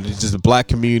just the black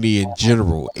community in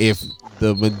general, if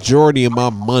the majority of my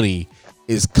money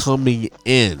is coming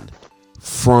in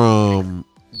from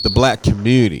the black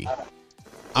community,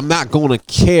 I'm not going to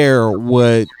care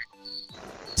what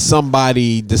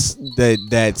somebody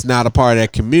that's not a part of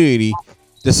that community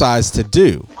decides to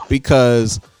do,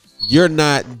 because you're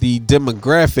not the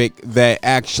demographic that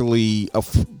actually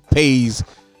pays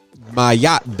my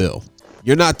yacht bill.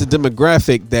 You're not the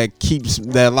demographic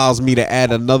that allows me to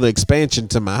add another expansion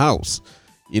to my house.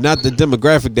 You're not the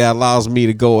demographic that allows me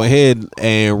to go ahead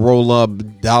and roll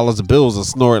up dollars of bills and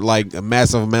snort like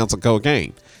massive amounts of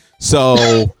cocaine.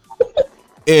 So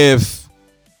if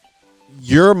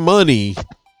your money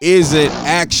isn't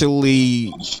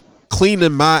actually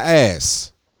cleaning my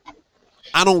ass,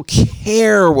 I don't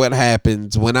care what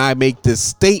happens when I make this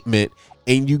statement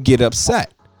and you get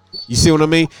upset. You see what I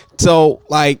mean? So,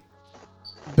 like,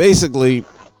 basically,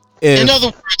 in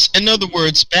other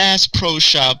words, Bass Pro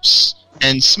Shops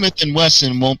and Smith and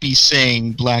Wesson won't be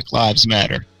saying Black Lives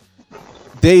Matter.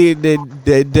 The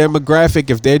demographic,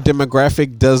 if their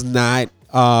demographic does not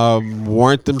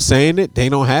warrant them saying it, they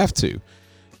don't have to.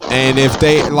 And if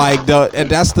they and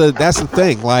that's the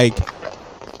thing. Like,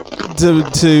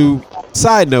 to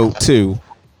side note too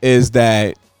is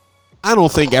that I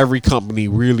don't think every company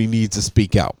really needs to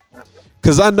speak out,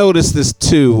 because I noticed this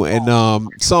too, and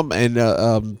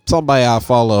somebody I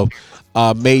follow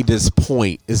made this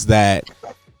point, is that,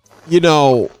 you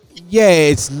know, yeah,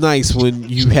 it's nice when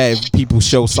you have people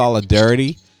show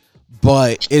solidarity,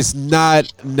 but it's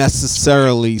not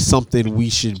necessarily something we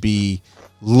should be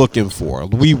looking for.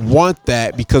 We want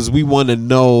that because we want to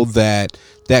know that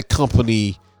that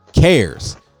company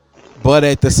cares. But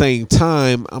at the same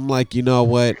time, I'm like, you know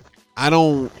what? I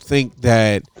don't think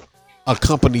that a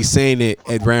company saying it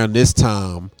around this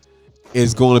time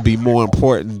is going to be more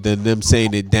important than them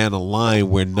saying it down the line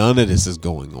where none of this is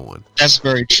going on. That's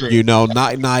very true. You know,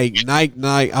 Nike.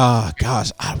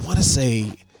 Gosh, I want to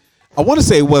say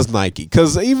it was Nike,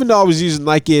 because even though I was using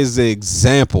Nike as an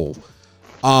example,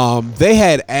 they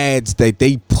had ads that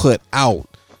they put out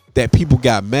that people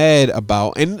got mad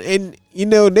about, and you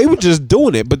know, they were just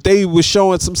doing it, but they were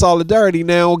showing some solidarity.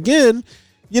 Now, when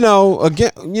you,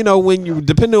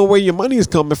 depending on where your money is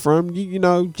coming from, you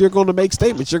know, you're going to make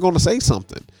statements. You're going to say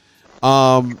something.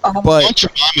 But Aunt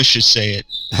Jemima should say it.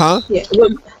 Huh? Yeah.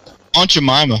 Aunt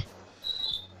Jemima.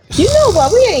 You know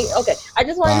what? We ain't okay. I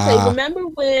just wanted to say, remember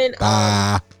when?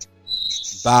 Bye,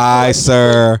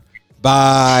 sir.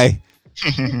 Bye.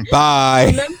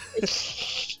 Bye.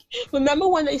 Remember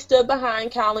when they stood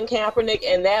behind Colin Kaepernick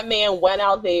and that man went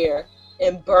out there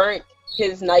and burnt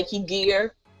his Nike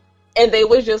gear? And they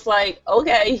was just like,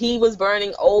 okay, he was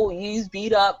burning old, used,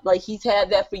 beat up, like he's had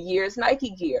that for years,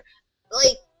 Nike gear.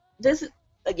 Like, this,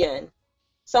 again,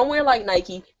 somewhere like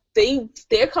Nike,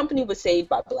 their company was saved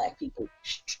by black people.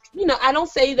 You know, I don't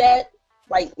say that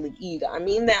lightly either. I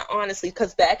mean that honestly,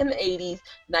 because back in the 80s,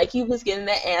 Nike was getting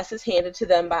their asses handed to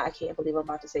them by, I can't believe I'm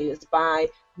about to say this, by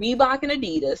Reebok and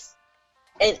Adidas.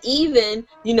 And even,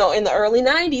 you know, in the early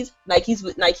 90s,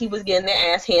 Nike was getting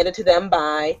their ass handed to them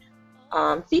by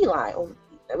Feli,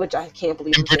 which I can't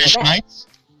believe. And British Knights?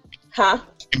 Huh?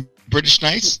 And British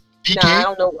Knights? No, I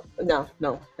don't know.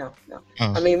 No. Oh.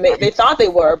 I mean, they thought they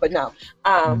were, but no.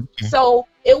 So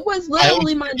it was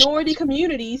literally minority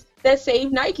communities that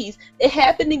saved Nikes. It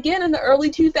happened again in the early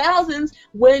 2000s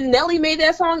when Nelly made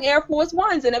that song Air Force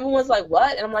Ones, and everyone's like,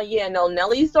 what? And I'm like, yeah, no,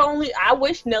 Nelly's the only. I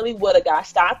wish Nelly would have got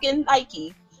stock in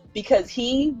Nike, because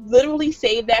he literally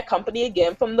saved that company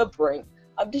again from the brink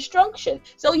of destruction.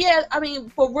 So yeah, I mean,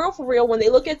 for real, when they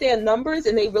look at their numbers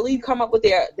and they really come up with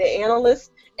their analysts,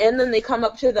 and then they come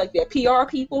up to like their PR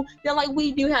people, they're like,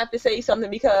 we do have to say something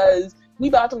because we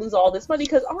about to lose all this money.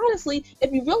 Because honestly,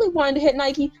 if you really wanted to hit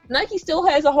Nike, Nike still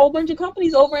has a whole bunch of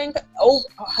companies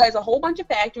has a whole bunch of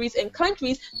factories in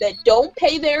countries that don't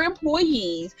pay their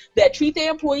employees, that treat their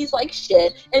employees like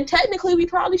shit, and technically we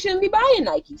probably shouldn't be buying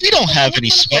Nike. We don't have any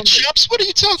sweatshops. What are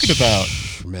you talking about?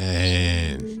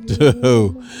 Man.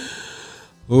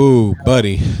 Ooh,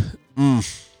 buddy.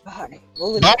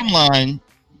 Bottom line,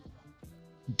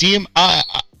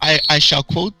 I shall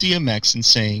quote DMX in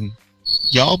saying,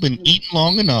 y'all been eating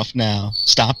long enough now.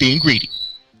 Stop being greedy.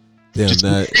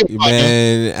 Damn,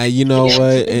 man, you know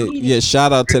what? Yeah,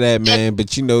 shout out to that, man.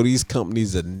 But you know, these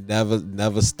companies are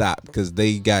never stop, because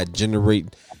they got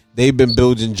they've been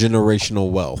building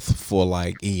generational wealth for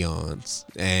like eons,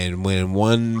 and when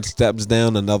one steps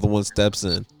down, another one steps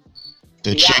in.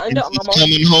 The Yeah, chicken Under is Armour.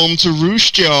 coming home to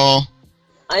roost, y'all.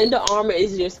 Under Armour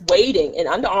is just waiting, and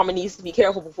Under Armour needs to be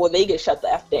careful before they get shut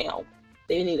the F down.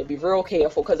 They need to be real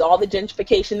careful because all the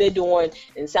gentrification they're doing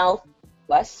in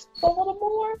Southwest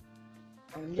Baltimore,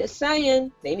 I'm just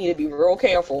saying, they need to be real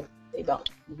careful. They about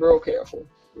real careful.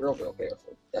 Real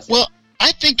careful. That's it. Well,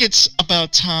 I think it's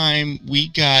about time we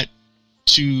got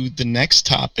to the next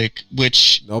topic,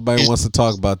 which Nobody is wants to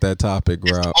talk about that topic,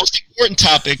 the Rob. most important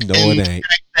topic. No, and it the ain't.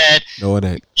 fact that No, it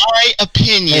ain't. my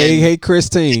opinion Hey,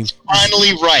 Christine. is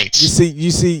finally right.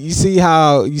 You see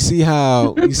how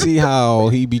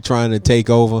he be trying to take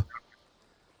over.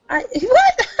 I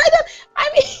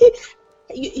mean,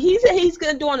 he's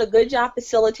doing a good job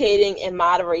facilitating and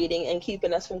moderating and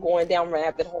keeping us from going down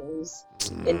rabbit holes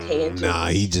and tangents. Nah,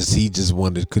 he just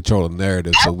wanted to control the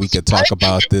narrative so we could talk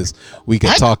about this. We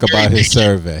could talk about his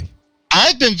survey.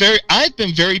 I've been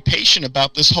very patient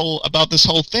about this whole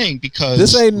thing because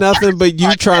This ain't nothing but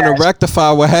you trying to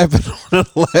rectify what happened on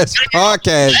the last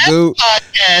podcast, dude.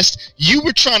 podcast, you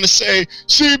were trying to say,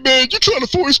 see, man, you're trying to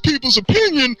force people's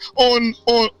opinion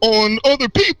on other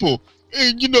people.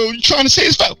 And, you're trying to say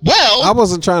it's fine. Well, I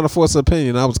wasn't trying to force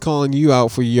opinion. I was calling you out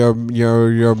for your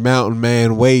mountain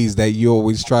man ways that you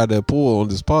always try to pull on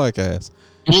this podcast.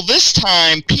 well, this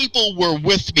time people were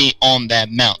with me on that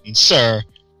mountain, sir, I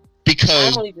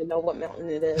because don't even know what mountain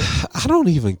it is. I don't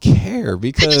even care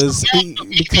because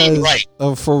right.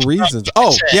 for reasons.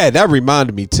 Oh yeah, that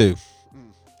reminded me too.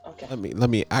 Okay. Let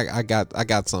me. I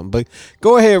got something. But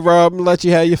go ahead, Rob. And let you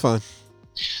have your fun.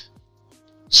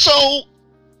 So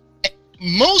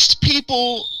most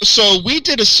people, so we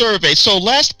did a survey. So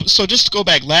just to go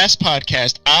back, last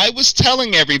podcast, I was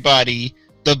telling everybody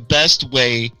the best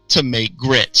way to make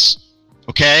grits.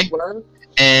 Okay? Word?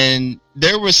 And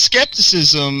there was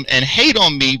skepticism and hate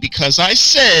on me because I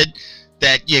said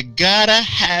that you gotta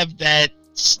have that,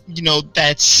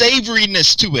 that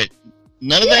savoriness to it.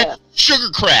 None of that sugar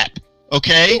crap.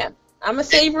 Okay? Yeah. I'm a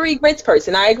savory grits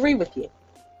person. I agree with you.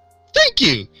 Thank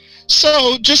you.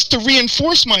 So just to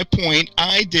reinforce my point,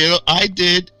 I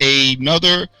did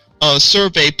another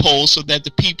survey poll so that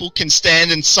the people can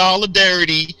stand in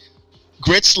solidarity.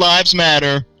 Grits Lives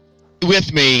Matter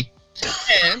with me.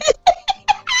 And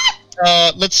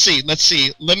let's see. Let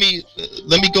me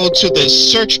go to the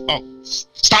search. Oh,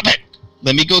 stop it.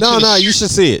 Let me go to the search. You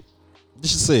should see it. You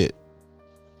should see it.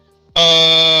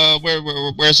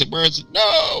 Where is it?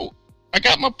 No, I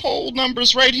got my poll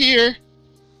numbers right here.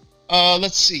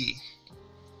 Let's see.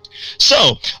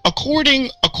 So,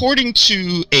 according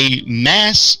to a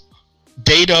mass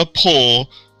data poll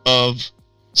of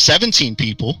 17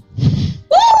 people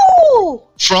Woo!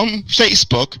 from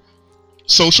Facebook,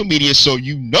 social media, so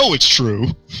you know it's true.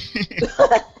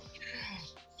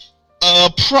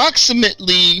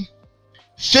 Approximately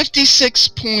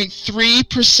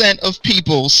 56.3% of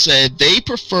people said they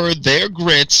prefer their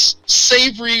grits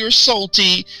savory or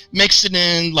salty, mix it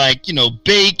in like,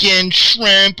 bacon,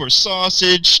 shrimp, or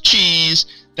sausage, cheese,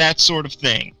 that sort of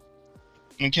thing.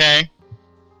 Okay?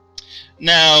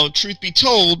 Now, truth be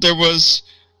told, there was,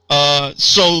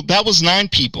 so that was 9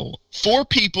 people. 4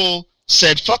 people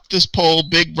said, fuck this poll,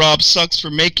 Big Rob sucks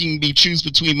for making me choose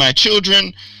between my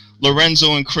children.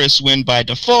 Lorenzo and Chris win by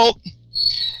default.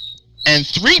 And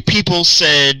 3 people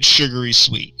said sugary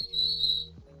sweet.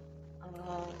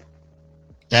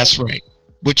 That's right.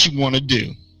 What you want to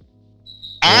do.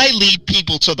 I lead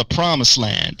people to the promised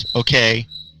land, okay?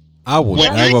 I will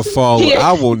never follow.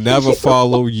 I will never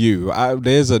follow you.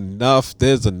 There's enough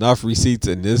receipts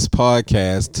in this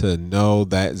podcast to know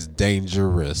that's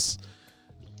dangerous.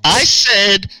 I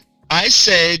said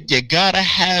you gotta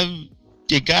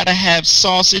have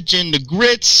sausage in the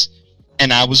grits,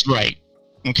 and I was right.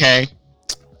 Okay,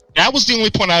 that was the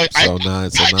only point nine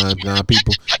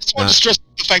people. I just want to stress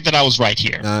the fact that I was right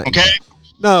here. Okay.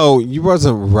 No, you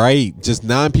wasn't right. Just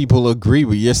 9 people agree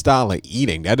with your style of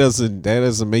eating. That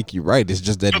doesn't make you right. It's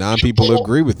just that 9 people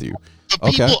agree with you. The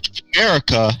people of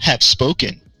America have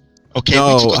spoken. Okay.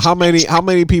 No, how many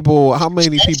people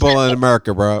in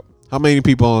America, bro? How many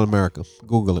people in America?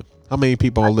 Google it. How many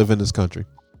people live in this country?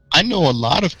 I know a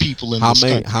lot of people in this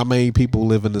country. How many people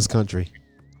live in this country?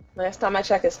 Last time I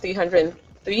checked, it's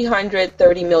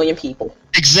 330 million people.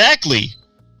 Exactly.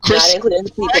 Chris, not including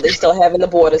the people they still have in the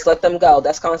borders. Let them go.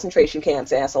 That's concentration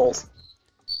camps, assholes.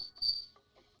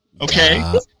 Okay.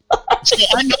 So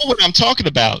I know what I'm talking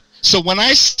about. So when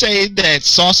I say that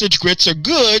sausage grits are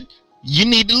good, you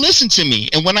need to listen to me.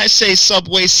 And when I say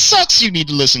Subway sucks, you need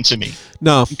to listen to me.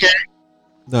 No. Okay.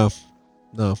 No.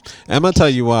 I'm gonna tell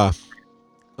you why.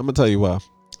 I'm gonna tell you why.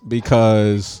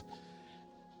 Because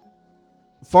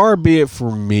far be it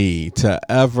from me to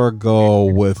ever go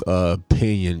with an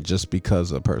opinion just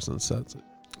because a person says it.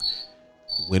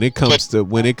 When it comes to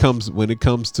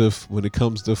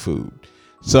food.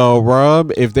 So,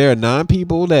 Rob, if there are 9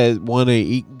 people that want to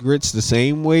eat grits the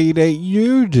same way that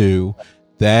you do,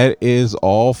 that is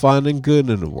all fine and good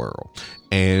in the world.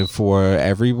 And for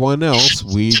everyone else,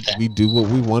 we do what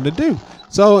we want to do.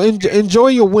 So enjoy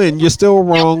your win. You're still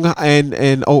wrong,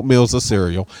 and oatmeal's a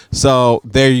cereal. So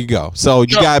there you go. So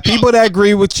you got people that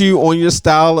agree with you on your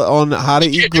style on how to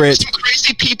eat grits. Some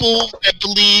crazy people that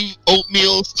believe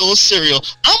oatmeal is still a cereal.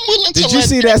 I'm willing to. Did you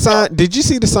see that sign? Did you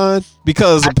see the sign?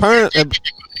 Because apparently,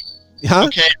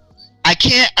 Okay. I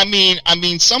can't. I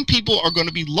mean, some people are going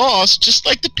to be lost, just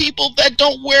like the people that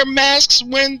don't wear masks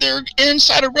when they're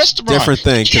inside a restaurant. Different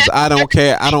thing, because I don't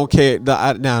care. No.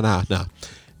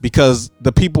 Because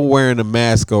the people wearing a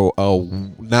mask or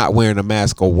not wearing a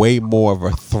mask are way more of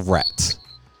a threat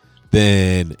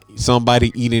than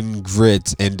somebody eating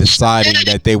grits and deciding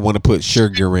that they want to put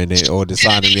sugar in it or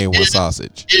deciding they want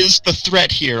sausage. Is the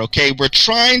threat here? Okay, we're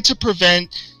trying to prevent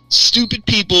stupid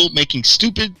people making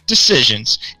stupid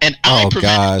decisions, and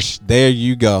gosh, there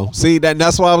you go. See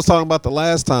that's why I was talking about the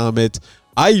last time. It's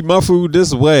I eat my food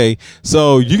this way,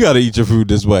 so you got to eat your food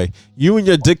this way. You and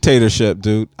your dictatorship,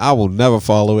 dude. I will never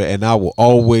follow it, and I will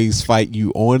always fight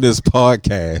you on this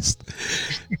podcast.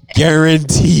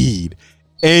 Guaranteed.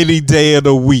 Any day of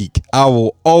the week, I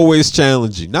will always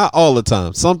challenge you. Not all the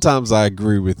time. Sometimes I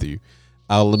agree with you.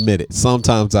 I'll admit it.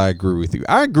 Sometimes I agree with you.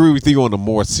 I agree with you on the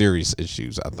more serious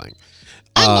issues, I think.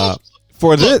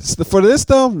 For this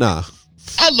though, nah.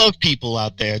 I love people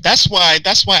out there. That's why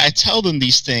I tell them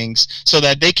these things so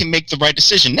that they can make the right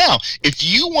decision. Now, if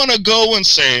you want to go and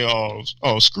say,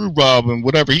 oh, screw Rob and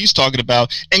whatever he's talking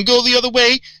about, and go the other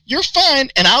way, you're fine,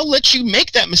 and I'll let you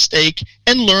make that mistake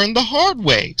and learn the hard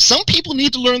way. Some people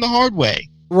need to learn the hard way.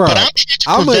 Right. But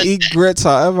I'm going to eat grits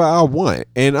however I want,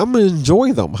 and I'm going to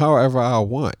enjoy them however I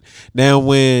want. Now,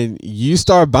 when you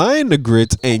start buying the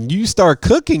grits and you start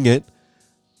cooking it,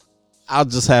 I'll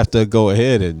just have to go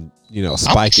ahead and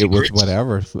spike it with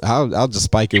whatever. I'll just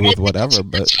spike it with whatever.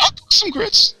 But I'll cook some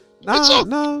grits. No.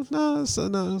 I'm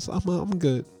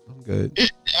good.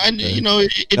 It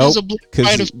Nope, is a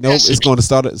fight of it's going to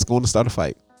start. It's going to start a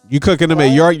fight. You cooking them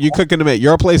at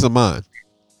your place or mine?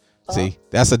 See,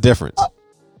 that's a difference.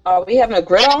 Are we having a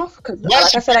grit off? Because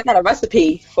like I said, I got a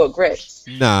recipe for grits.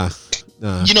 Nah.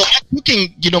 My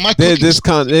cooking. My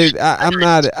cooking. I'm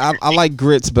not. I like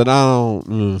grits, but I don't.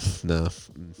 No.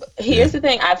 Here's the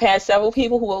thing: I've had several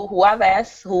people who I've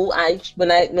asked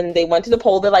when they went to the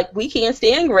poll, they're like, "We can't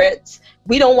stand grits.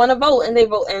 We don't want to vote," and they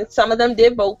vote. And some of them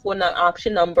did vote for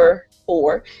option number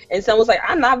 4, and some was like,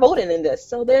 "I'm not voting in this."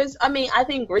 So I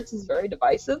think grits is very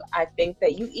divisive. I think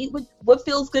that you eat what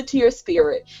feels good to your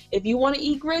spirit. If you want to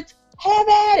eat grits, have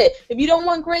at it. If you don't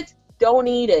want grits, don't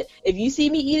eat it. If you see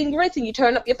me eating grits and you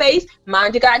turn up your face,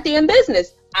 mind your goddamn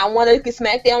business. I want to get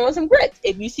smacked down on some grits.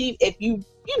 It's just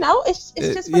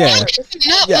whatever.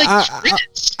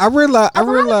 I realize.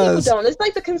 People don't. It's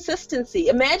like the consistency.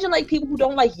 Imagine like people who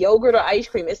don't like yogurt or ice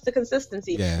cream. It's the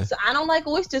consistency. Yeah. So I don't like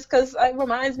oysters because it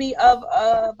reminds me of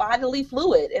bodily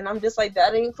fluid, and I'm just like,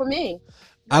 that ain't for me.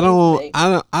 I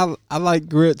like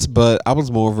grits, but I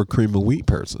was more of a cream of wheat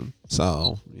person.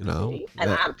 So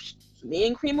Me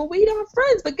and cream of wheat are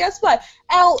friends, but guess what?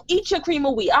 I'll eat your cream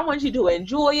of wheat. I want you to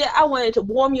enjoy it. I want it to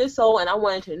warm your soul, and I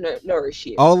want it to nourish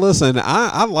you. Oh, listen,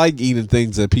 I like eating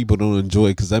things that people don't enjoy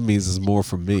because that means it's more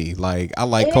for me. Like, I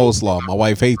like coleslaw. My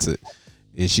wife hates it,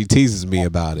 and she teases me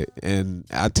about it. And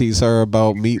I tease her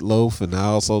about meatloaf, and I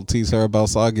also tease her about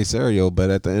soggy cereal.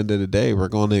 But at the end of the day, we're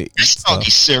going to eat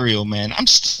soggy cereal, man.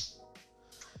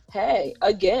 Hey,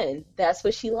 again, that's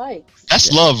what she likes.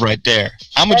 That's love right there.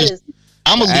 I'm gonna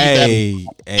leave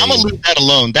that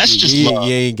alone. That's just love.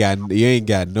 You ain't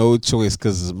got no choice,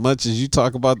 because as much as you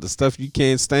talk about the stuff you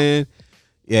can't stand,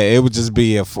 it would just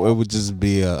be a full-on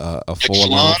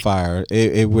fire.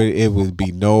 It would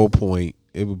be no point.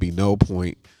 It would be no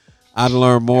point. I'd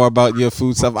learn more about your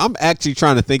food stuff. I'm actually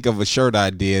trying to think of a shirt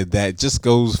idea that just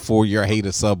goes for your hate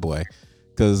of Subway,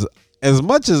 because as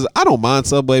much as I don't mind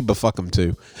Subway, but fuck them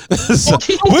too. So,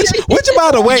 which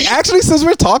by the way, actually, since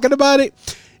we're talking about it,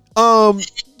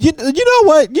 you know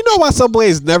what? You know why Subway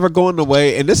is never going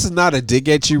away? And this is not a dig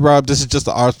at you, Rob. This is just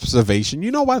an observation. You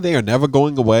know why they are never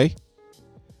going away?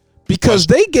 Because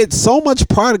they get so much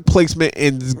product placement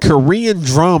in Korean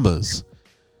dramas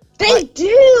They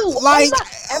do. Like,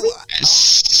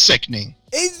 Sickening.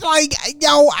 it's like,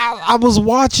 yo, I was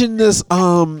watching this.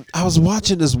 I was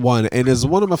watching this one, and it's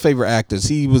one of my favorite actors.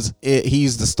 He's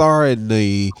the star in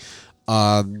the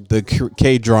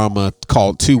K drama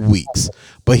called 2 Weeks,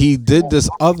 but he did this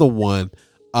other one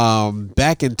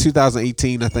back in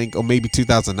 2018, I think, or maybe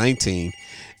 2019,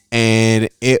 and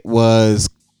it was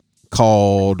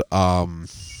called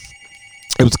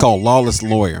Lawless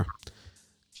Lawyer,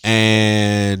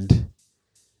 and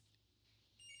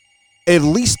at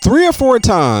least 3 or 4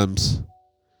 times,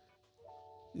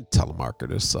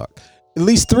 telemarketers suck. At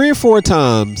least 3 or 4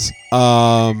 times,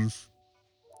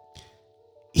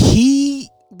 he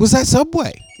was at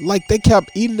Subway. Like, they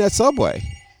kept eating at Subway.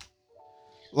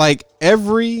 Like,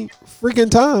 every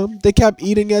freaking time they kept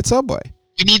eating at Subway.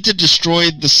 We need to destroy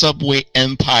the Subway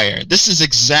empire. This is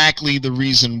exactly the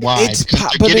reason why. It's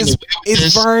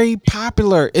very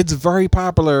popular. It's very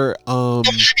popular. You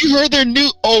heard their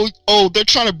new? They're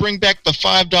trying to bring back the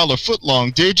 $5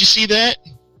 footlong. Did you see that?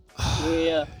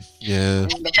 Yeah. Yeah.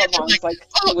 The footlong's like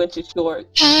 2 inches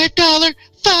short. $5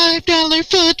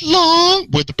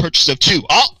 footlong with the purchase of 2.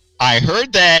 Oh, I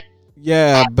heard that.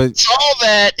 Yeah, but saw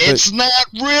that. It's not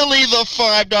really the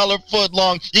 $5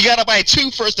 footlong. You gotta buy 2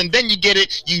 first, and then you get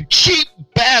it. You cheap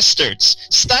bastards!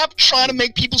 Stop trying to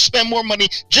make people spend more money.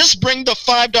 Just bring the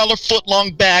 $5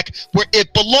 footlong back where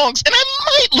it belongs, and I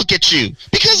might look at you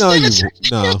because then it's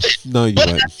worth it. No, you but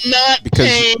won't. I'm not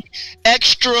paying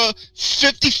extra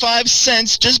 55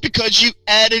 cents just because you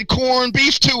added corned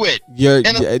beef to it.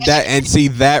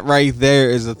 That right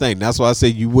there is the thing. That's why I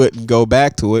said you wouldn't go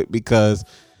back to it, because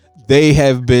they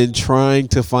have been trying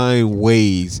to find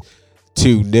ways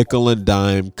to nickel and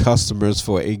dime customers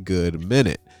for a good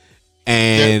minute.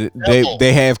 And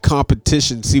they have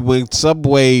competition. See, when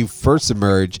Subway first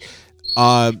emerged,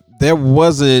 there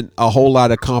wasn't a whole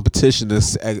lot of competition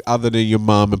other than your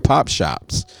mom and pop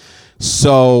shops.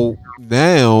 So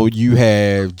now you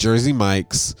have Jersey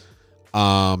Mike's,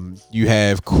 you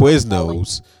have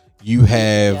Quiznos, you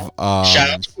have shout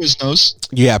out to Quiznos,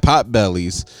 you have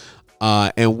Potbellies.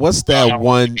 And what's that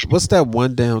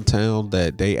one downtown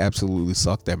that they absolutely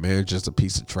suck? That manager's a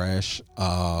piece of trash.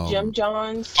 Jim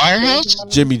John's. Firehouse?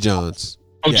 Jimmy John's.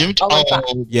 Oh, yeah. Jimmy.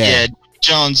 Yeah.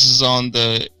 John's is on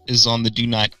the do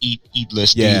not eat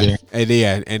list. Yeah,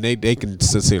 either. and they can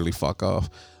sincerely fuck off.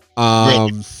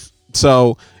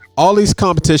 So all these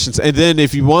competitions, and then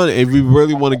if we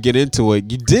really want to get into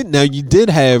it, you did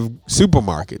have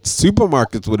supermarkets.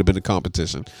 Supermarkets would have been a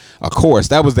competition. Of course,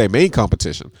 that was their main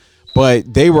competition.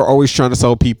 But they were always trying to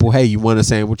tell people, hey, you want a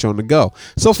sandwich on the go.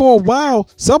 So for a while,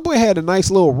 Subway had a nice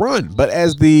little run. But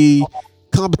as the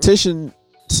competition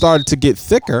started to get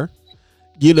thicker,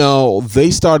 they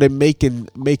started making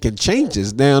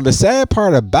changes. Now, the sad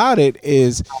part about it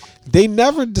is they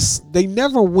never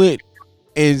went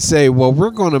and say, well, we're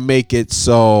going to make it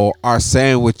so our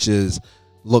sandwiches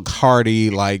look hearty.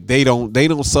 Like, they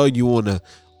don't sell you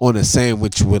on a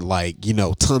sandwich with, like,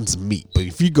 tons of meat. But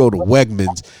if you go to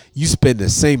Wegmans, you spend the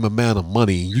same amount of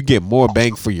money, you get more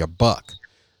bang for your buck.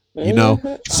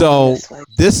 So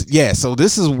this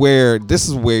is where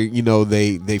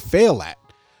they fail at.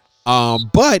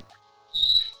 But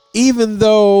even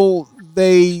though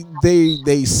they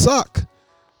suck,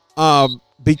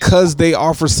 because they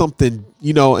offer something,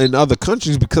 in other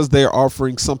countries, because they're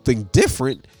offering something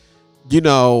different,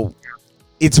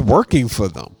 it's working for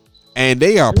them. And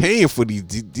they are paying for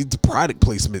these product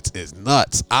placements is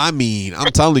nuts. I mean,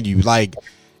 I'm telling you, like,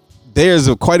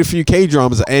 there's quite a few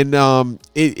K-dramas, and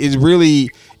it's really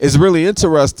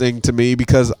interesting to me,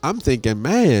 because I'm thinking,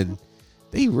 man,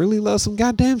 they really love some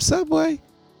goddamn Subway.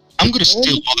 I'm gonna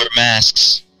steal all their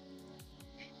masks.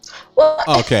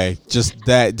 Okay, just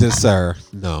sir,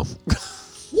 no.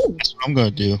 That's what I'm gonna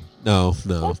do. No,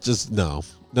 just no.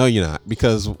 No, you're not.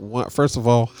 Because first of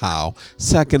all, how?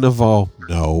 Second of all,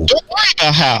 no. Don't worry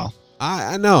about how.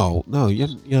 I know. No, you're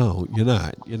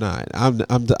not. You're not.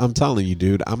 I'm telling you,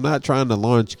 dude. I'm not trying to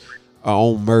launch our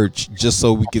own merch just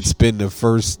so we can spend the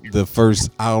first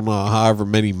I don't know however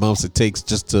many months it takes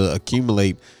just to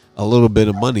accumulate a little bit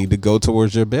of money to go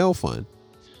towards your bail fund.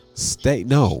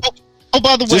 No. Oh,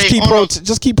 by the way,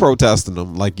 just keep protesting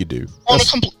them like you do.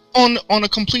 On a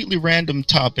completely random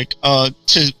topic,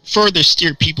 to further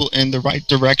steer people in the right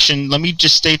direction, let me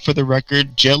just state for the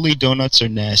record, jelly donuts are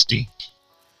nasty.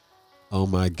 Oh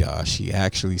my gosh, he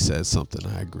actually said something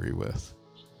I agree with.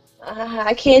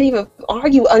 I can't even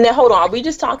argue. Now, hold on. Are we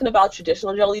just talking about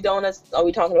traditional jelly donuts? Are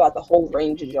we talking about the whole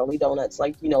range of jelly donuts,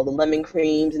 like, the lemon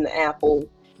creams and the apple?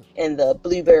 and the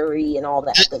blueberry and all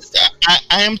that good stuff.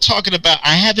 I am talking about.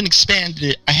 I haven't expanded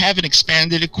it. I haven't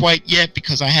expanded it quite yet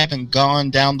because I haven't gone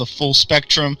down the full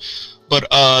spectrum. But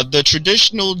the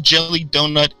traditional jelly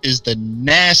donut is the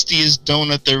nastiest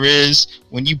donut there is.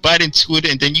 When you bite into it,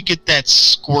 and then you get that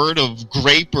squirt of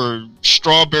grape or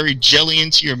strawberry jelly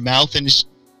into your mouth, and it's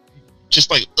just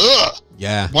like, ugh.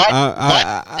 Yeah. What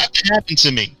happened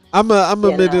to me? I'm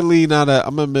admittedly not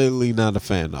a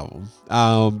fan of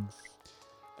them.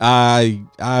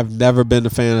 I've never been a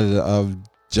fan of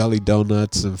jelly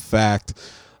donuts. In fact,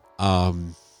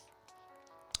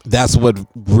 that's what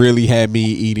really had me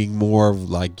eating more of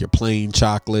like your plain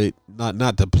chocolate, not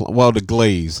the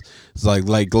glaze. It's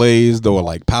like glazed or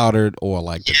like powdered or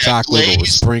like the chocolate glazed, or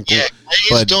sprinkled. Yeah,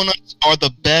 glazed donuts are the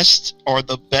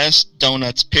best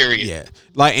donuts. Period. Yeah,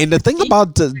 like, and the thing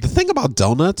about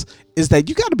donuts is that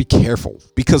you got to be careful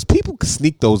because people can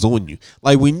sneak those on you.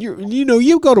 Like when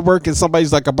you go to work and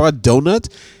somebody's like, I bought donuts.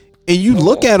 And you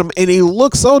look at them and they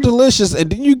look so delicious,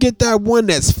 and then you get that one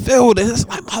that's filled, and it's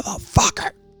like,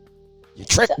 motherfucker, you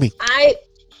tricked me.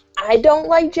 I don't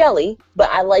like jelly, but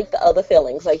I like the other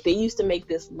fillings. Like they used to make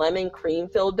this lemon cream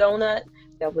filled donut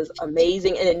that was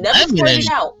amazing, and it never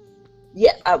squirted out.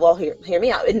 Yeah, well, hear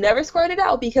me out. It never squirted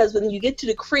out because when you get to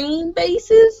the cream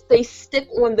bases, they stick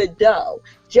on the dough.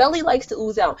 Jelly likes to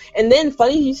ooze out. And then,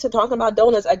 funny you started talking about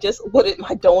donuts. I just ordered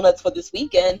my donuts for this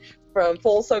weekend from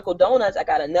Full Circle Donuts. I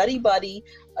got a Nutty Buddy,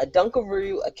 a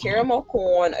Dunkaroo, a caramel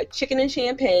corn, a chicken and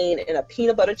champagne, and a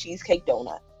peanut butter cheesecake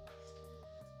donut.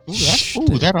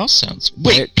 Ooh, that all sounds.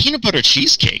 Wait, peanut butter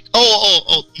cheesecake?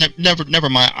 Oh, never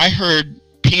mind. I heard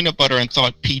peanut butter and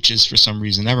thought peaches for some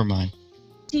reason. Never mind.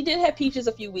 She did have peaches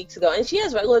a few weeks ago, and she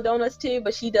has regular donuts too,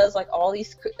 but she does like all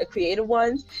these creative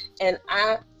ones. And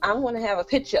I want to have a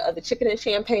picture of the chicken and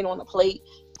champagne on the plate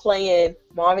playing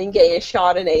Marvin Gaye and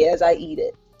Chardonnay as I eat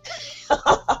it.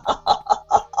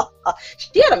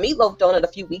 She had a meatloaf donut a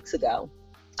few weeks ago.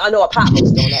 I know, a pot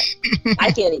roast donut.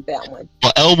 I can't eat that one.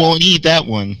 Well, Elle won't eat that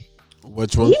one.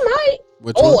 Which one? He might.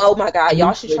 Which one? Oh my God,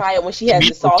 y'all should try it when she has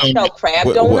the soft shell crab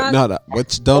donut.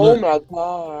 Which donut? Oh my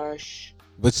gosh.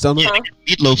 Which donut? Yeah,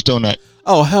 meatloaf donut.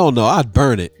 Oh hell no! I'd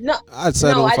burn it. No, I'd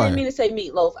set it on I fire. didn't mean to say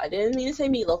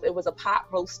meatloaf. It was a pot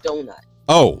roast donut.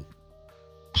 Oh.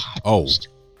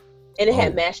 And it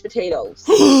had mashed potatoes.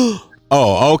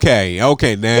 Oh, okay.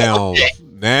 Now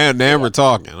we're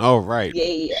talking. Oh, right.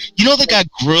 Yeah. You know they got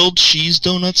grilled cheese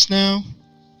donuts now.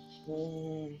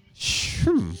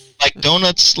 Like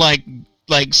donuts, like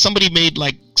somebody made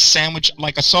like sandwich.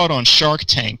 Like I saw it on Shark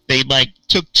Tank. They like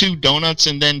took 2 donuts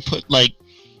and then put like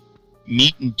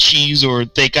meat and cheese, or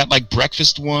they got like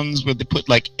breakfast ones where they put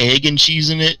like egg and cheese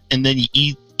in it, and then you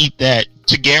eat that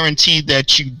to guarantee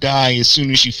that you die as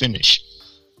soon as you finish.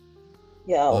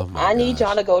 Yo, I need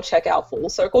y'all to go check out Full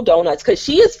Circle Donuts, because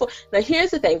she is now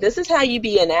here's the thing, this is how you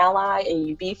be an ally and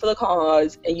you be for the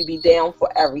cause and you be down for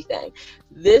everything.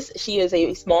 She is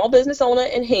a small business owner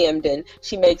in Hamden.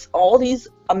 She makes all these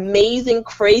amazing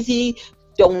crazy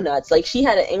donuts. Like she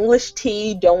had an English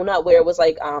tea donut where it was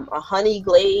like a honey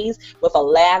glaze with a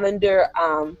lavender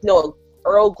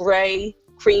Earl Grey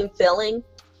cream filling.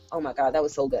 Oh my God, that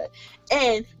was so good.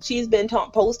 And she's been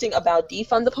posting about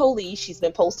defund the police. She's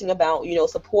been posting about,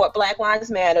 support Black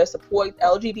Lives Matter, support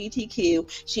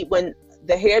LGBTQ. When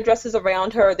the hairdressers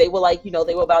around her, they were like,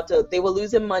 they were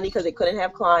losing money because they couldn't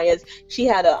have clients. She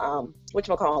had a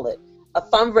a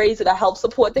fundraiser to help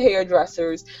support the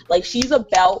hairdressers. Like she's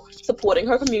about supporting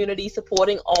her community,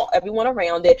 supporting everyone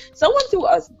around it. Someone threw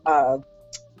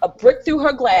a brick through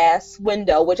her glass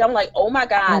window, which I'm like, oh my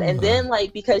God. And then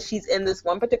like, because she's in this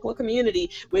one particular community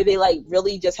where they like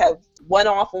really just have one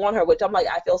off on her, which I'm like,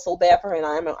 I feel so bad for her and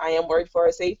I am worried for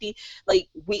her safety. Like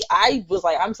I was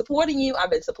like, I'm supporting you. I've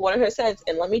been supporting her since.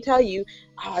 And let me tell you,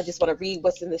 I just want to read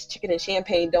what's in this chicken and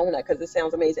champagne donut because it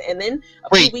sounds amazing. And then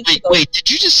a few weeks ago, did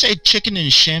you just say chicken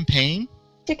and champagne?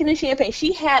 Chicken and champagne.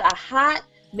 She had a hot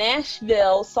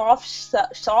Nashville soft shell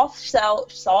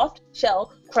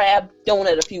crab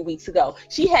donut a few weeks ago.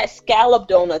 She had scallop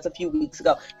donuts a few weeks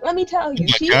ago. Let me tell you,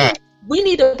 we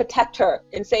need to protect her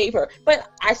and save her. But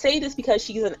I say this because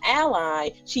she's an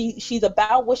ally. She's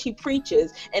about what she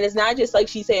preaches, and it's not just like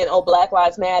she's saying, "Oh, Black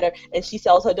Lives Matter," and she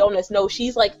sells her donuts. No,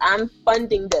 she's like, "I'm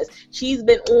funding this." She's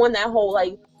been on that whole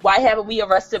like, why haven't we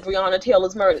arrested Breonna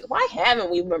Taylor's murder? Why haven't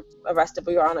we arrested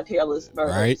Breonna Taylor's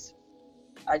murder? Right.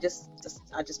 I just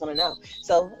want to know.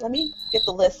 So let me get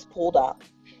the list pulled up.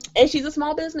 And she's a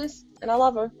small business, and I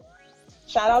love her.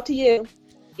 Shout out to you.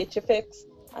 Get your fix.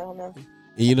 I don't know.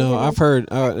 I've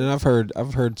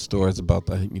heard stories about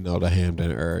the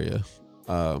Hamden area,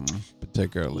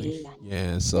 particularly.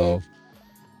 Yeah. So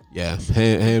Yeah,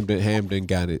 Hamden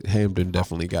got it. Hamden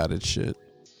definitely got it. Shit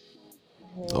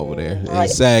over there. And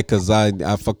it's sad because I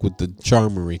fuck with the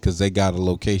Charmery because they got a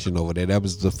location over there. That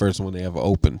was the first one they ever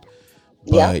opened.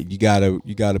 But you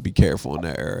gotta be careful in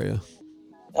that area.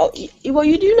 Oh, well,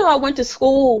 you do know I went to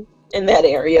school in that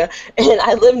area, and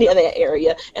I live near that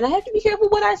area, and I have to be careful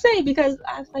what I say because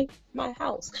I like my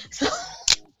house. So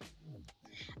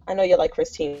I know you're like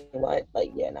Christine, what?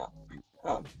 Like, yeah, no.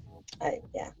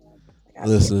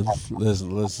 Listen.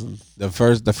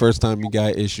 The first time you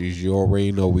got issues, you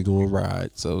already know we gonna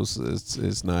ride. So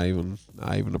it's not even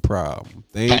a problem.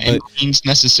 By means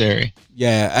necessary.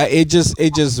 Yeah, it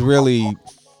just really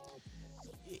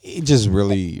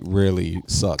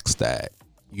sucks that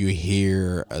you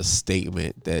hear a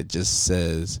statement that just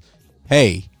says,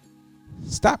 "Hey,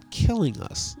 stop killing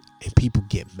us," and people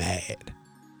get mad.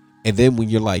 And then when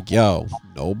you're like, "Yo,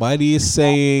 nobody is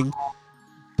saying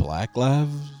Black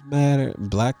Lives Matter,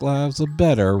 Black Lives are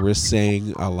better. We're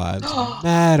saying our lives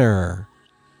matter."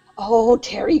 Oh,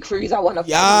 Terry Crews, I want to.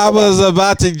 Yeah, I was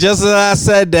about to just as I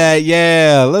said that.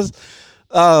 Yeah, let's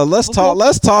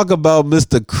talk about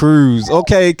Mr. Crews,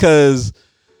 okay? Because,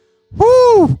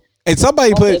 whoo. And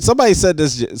somebody said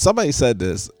this,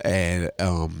 and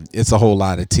it's a whole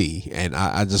lot of tea, and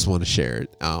I just want to share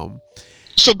it.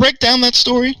 So break down that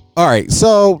story. All right,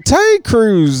 so Terry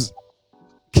Crews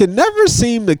can never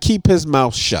seem to keep his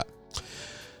mouth shut.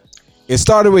 It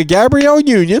started with Gabrielle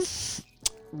Union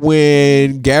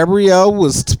when Gabrielle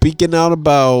was speaking out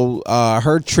about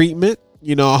her treatment,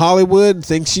 Hollywood and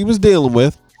things she was dealing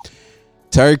with.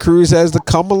 Terry Crews has to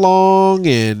come along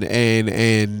and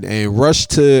rush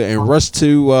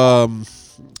to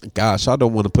gosh, I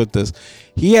don't want to put this.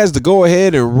 He has to go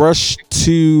ahead and rush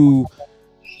to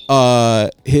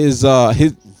his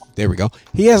there we go.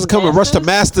 He has to come and rush to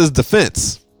Master's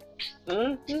defense.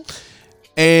 Mm-hmm.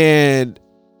 And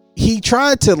he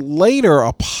tried to later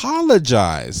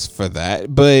apologize for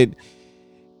that, but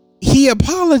he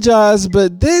apologized,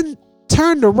 but then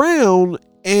turned around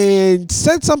and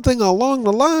said something along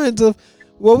the lines of,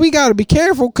 well, we got to be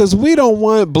careful because we don't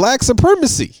want black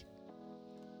supremacy.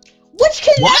 Which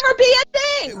can never be a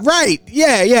thing. Right.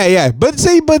 Yeah. But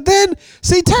then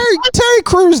Terry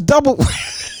Crews double.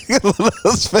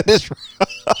 Let's finish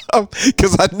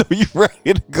because I know you're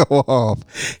ready to go off.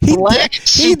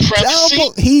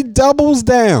 He doubles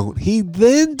down. He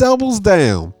then doubles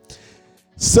down.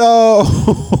 So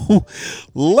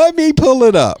let me pull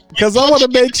it up because I want to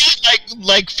make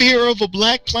like Fear of a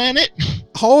Black Planet.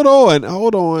 Hold on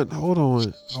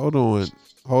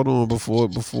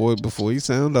before you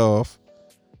sound off.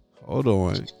 Hold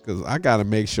on, because I gotta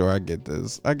make sure I get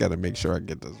this.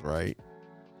 Right.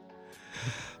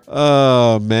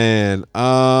 Oh man.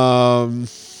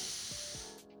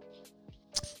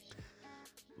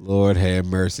 Lord have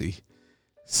mercy.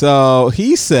 So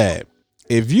he said,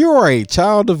 "If you are a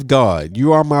child of God,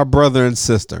 you are my brother and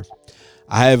sister.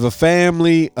 I have a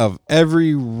family of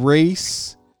every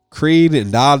race, creed,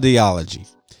 and ideology."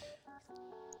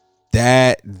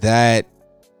 That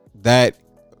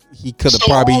he could have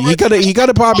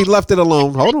probably left it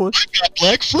alone. Hold on.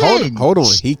 Hold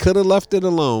on. He could have left it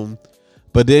alone.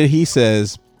 But then he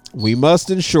says, "We must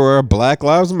ensure Black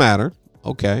Lives Matter."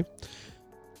 Okay.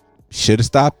 Should have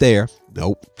stopped there.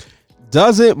 Nope.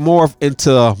 Doesn't morph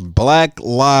into Black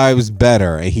Lives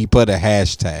Better, and he put a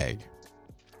hashtag.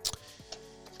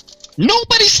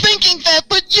 Nobody's thinking that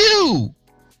but you.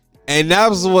 And that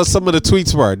was what some of the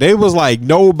tweets were. They was like,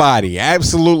 nobody,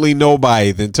 absolutely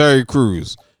nobody than Terry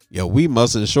Crews. Yo, we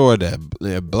must ensure that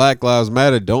Black Lives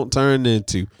Matter don't turn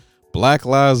into Black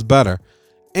Lives Better.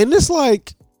 And it's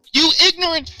like, you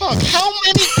ignorant fuck. How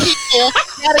many people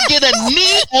gotta get a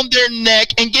knee on their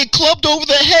neck and get clubbed over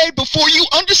the head before you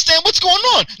understand what's going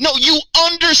on? No, you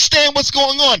understand what's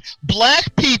going on.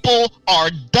 Black people are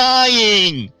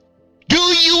dying. Do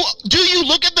you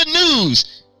look at the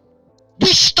news?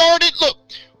 We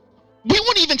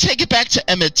won't even take it back to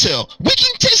Emmett Till. We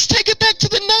can just take it back to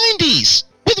the 90s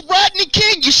with Rodney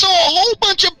King. You saw a whole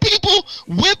bunch of people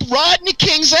whip Rodney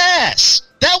King's ass.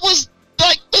 That was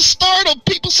like the start of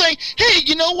people saying, hey,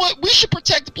 you know what? We should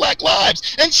protect Black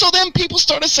lives. And so then people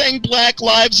started saying Black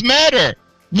Lives Matter.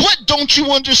 What don't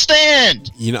you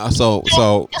understand? So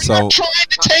trying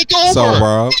to take over. So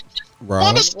Rob,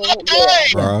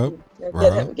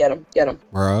 Get him.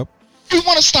 Rob. We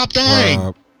want to stop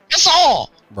dying. That's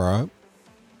all. Rob.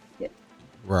 Yeah.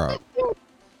 Rob.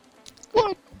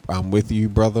 What? I'm with you,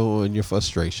 brother, on your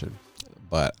frustration.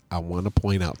 But I want to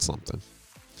point out something.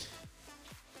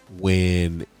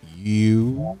 When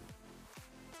you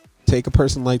take a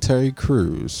person like Terry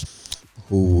Crews,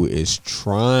 who is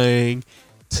trying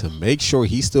to make sure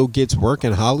he still gets work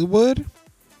in Hollywood,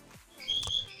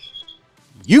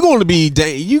 you're going to be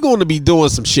doing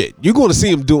some shit. You're going to see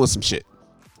him doing some shit,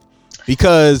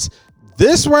 because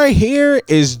this right here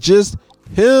is just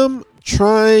him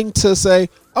trying to say,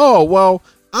 oh, well,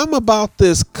 I'm about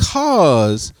this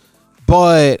cause,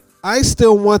 but I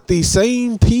still want the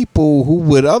same people who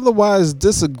would otherwise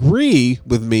disagree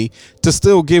with me to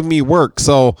still give me work.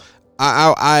 So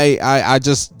I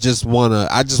just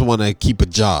wanna keep a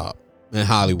job in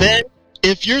Hollywood. Ben,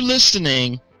 if you're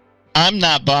listening, I'm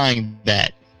not buying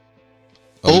that.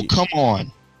 Oh, come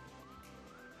on.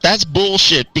 That's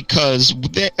bullshit, because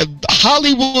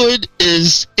Hollywood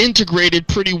is integrated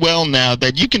pretty well now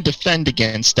that you can defend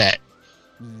against that.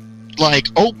 Like,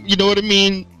 oh, you know what I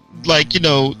mean? Like, you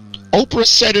know, Oprah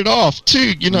set it off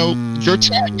too. You know, your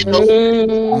time. You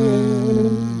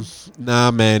know.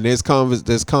 Nah, man. There's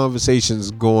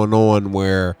conversations going on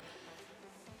where,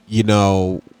 you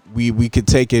know, we could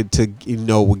take it to, you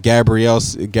know, with Gabrielle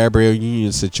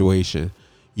Union situation.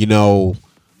 You know,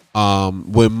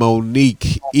 when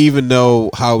Monique, even though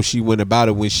how she went about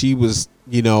it, when she was,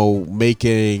 you know,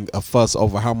 making a fuss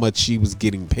over how much she was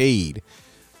getting paid,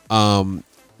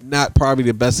 not probably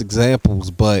the best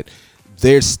examples, but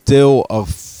there's still a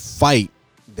fight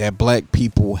that black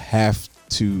people have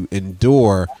to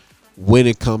endure when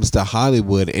it comes to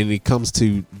Hollywood, and it comes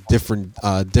to different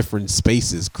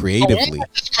spaces creatively. I'm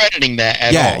not discrediting that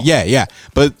at all. Yeah.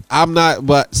 But I'm not.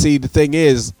 But see, the thing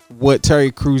is, what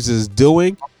Terry Crews is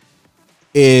doing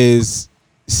is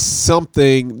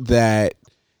something that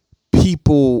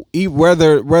people,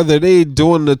 whether they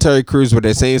doing the Terry Crews where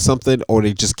they're saying something or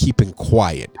they just keeping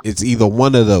quiet. It's either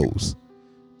one of those.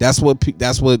 That's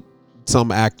what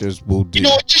some actors will do. You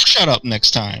know what? Just shut up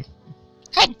next time.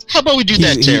 How about we do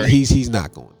that, Terry? He's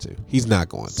not going to. He's not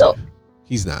going to.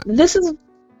 He's not. This is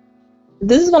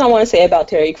what I want to say about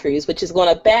Terry Crews, which is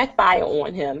going to backfire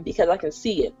on him because I can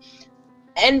see it.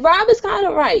 And Rob is kind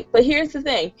of right, but here's the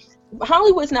thing: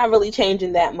 Hollywood's not really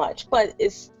changing that much. But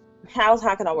it's how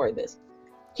can I word this?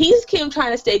 He's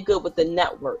trying to stay good with the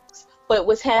networks. But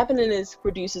what's happening is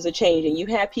producers are changing. You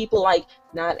have people like,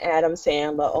 not Adam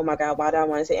Sandler. Oh my God, why do I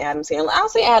want to say Adam Sandler? I'll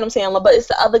say Adam Sandler, but it's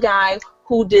the other guy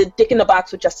who did Dick in the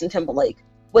Box with Justin Timberlake.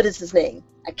 What is his name?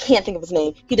 I can't think of his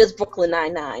name. He does Brooklyn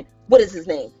Nine-Nine. What is his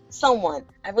name? Someone.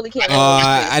 I really can't remember.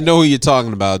 I know who you're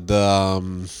talking about.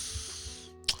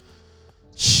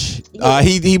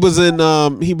 He was in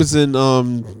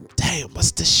damn,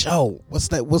 what's the show? What's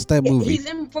that movie? He's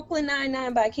in Brooklyn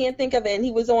Nine-Nine, but I can't think of it. And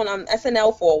he was on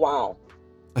SNL for a while.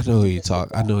 I know who you're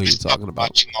talking about.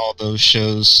 Watching all those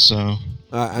shows, so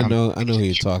I know who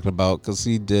you're talking about, because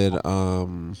he did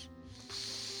Andy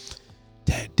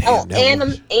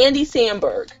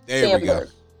Samberg. There we go.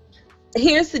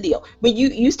 Here's the deal: when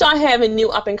you start having new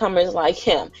up and comers like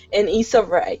him and Issa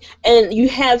Rae, and you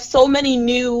have so many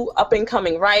new up and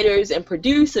coming writers and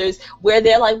producers where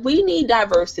they're like, we need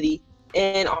diversity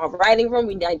in our writing room,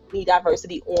 we need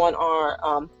diversity on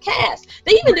our cast.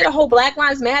 They even did a whole Black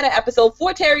Lives Matter episode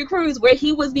for Terry Crews where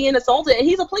he was being assaulted and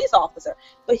he's a police officer.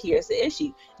 But here's the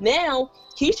issue: now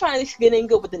he's trying to get in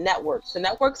good with the networks. The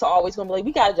networks are always going to be like,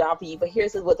 we got a job for you, but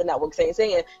here's what the network's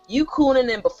saying, you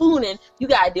cooning and buffooning, you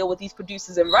got to deal with these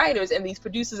producers and writers, and these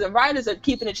producers and writers are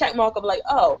keeping a check mark of like,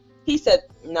 oh, he said,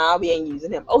 nah, we ain't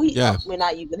using him. We're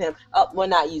not using him. We're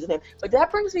not using him. But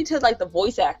that brings me to like the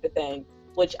voice actor thing,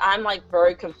 which I'm like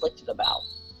very conflicted about.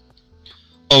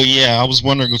 Oh yeah, I was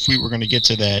wondering if we were going to get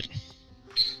to that.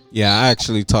 Yeah, I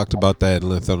actually talked about that at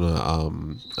length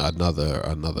on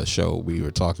another show. We were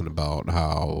talking about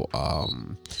how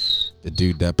the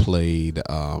dude that played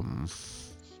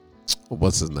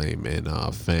what's his name in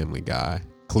Family Guy,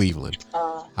 Cleveland,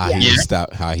 how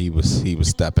he was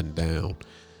stepping down.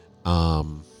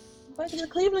 But the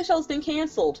Cleveland show's been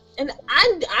canceled, and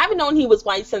I've known he was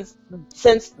white since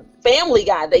Family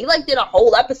Guy. They like did a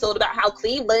whole episode about how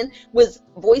Cleveland was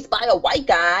voiced by a white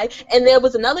guy, and there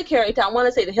was another character, I want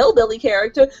to say the hillbilly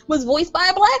character, was voiced by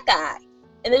a black guy.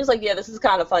 And it was like, yeah, this is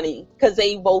kind of funny because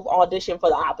they both auditioned for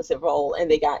the opposite role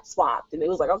and they got swapped, and it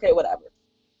was like, okay, whatever.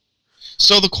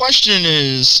 So the question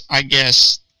is, I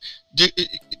guess,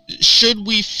 should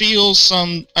we feel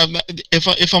some,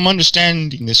 if I'm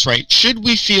understanding this right, should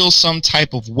we feel some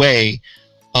type of way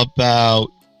about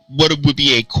what would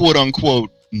be a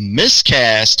quote-unquote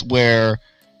miscast where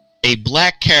a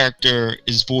black character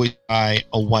is voiced by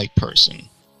a white person?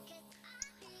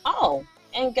 Oh,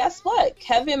 and guess what?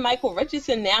 Kevin Michael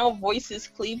Richardson now voices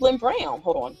Cleveland Brown.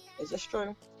 Hold on, is this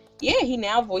true? Yeah, he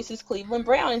now voices Cleveland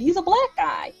Brown, and he's a black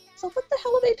guy. So what the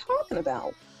hell are they talking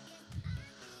about?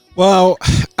 Well,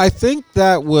 I think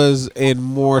that was in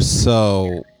more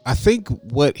so I think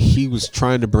what he was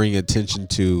trying to bring attention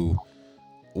to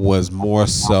was more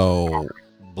so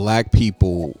black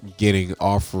people getting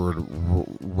offered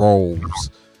roles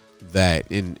that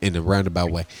in a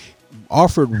roundabout way,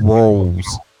 offered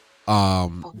roles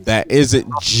that isn't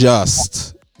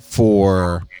just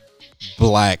for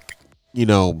black,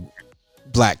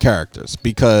 black characters,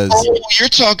 because you're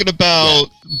talking about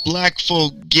black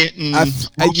folk getting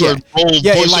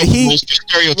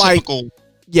stereotypical.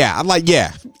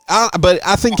 But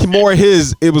I think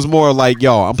it was more like,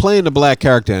 yo, I'm playing the black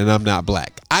character and I'm not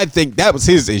black. I think that was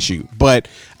his issue. But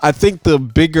I think the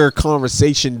bigger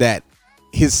conversation that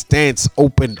his stance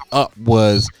opened up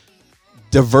was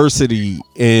diversity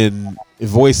in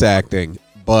voice acting,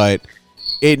 but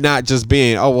it not just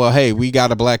being, oh, well, hey, we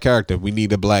got a black character, we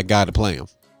need a black guy to play him.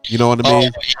 You know what I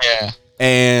mean? Yeah.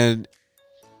 And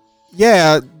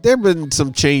yeah, there have been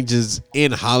some changes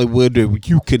in Hollywood where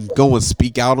you can go and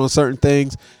speak out on certain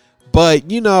things. But,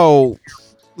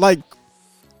 like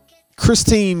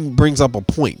Christine brings up a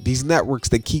point. These networks,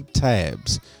 they keep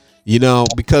tabs,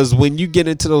 because when you get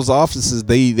into those offices,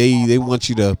 they want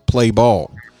you to play ball.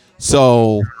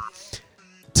 So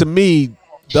to me,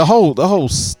 the whole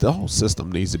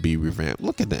system needs to be revamped.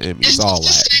 Look at the Emmys, all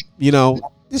that.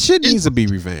 This shit needs to be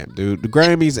revamped, dude. The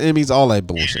Grammys, Emmys, all that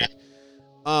bullshit.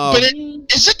 But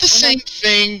is it the same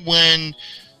thing when,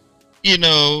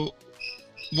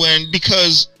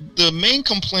 because the main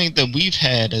complaint that we've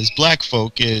had as black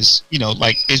folk is,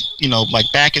 like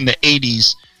back in the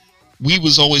 80s, we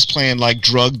was always playing like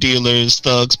drug dealers,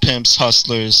 thugs, pimps,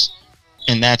 hustlers,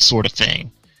 and that sort of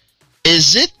thing.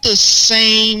 Is it the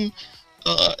same?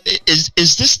 Is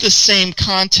this the same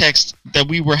context that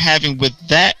we were having with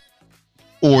that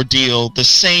ordeal? The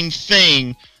same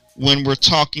thing when we're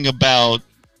talking about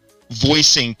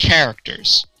voicing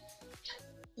characters?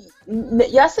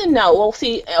 Yes and no. Well,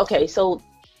 see, okay, so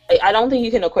I don't think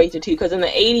you can equate the two, because in the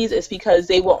 80s it's because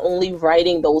they were only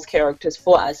writing those characters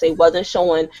for us. They were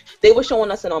showing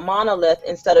us in a monolith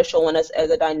instead of showing us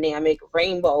as a dynamic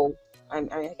rainbow.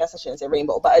 I guess I shouldn't say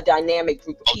rainbow, but a dynamic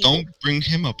group of people. Don't bring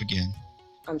him up again.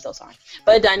 I'm so sorry.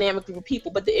 But a dynamic group of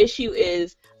people. But the issue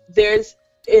is there's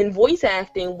in voice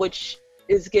acting, which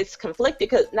gets conflicted,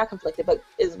 but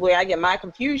is where I get my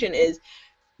confusion is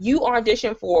you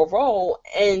audition for a role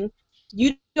and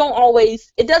you don't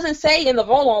always, it doesn't say in the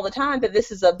role all the time that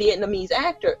this is a Vietnamese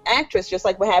actress, just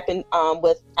like what happened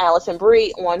with Alison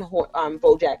Brie on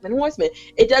BoJack Horseman.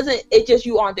 It just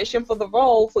you audition for the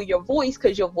role for your voice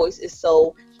because your voice is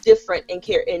so different and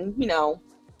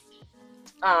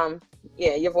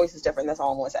your voice is different. That's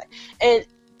all I'm going to say. And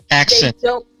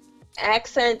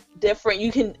accent different.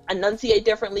 You can enunciate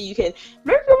differently. You can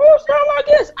make your voice sound like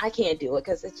this. I can't do it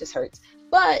because it just hurts.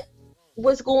 But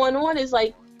what's going on is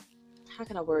like, how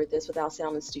can I word this without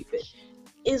sounding stupid?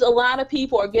 Is a lot of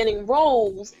people are getting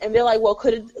roles and they're like, well,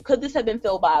 could this have been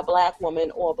filled by a black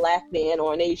woman or a black man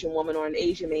or an Asian woman or an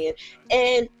Asian man?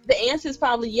 And the answer is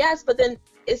probably yes, but then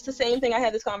it's the same thing. I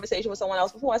had this conversation with someone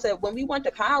else before. I said, when we went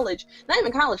to college, not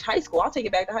even college, high school, I'll take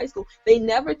it back to high school, they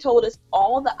never told us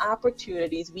all the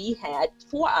opportunities we had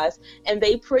for us. And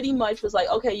they pretty much was like,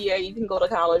 okay, yeah, you can go to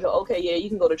college, or okay, yeah, you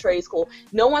can go to trade school.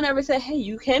 No one ever said, hey,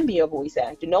 you can be a voice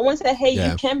actor. No one said, hey,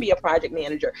 you can be a project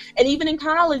manager. And even in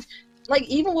college, like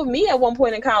even with me at one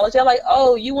point in college, they're like,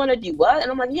 oh, you want to do what?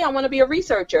 And I'm like, yeah, I want to be a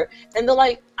researcher. And they're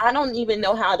like, I don't even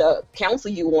know how to counsel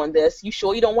you on this. You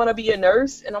sure you don't want to be a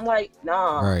nurse? And I'm like,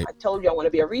 nah, right. I told you I want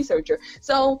to be a researcher.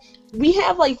 So we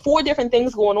have like 4 different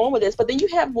things going on with this. But then you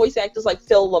have voice actors like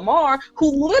Phil Lamar, who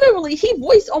literally, he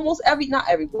voiced almost not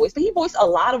every voice, but he voiced a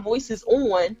lot of voices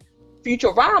on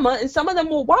Futurama, and some of them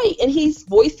were white, and he's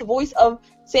voiced the voice of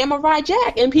Samurai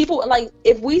Jack. And people like,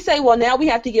 if we say, well, now we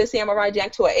have to give Samurai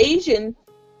Jack to an Asian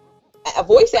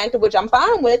voice actor, which I'm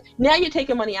fine with, now you're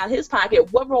taking money out of his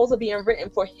pocket. What roles are being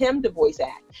written for him to voice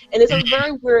act? And it's a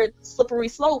very weird slippery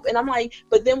slope. And I'm like,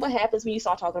 but then what happens when you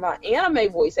start talking about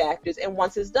anime voice actors and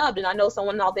once it's dubbed? And I know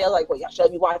someone out there like, well, y'all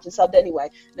should be watching subbed anyway.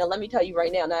 Now let me tell you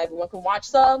right now, not everyone can watch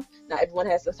sub, not everyone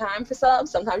has the time for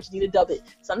subs. Sometimes you need to dub it.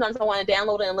 Sometimes I want to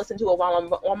download it and listen to it while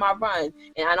I'm on my run,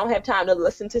 and I don't have time to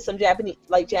listen to some Japanese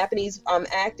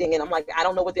acting, and I'm like, I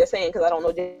don't know what they're saying because I don't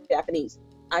know Japanese.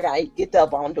 I gotta get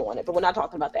dubbed while I'm doing it, but we're not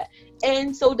talking about that.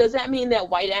 And so does that mean that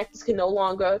white actors can no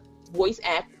longer voice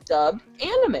act dubbed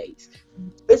animes?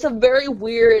 It's a very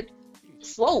weird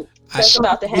slope that's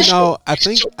about to happen. I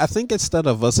think instead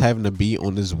of us having to be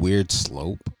on this weird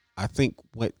slope, I think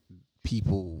what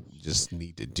people just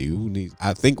need to do,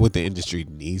 I think what the industry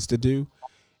needs to do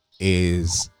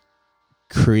is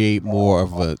create more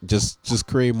of a just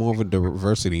create more of a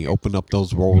diversity, open up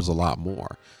those roles a lot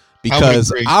more.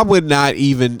 because agree. I would not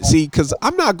even see, because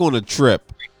I'm not going to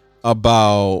trip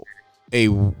about a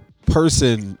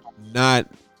person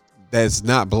that's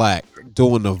not black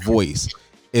doing a voice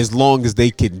as long as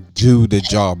they can do the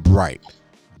job right.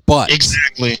 But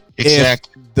Exactly.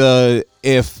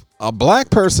 if a black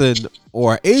person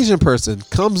or Asian person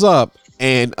comes up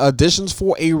and auditions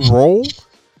for a role,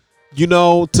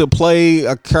 to play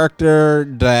a character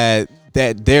that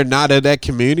they're not in that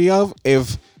community of,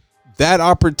 if that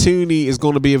opportunity is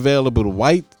going to be available to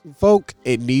white folk,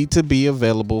 it needs to be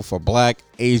available for black,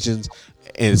 Asians,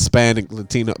 and Hispanic,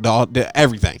 Latino,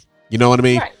 everything. You know what I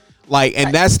mean? Right. Like,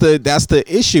 and that's the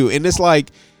issue. And it's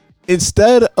like,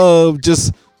 instead of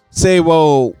just say,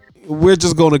 well, we're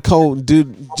just going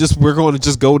to we're going to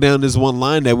just go down this one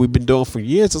line that we've been doing for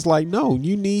years. It's like, no,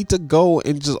 you need to go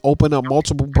and just open up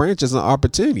multiple branches and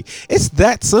opportunity. It's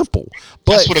that simple.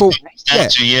 But That's what it comes down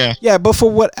to, yeah. Yeah, but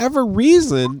for whatever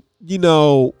reason,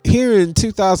 here in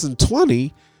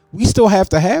 2020, we still have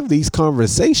to have these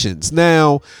conversations.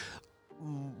 Now,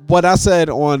 what I said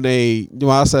on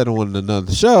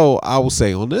another show, I will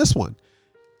say on this one.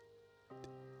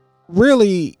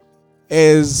 Really,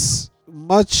 as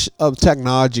much of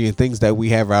technology and things that we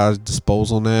have at our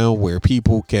disposal now, where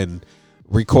people can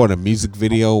record a music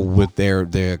video with their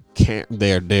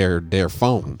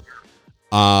phone,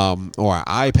 or an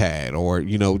iPad, or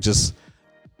just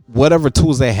whatever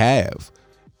tools they have,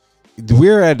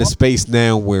 we're at a space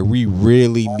now where we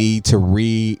really need to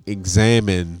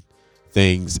re-examine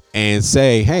things and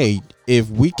say, hey, if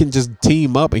we can just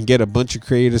team up and get a bunch of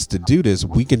creators to do this,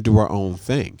 we can do our own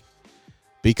thing.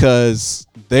 Because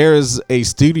there's a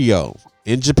studio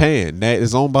in Japan that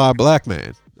is owned by a black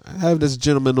man. I have this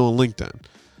gentleman on LinkedIn.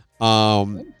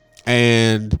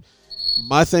 And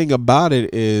my thing about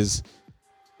it is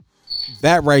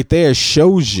that right there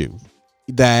shows you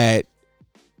that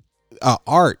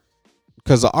art,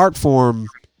 because the art form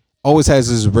always has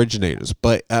its originators,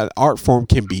 but an art form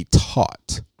can be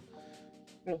taught.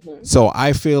 So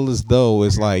I feel as though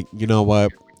it's like, you know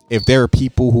what? If there are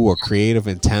people who are creative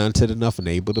and talented enough and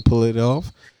able to pull it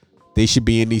off, they should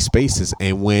be in these spaces.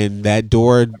 And when that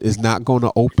door is not going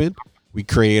to open, we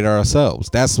create ourselves.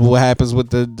 That's what happens with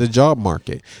the job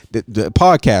market. The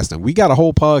podcasting. We got a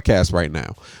whole podcast right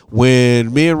now.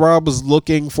 When me and Rob was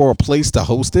looking for a place to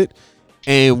host it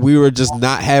and we were just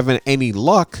not having any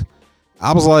luck,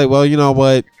 I was like, well, you know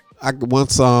what?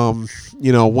 Once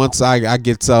I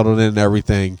get settled in and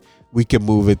everything, we can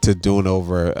move it to doing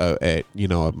over at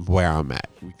where I'm at.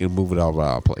 We can move it over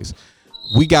our place.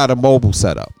 We got a mobile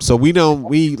setup, so we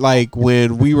like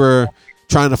when we were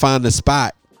trying to find a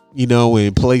spot,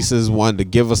 and places wanted to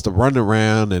give us the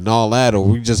runaround and all that, or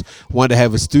we just wanted to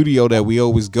have a studio that we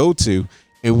always go to,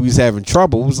 and we was having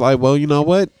trouble. It was like, well, you know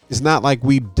what? It's not like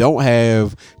we don't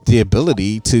have the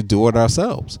ability to do it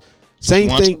ourselves. Same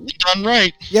thing done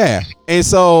right. Yeah, and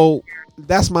so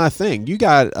that's my thing. You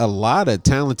got a lot of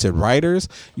talented writers.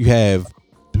 You have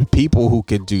people who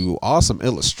can do awesome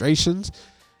illustrations.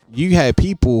 You have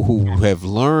people who have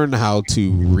learned how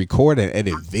to record and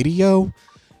edit video.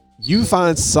 You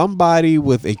find somebody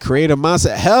with a creative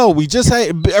mindset. Hell, we just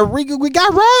had we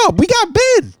got Rob. We got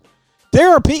Ben.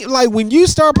 There are people, like, when you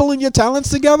start pulling your talents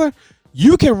together,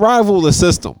 you can rival the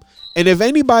system. And if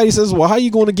anybody says, well, how are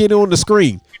you going to get on the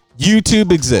screen?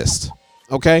 YouTube exists.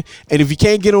 Okay. And if you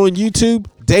can't get on YouTube,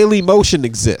 Daily Motion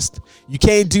exists. You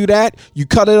can't do that. You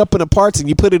cut it up into parts and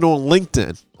you put it on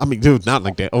LinkedIn. I mean, dude, not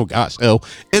LinkedIn. Oh gosh.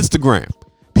 Instagram.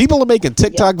 People are making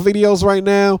TikTok videos right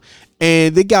now,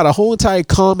 and they got a whole entire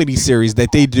comedy series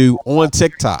that they do on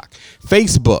TikTok.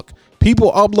 Facebook.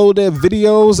 People upload their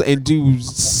videos and do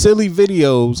silly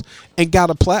videos and got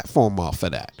a platform off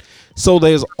of that. So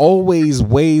there's always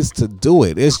ways to do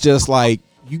it. It's just like,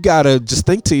 you gotta just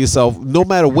think to yourself, no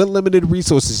matter what limited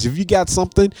resources, if you got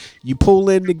something, you pull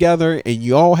in together and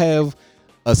you all have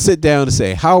a sit down and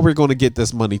say, how are we going to get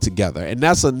this money together? And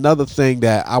that's another thing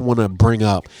that I want to bring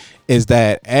up, is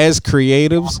that as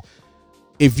creatives,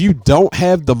 if you don't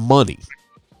have the money,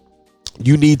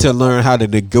 you need to learn how to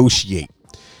negotiate.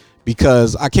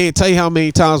 Because I can't tell you how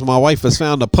many times my wife has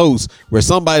found a post where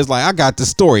somebody's like, I got this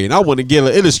story and I want to get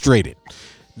it illustrated.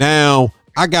 Now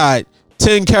I got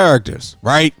 10 characters,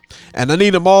 right? And I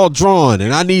need them all drawn,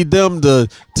 and I need them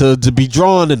to be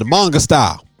drawn in the manga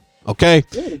style. Okay.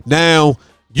 Now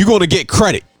you're going to get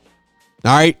credit.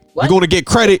 All right. You're going to get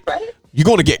credit. You're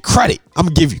going to get credit. I'm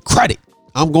going to give you credit.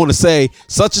 I'm going to say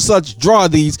such and such, draw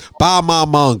these, buy my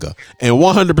manga, and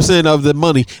 100% of the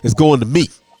money is going to me.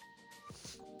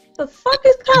 The fuck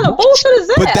is kind of bullshit is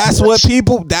that? But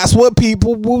that's what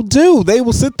people will do. They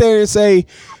will sit there and say,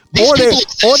 or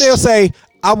they'll say,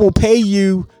 I will pay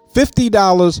you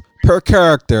 $50 per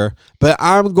character, but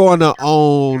I'm going to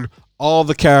own all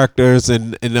the characters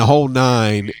and the whole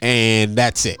 9, and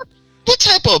that's it. What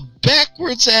type of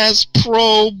backwards ass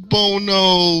pro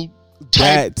bono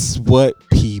type? That's what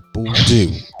people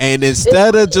do. And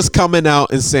instead of just coming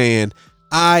out and saying,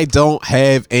 I don't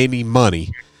have any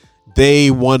money,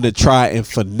 they want to try and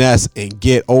finesse and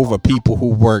get over people who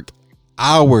work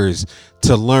hours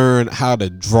to learn how to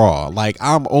draw. Like,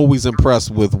 I'm always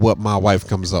impressed with what my wife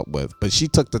comes up with, but she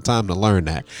took the time to learn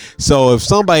that. So if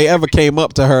somebody ever came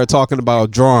up to her talking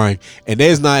about drawing and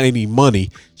there's not any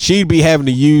money, she'd be having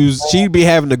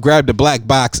to grab the black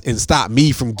box and stop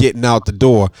me from getting out the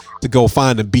door to go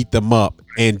find and beat them up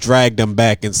and drag them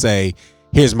back and say,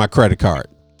 here's my credit card.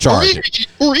 Charge it.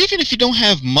 Or even if you don't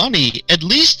have money, at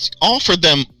least offer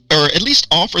them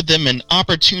an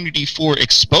opportunity for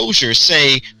exposure.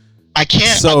 Say, I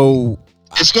can't. So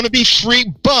it's going to be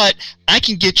free, but I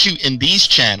can get you in these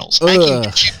channels. I can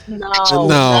get you.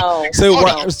 No.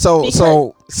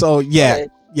 So yeah.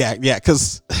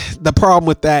 Because the problem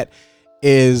with that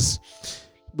is,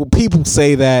 well, people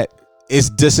say that it's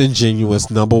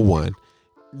disingenuous. Number one.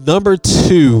 Number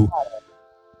two,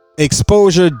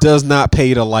 exposure does not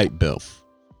pay the light bill.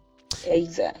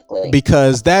 Exactly.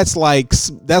 Because that's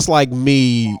like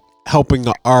me helping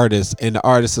an artist, and the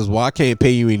artist says, well, I can't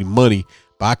pay you any money,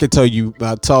 but I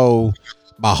told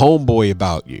my homeboy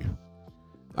about you.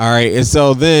 All right. And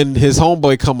so then his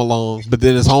homeboy come along, but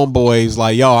then his homeboy's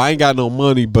like, yo, I ain't got no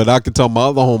money, but I can tell my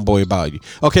other homeboy about you.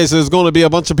 Okay. So there's going to be a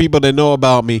bunch of people that know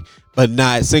about me, but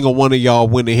not a single one of y'all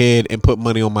went ahead and put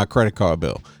money on my credit card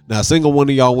bill. Not a single one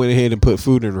of y'all went ahead and put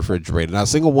food in the refrigerator. Not a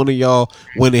single one of y'all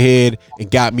went ahead and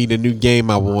got me the new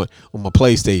game I want on my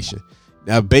PlayStation.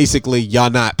 Now, basically,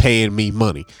 y'all not paying me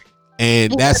money.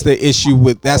 And that's the issue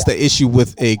with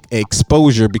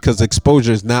exposure, because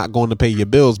exposure is not going to pay your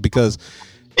bills, because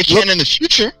it can in the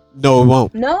future. No, it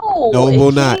won't. No, it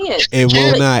will not. It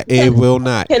will not. It will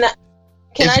not. Can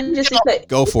I just say,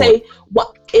 go for it?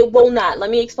 What, it will not. Let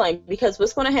me explain. Because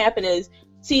what's going to happen is,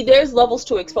 see, there's levels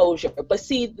to exposure. But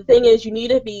see, the thing is,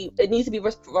 it needs to be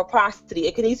reciprocity.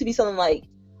 It needs to be something like,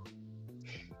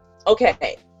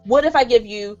 okay, what if I give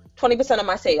you 20% of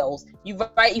my sales? You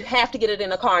have to get it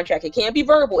in a contract. It can't be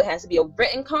verbal. It has to be a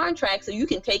written contract so you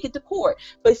can take it to court.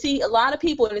 But see, a lot of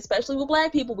people, and especially with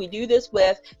Black people, we do this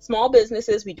with small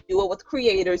businesses. We do it with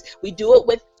creators. We do it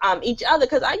with each other.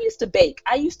 Because I used to bake.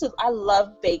 I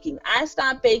love baking. I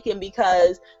stopped baking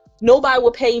because nobody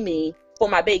would pay me for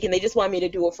my baking. They just wanted me to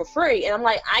do it for free. And I'm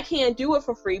like, I can't do it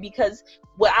for free, because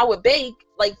what I would bake,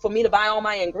 like for me to buy all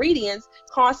my ingredients,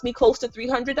 cost me close to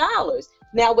 $300.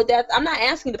 Now with that, I'm not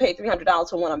asking to pay $300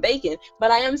 for what I'm baking,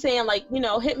 but I am saying, like,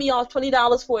 hit me off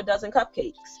 $20 for a dozen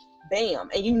cupcakes. Bam.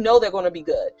 And they're going to be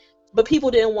good. But people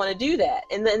didn't want to do that.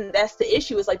 And then that's the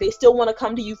issue, is like, they still want to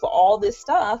come to you for all this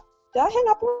stuff. Did I hang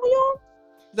up on y'all?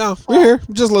 No, we're here.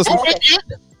 I'm just listening. Okay.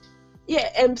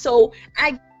 Yeah. And so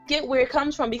I get where it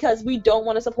comes from, because we don't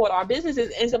want to support our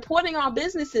businesses, and supporting our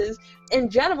businesses in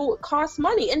general costs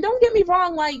money. And don't get me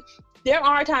wrong, like, there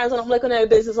are times when I'm looking at a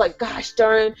business like, gosh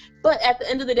darn, but at the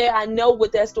end of the day, I know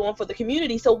what that's doing for the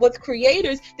community. So with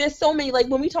creators, there's so many, like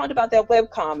when we talked about that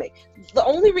webcomic, the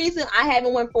only reason I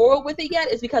haven't went forward with it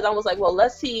yet is because I was like, well,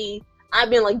 let's see. I've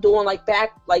been like doing not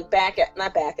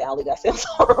back alley, that sounds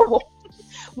horrible.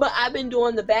 But I've been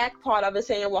doing the back part of it,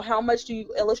 saying, well, how much do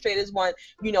you illustrators want,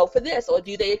 for this? Or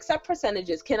do they accept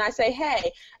percentages? Can I say,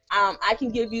 hey, I can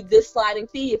give you this sliding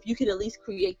fee if you can at least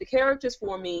create the characters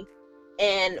for me.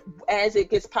 And as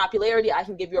it gets popularity, I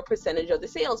can give you a percentage of the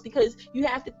sales, because you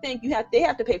have to think they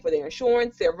have to pay for their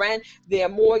insurance, their rent, their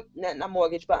not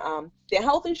mortgage, but their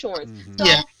health insurance. Mm-hmm.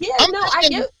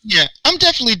 So, I'm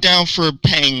definitely down for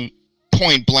paying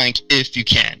point blank if you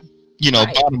can.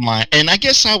 Right. Bottom line. And I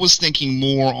guess I was thinking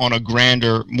more on a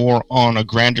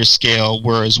grander scale,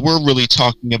 whereas we're really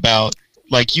talking about,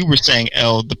 like you were saying,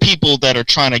 Elle, the people that are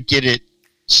trying to get it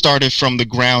started from the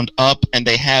ground up, and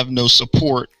they have no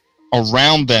support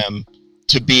around them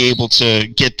to be able to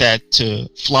get that to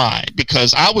fly.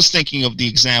 Because I was thinking of the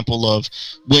example of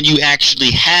when you actually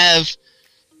have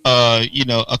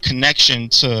a connection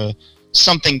to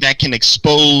something that can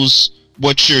expose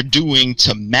what you're doing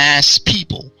to mass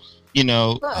people.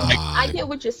 I get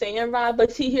what you're saying, Rob,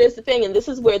 but see, here's the thing, and this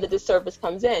is where the disservice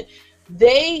comes in.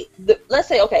 Let's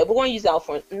say, okay, we're going to use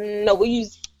we'll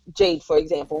use Jade, for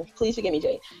example. Please forgive me,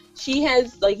 Jade. She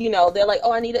has, they're like,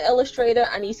 oh, I need an illustrator.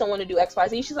 I need someone to do X, Y,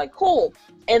 Z. She's like, cool.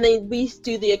 And then we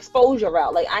do the exposure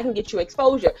route. Like, I can get you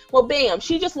exposure. Well, bam,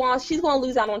 she's going to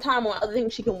lose out on time on other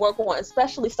things she can work on,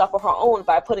 especially stuff of her own,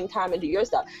 by putting time into your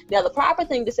stuff. Now, the proper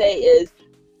thing to say is,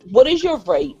 what is your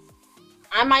rate?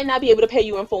 I might not be able to pay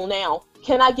you in full now.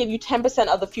 can I give you 10%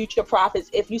 of the future profits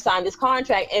if you sign this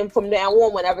contract? And from now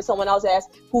on, whenever someone else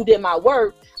asks who did my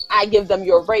work, I give them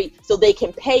your rate so they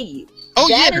can pay you. Oh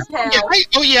That yeah, is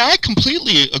how, I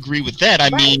completely agree with that. I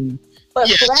mean, but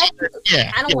yeah, black,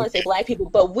 yeah, I don't yeah. want to say black people,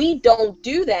 but we don't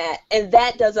do that, and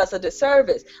that does us a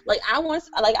disservice. Like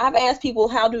I've asked people,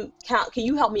 can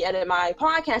you help me edit my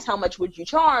podcast? How much would you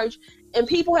charge? And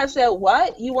people have said,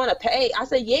 what? You want to pay? I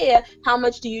said, yeah. How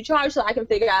much do you charge so I can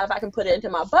figure out if I can put it into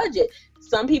my budget?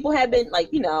 Some people have been like,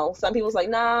 some people's like,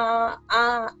 nah,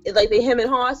 like they hem and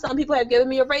haw. Some people have given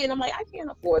me a rate, and I'm like, I can't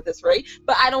afford this rate.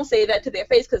 But I don't say that to their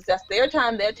face because that's their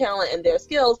time, their talent, and their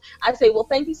skills. I say, well,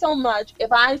 thank you so much.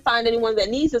 If I find anyone that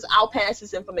needs this, I'll pass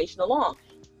this information along.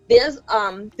 There's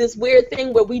this weird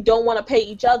thing where we don't want to pay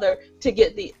each other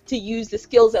to use the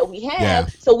skills that we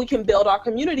have so we can build our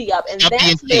community up, and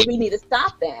that's where we need to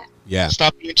stop that. Yeah.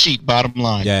 Stop being cheap. Bottom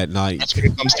line. Yeah, no, that's what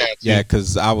it comes down to. Yeah,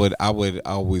 because I would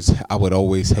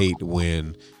always hate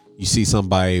when you see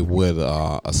somebody with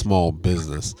a small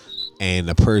business and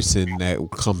the person that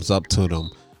comes up to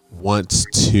them wants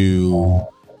to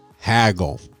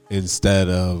haggle instead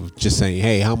of just saying,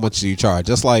 hey, how much do you charge?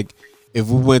 Just like if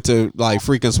we went to like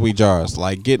freaking Sweet Jars,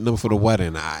 like getting them for the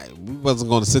wedding, we wasn't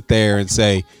going to sit there and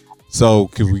say, so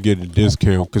can we get a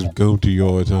discount because we go to you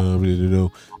all the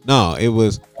time? No, it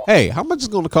was, hey, how much is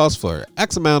going to cost for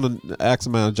X amount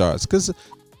of jars? Because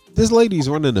this lady's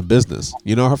running a business,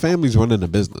 her family's running a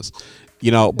business,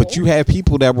 but you have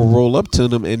people that will roll up to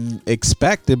them and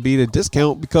expect to be the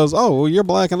discount because, oh, well, you're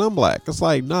black and I'm black. It's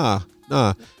like, nah,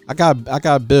 I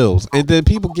got bills. And then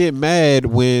people get mad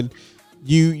when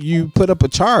you put up a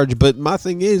charge. But my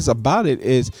thing is about it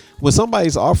is when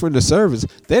somebody's offering a service,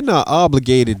 they're not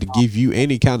obligated to give you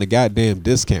any kind of goddamn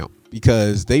discount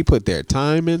because they put their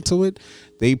time into it.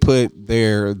 They put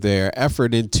their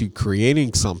effort into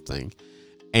creating something,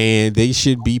 and they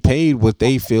should be paid what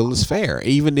they feel is fair,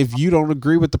 even if you don't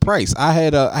agree with the price. I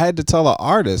had to tell an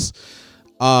artist,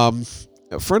 a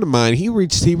friend of mine, he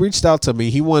reached out to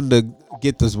me. He wanted to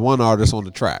get this one artist on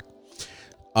the track.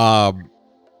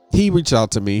 He reached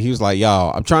out to me. He was like,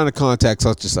 yo, I'm trying to contact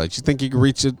such and such. You think you can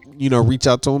reach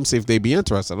out to them, see if they'd be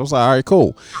interested? I was like, all right,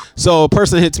 cool. So a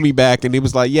person hits me back and he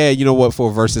was like, yeah, you know what, for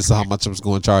a verse, this is how much I was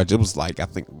going to charge. It was like, I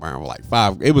think around like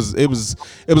 $5.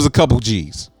 It was a couple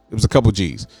G's. It was a couple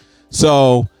G's.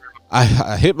 So I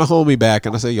hit my homie back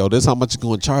and I said, yo, this is how much you're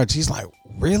going to charge. He's like,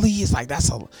 really? He's like, that's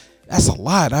a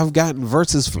lot. I've gotten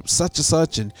verses from such and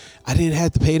such and I didn't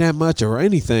have to pay that much or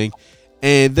anything.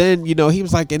 And then, he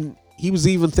was like, and he was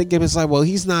even thinking, it's like, well,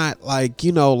 he's not like,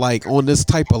 like on this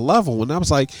type of level. And I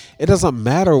was like, it doesn't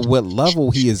matter what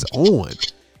level he is on.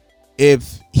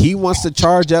 If he wants to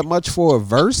charge that much for a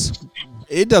verse,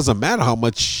 it doesn't matter how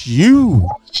much you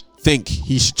think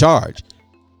he should charge.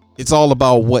 It's all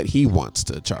about what he wants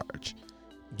to charge.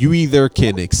 You either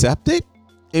can accept it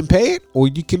and pay it, or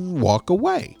you can walk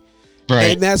away.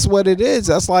 Right. And that's what it is.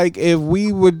 That's like if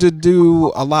we were to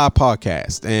do a live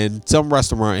podcast and some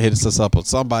restaurant hits us up or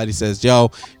somebody says,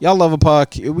 yo, y'all love a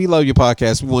podcast. We love your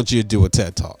podcast. We want you to do a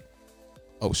TED Talk.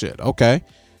 Oh, shit. Okay.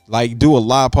 Like do a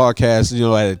live podcast,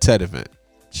 at a TED event.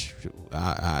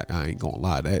 I ain't going to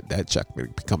lie. That check may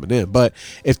be coming in. But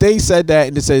if they said that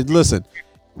and they said, listen,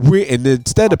 and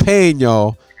instead of paying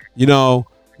y'all,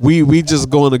 we just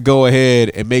going to go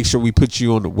ahead and make sure we put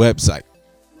you on the website.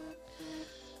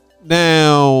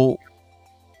 Now,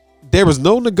 there was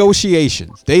no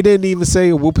negotiation. They didn't even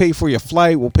say, we'll pay for your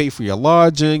flight, we'll pay for your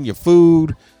lodging, your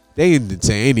food. They didn't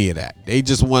say any of that. They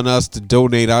just want us to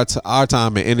donate our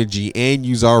time and energy and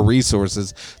use our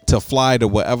resources to fly to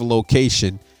whatever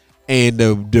location and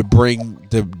to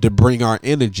bring our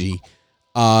energy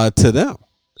to them.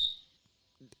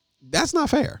 That's not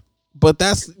fair. But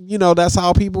that's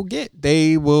how people get.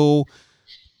 They will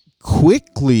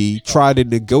quickly try to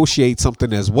negotiate something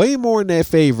that's way more in their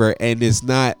favor and is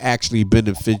not actually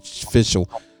beneficial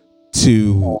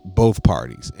to both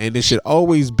parties. And it should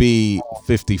always be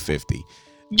 50-50.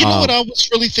 You know what I was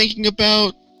really thinking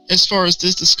about as far as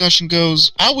this discussion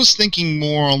goes? I was thinking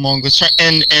more along the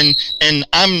and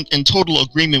I'm in total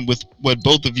agreement with what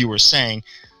both of you were saying,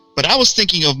 but I was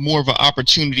thinking of more of an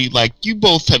opportunity, like you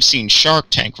both have seen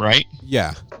Shark Tank, right?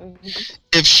 Yeah.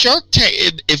 If Shark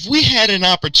Tank, if we had an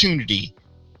opportunity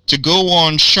to go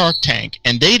on Shark Tank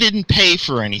and they didn't pay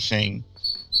for anything,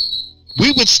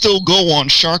 we would still go on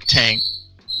Shark Tank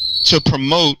to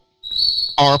promote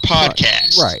our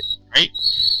podcast.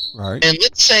 Right. And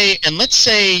let's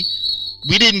say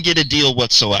we didn't get a deal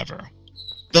whatsoever.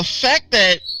 The fact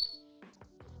that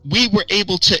we were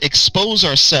able to expose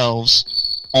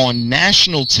ourselves on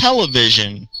national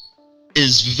television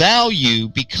is value,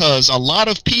 because a lot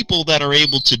of people that are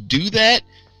able to do that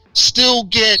still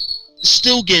get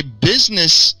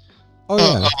business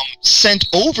sent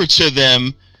over to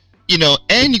them,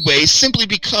 anyway, simply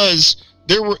because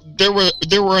there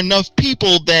were enough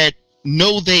people that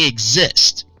know they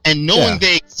exist. And knowing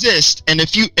they exist, and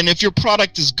if your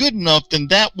product is good enough, then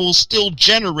that will still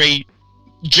generate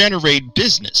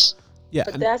business. Yeah,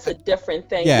 but that's a different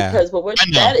thing, Yeah. because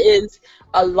that is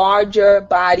a larger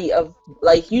body of,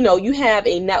 like, you have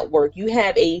a network, you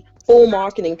have a full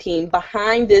marketing team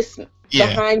behind this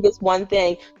one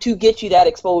thing to get you that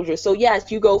exposure. So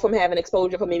yes, you go from having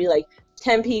exposure for maybe like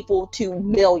 10 people to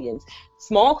millions.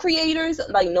 Small creators,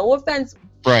 like, no offense,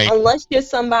 right? Unless you're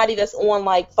somebody that's on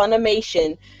like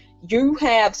Funimation, you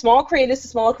have small creators to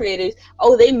small creators.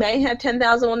 Oh, they may have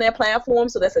 10,000 on their platform,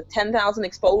 so that's a 10,000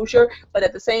 exposure. But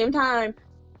at the same time,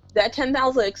 that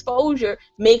 10,000 exposure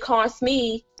may cost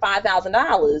me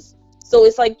 $5,000. So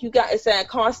it's like it's that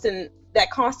cost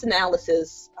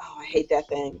analysis. Oh, I hate that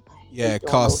thing. Yeah,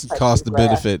 cost the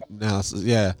benefit analysis.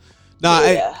 Yeah, no,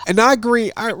 I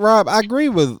agree. Rob, I agree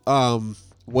with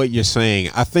what you're saying.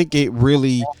 I think it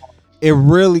really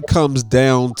comes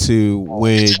down to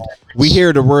when we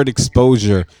hear the word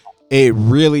exposure, it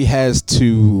really has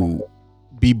to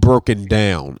be broken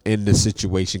down in the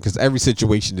situation, because every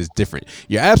situation is different.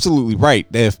 You're absolutely right.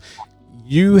 If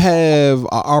you have an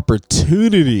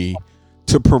opportunity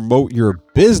to promote your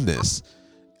business,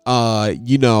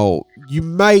 you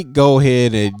might go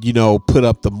ahead and, put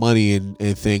up the money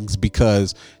and things,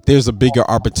 because there's a bigger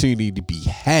opportunity to be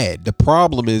had. The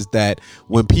problem is that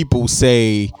when people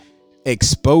say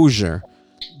exposure,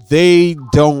 they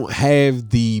don't have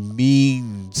the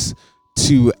means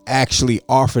to actually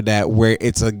offer that where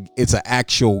it's an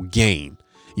actual gain.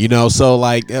 So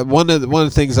like one of the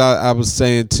things I was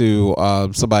saying to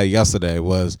somebody yesterday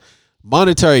was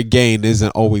monetary gain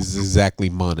isn't always exactly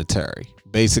monetary.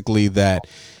 Basically, that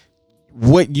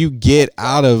what you get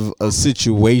out of a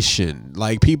situation,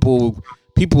 like people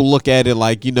look at it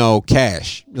like,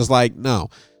 cash. It's like, no,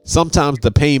 sometimes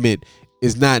the payment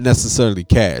is not necessarily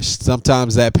cash.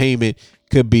 Sometimes that payment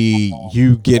could be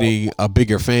you getting a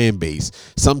bigger fan base.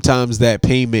 Sometimes that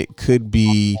payment could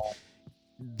be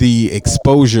the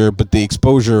exposure, but the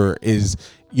exposure is,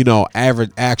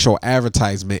 actual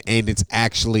advertisement, and it's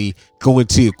actually going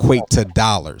to equate to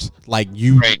dollars. Like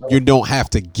you don't have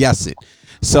to guess it.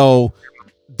 So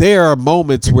there are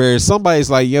moments where somebody's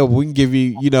like, yo, we can give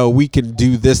you, we can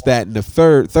do this, that, and the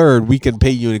third, we can pay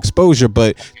you an exposure.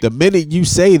 But the minute you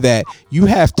say that, you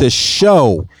have to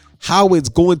show how it's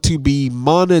going to be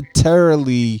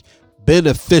monetarily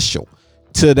beneficial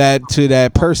to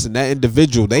that person, that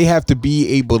individual. They have to be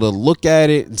able to look at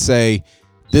it and say,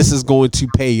 this is going to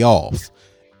pay off.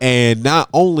 And not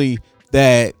only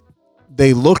that,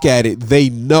 they look at it, they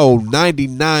know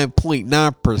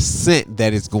 99.9%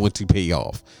 that it's going to pay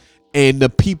off. And the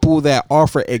people that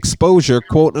offer exposure,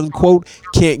 quote unquote,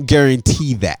 can't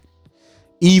guarantee that.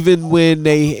 Even when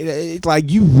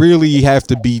you really have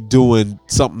to be doing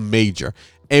something major.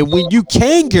 And when you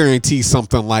can guarantee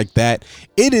something like that,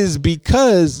 it is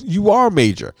because you are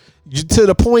major. To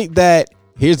the point that,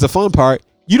 here's the fun part,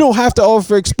 you don't have to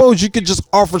offer exposure. You can just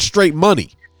offer straight money.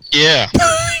 Yeah.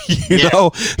 you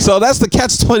know, so that's the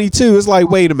catch-22. It's like,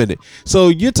 wait a minute. So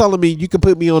you're telling me you can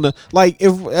put me on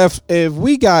if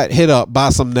we got hit up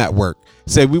by some network,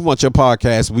 say we want your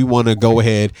podcast, we want to go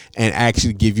ahead and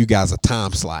actually give you guys a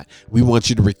time slot. We want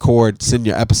you to record, send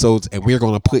your episodes, and we're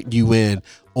going to put you in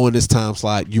on this time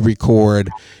slot. You record,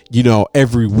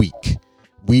 every week.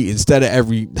 Instead of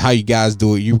how you guys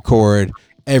do it, you record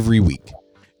every week.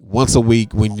 Once a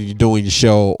week when you're doing your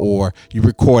show, or you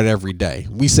record every day.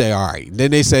 We say, all right. Then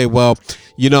they say, well,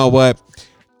 you know what?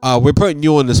 We're putting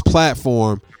you on this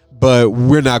platform, but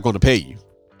we're not going to pay you.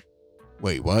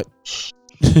 Wait, what?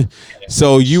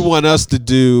 So you want us to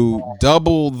do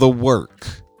double the work,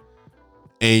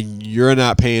 and you're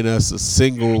not paying us a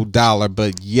single dollar,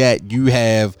 but yet you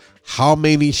have how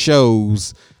many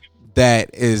shows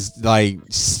that is like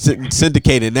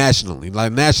syndicated nationally,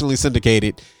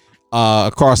 syndicated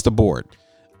across the board,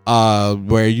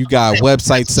 where you got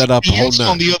websites set up.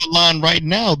 On the other line right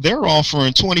now, they're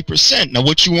offering 20%. Now,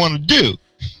 what you want to do?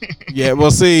 Yeah,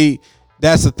 well, see,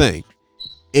 that's the thing.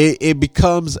 It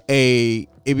becomes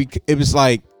it was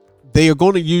like they are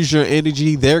going to use your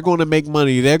energy. They're going to make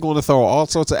money. They're going to throw all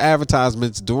sorts of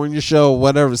advertisements during your show,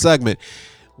 whatever segment.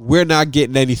 We're not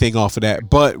getting anything off of that,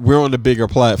 but we're on the bigger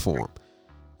platform.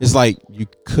 It's like, you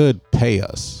could pay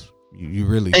us. You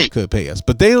really could pay us,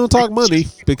 but they don't talk money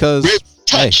because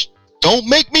touch. Don't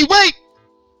make me wait.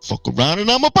 Fuck around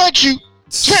and I'm about you.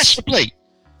 Smash the plate.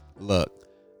 Look,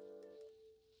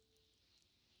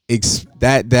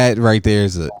 that right there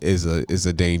is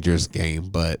a dangerous game.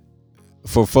 But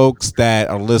for folks that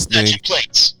are listening,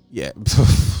 yeah,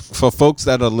 for folks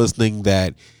that are listening,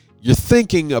 that you're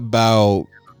thinking about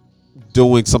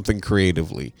doing something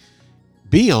creatively,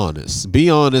 be honest. Be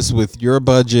honest with your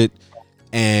budget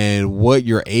and what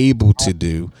you're able to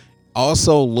do.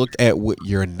 Also look at what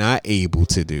you're not able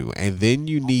to do, and then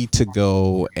you need to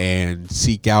go and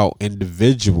seek out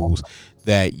individuals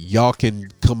that y'all can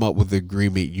come up with an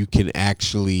agreement you can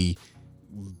actually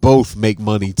both make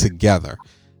money together.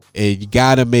 And you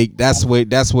gotta make that's where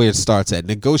it starts at.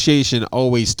 Negotiation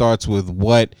always starts with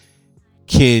what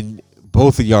can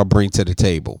both of y'all bring to the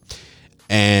table.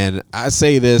 And I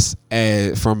say this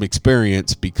from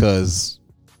experience, because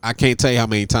I can't tell you how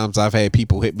many times I've had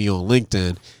people hit me on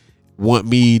LinkedIn, want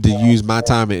me to use my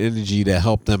time and energy to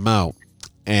help them out,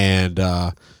 and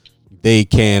they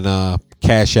can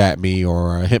cash at me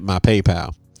or hit my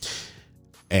PayPal,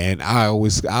 and I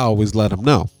always let them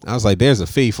know. I was like, there's a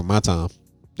fee for my time,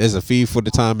 there's a fee for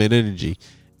the time and energy,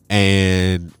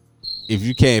 and if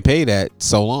you can't pay that,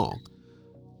 so long.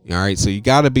 All right, so you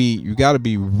gotta be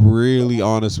really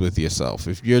honest with yourself.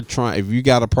 If you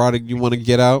got a product you want to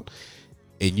get out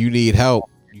and you need help,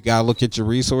 you gotta look at your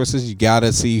resources. You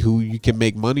gotta see who you can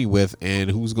make money with and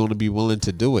who's going to be willing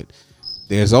to do it.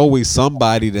 There's always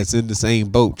somebody that's in the same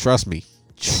boat. Trust me.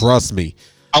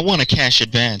 I want a cash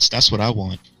advance. That's what I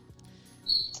want.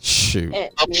 Shoot.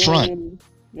 Up front.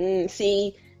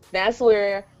 See, that's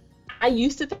where I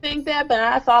used to think that, but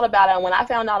I thought about it. And when I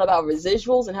found out about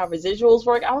residuals and how residuals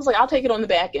work, I was like, I'll take it on the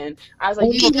back end. I was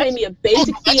like, you can pay me a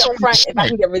basic fee up front if I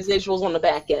can get residuals on the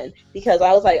back end. Because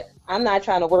I was like, I'm not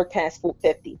trying to work past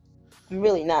 50. I'm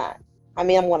really not. I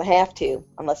mean, I'm going to have to,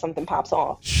 unless something pops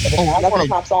off. But if nothing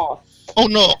pops off. Oh,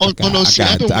 no. See,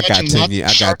 I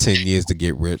got 10 years to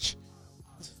get rich.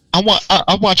 I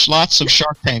watch lots of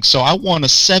Shark Tank, so I want a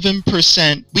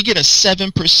 7%. We get a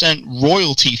 7%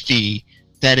 royalty fee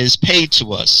that is paid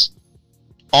to us,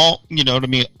 all, you know what I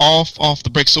mean, off the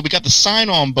break. So we got the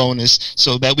sign-on bonus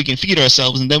so that we can feed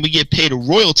ourselves, and then we get paid a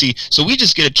royalty. So we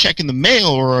just get a check in the mail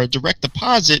or a direct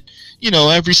deposit,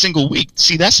 every single week.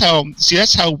 See, that's how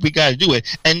we got to do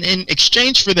it. And in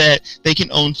exchange for that, they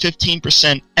can own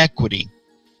 15% equity.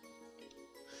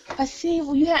 I see.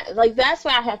 Well, that's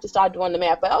why I have to start doing the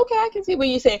math. But okay, I can see what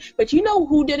you're saying. But you know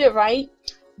who did it right?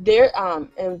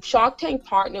 And Shark Tank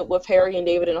partnered with Harry and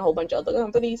David and a whole bunch of other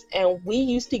companies, and we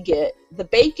used to get the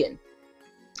bacon.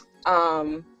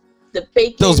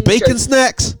 Those bacon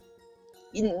snacks?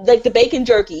 Like the bacon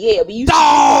jerky, yeah. We used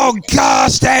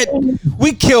gosh,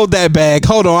 we killed that bag.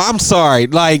 Hold on, I'm sorry.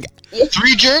 Like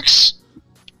 3 jerks?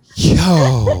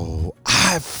 Yo,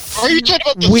 are you talking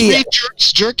about the 3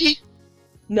 jerks jerky?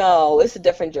 No, it's a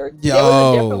different jerky. Yo. There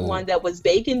was a different one that was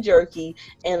bacon jerky,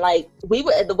 and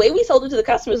the way we sold it to the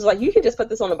customers was like, you can just put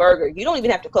this on a burger. You don't even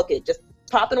have to cook it. Just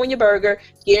pop it on your burger.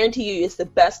 Guarantee you, it's the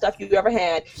best stuff you've ever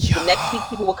had. The next week,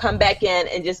 people will come back in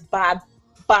and just buy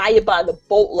it by the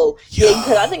boatload. Yeah,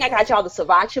 because I think I got y'all the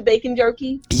Sriracha bacon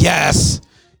jerky. Yes.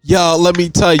 Yo, let me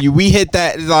tell you, we hit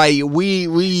that like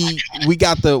we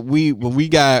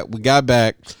got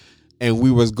back. And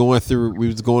we was going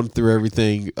through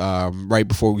everything right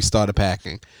before we started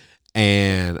packing,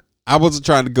 and I wasn't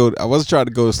trying to go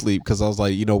to sleep because I was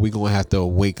like, we're gonna have to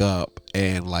wake up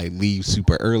and like leave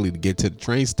super early to get to the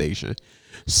train station.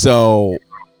 So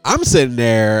I'm sitting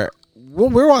there,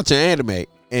 we're watching anime,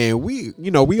 and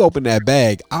we open that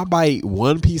bag. I bite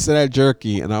one piece of that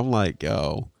jerky, and I'm like,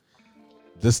 yo,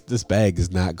 this bag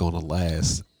is not gonna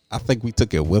last. I think we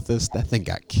took it with us. That thing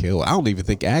got killed. I don't even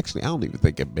think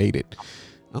it made it.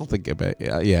 I don't think it made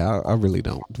it. Yeah, I really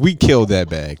don't. We killed that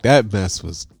bag. That mess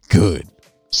was good.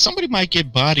 Somebody might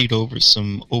get bodied over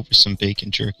some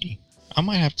bacon jerky. I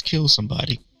might have to kill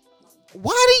somebody.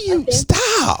 Why do you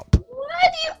stop?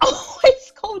 Why do you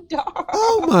always go dark?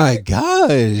 Oh my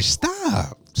gosh!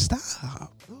 Stop!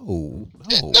 No.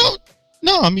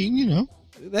 I mean,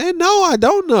 No, I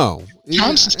don't know.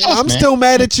 I'm still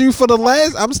mad at you for the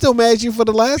last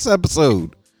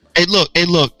episode. Hey, look.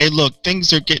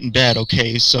 Things are getting bad.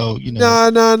 Okay, so No.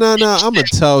 I'm gonna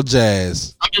tell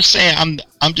Jazz. I'm just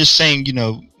saying.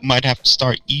 Might have to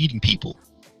start eating people.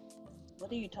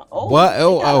 What are you talking? What?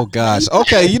 Oh gosh.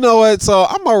 Okay, you know what? So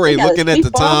I'm already looking at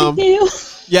the time.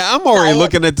 Yeah, I'm already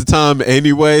looking at the time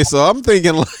anyway. So I'm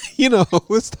thinking, like,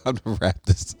 it's time to wrap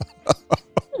this up.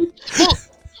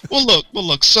 Well,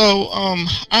 look. So,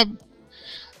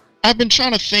 I've been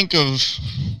trying to think of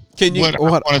what I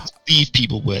want to leave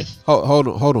people with. Hold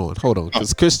on.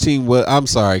 Because Christine, I'm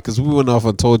sorry, because we went off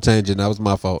on a total tangent. That was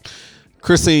my fault.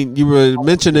 Christine, you were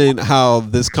mentioning how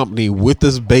this company with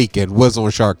this bacon was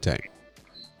on Shark Tank.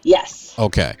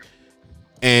 Okay.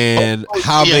 And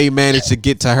how they managed to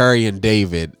get to Harry and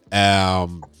David.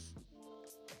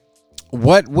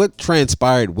 What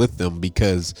transpired with them,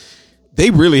 because they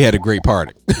really had a great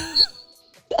party.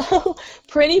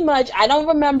 Pretty much. I don't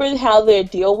remember how their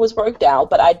deal was worked out,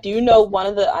 but I do know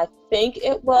I think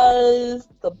it was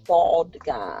the bald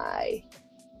guy.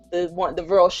 The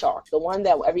real shark, the one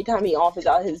that every time he offers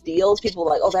out his deals, people are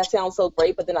like, oh, that sounds so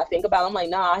great. But then I think about it, I'm like,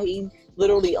 nah, he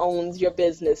literally owns your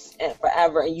business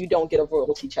forever and you don't get a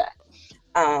royalty check.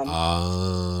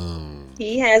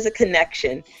 He has a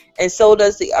connection, and so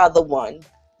does the other one.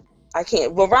 I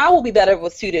can't. Well, Ryan will be better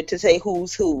suited to say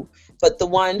who's who, but the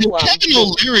one who Kevin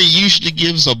O'Leary usually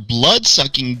gives a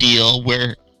blood-sucking deal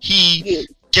where he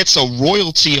gets a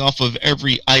royalty off of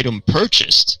every item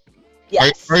purchased.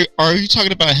 Yes. Are you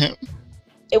talking about him?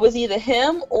 It was either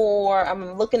him or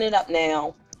I'm looking it up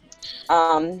now.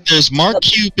 There's Mark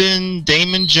Cuban,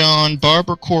 Damon John,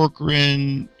 Barbara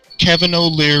Corcoran, Kevin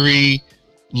O'Leary,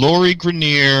 Lori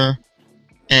Grenier,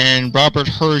 and Robert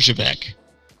Herjavec.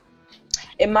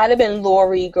 It might have been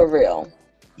Lori Gurriel.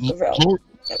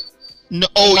 No,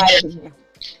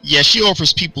 yeah, she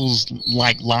offers people's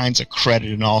lines of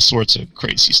credit and all sorts of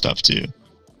crazy stuff too.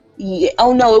 Yeah.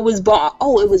 Oh no, it was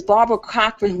Barbara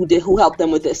Cochran who helped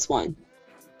them with this one.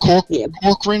 Corcoran,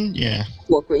 yeah.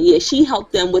 Corcoran, yeah. She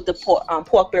helped them with the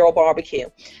pork barrel barbecue.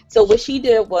 So what she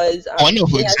did was. I know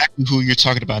exactly who you're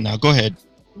talking about now. Go ahead.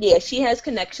 Yeah, she has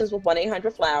connections with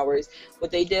 1-800-Flowers.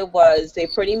 What they did was they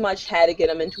pretty much had to get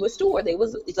them into a store.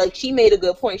 She made a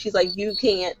good point. She's like,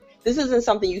 this isn't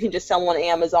something you can just sell on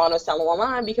Amazon or sell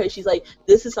online, because she's like,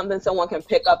 this is something someone can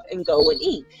pick up and go and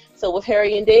eat. So with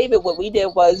Harry and David, what we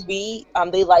did was they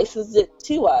licensed it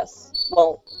to us.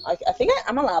 Well, I think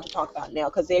I'm allowed to talk about it now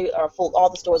because they are full. All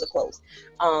the stores are closed.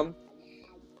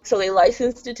 So they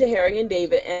licensed it to Harry and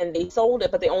David, and they sold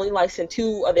it, but they only licensed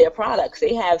 2 of their products.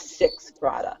 They have 6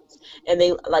 products, and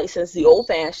they licensed the Old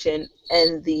Fashioned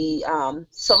and the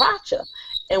Sriracha,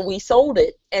 and we sold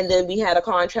it. And then we had a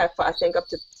contract for I think up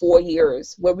to 4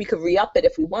 years where we could re-up it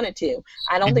if we wanted to.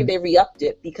 I don't think they re-upped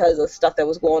it because of stuff that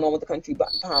was going on with the country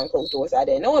behind closed doors I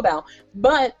didn't know about.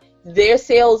 But their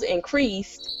sales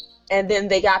increased. And then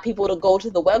they got people to go to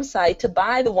the website to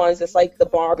buy the ones that's like the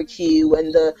barbecue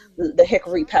and the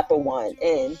hickory pepper one.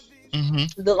 And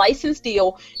the license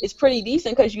deal is pretty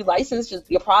decent because you license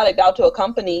your product out to a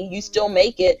company, you still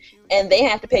make it, and they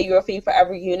have to pay you a fee for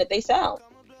every unit they sell.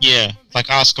 Yeah, like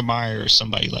Oscar Mayer or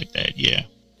somebody like that. Yeah.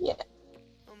 Yeah.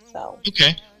 So.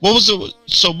 Okay. What was it?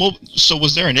 So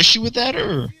was there an issue with that,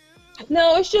 or?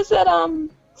 No, it's just that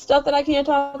stuff that I can't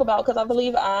talk about because I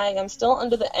believe I am still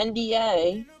under the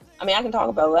NDA. I mean, I can talk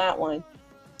about that one,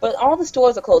 but all the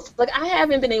stores are closed. Like, I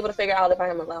haven't been able to figure out if I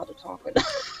am allowed to talk or not.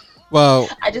 Well,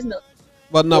 I just know.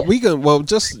 Well, no, we can. Well,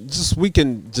 we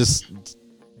can.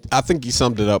 I think you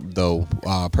summed it up though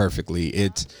perfectly.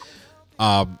 It's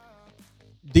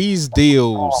these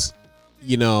deals,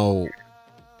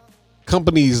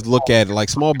 companies look at it, like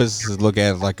small businesses look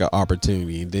at it like an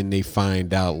opportunity, and then they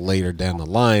find out later down the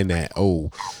line that,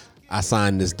 oh, I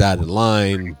signed this dotted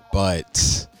line,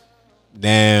 but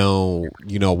now,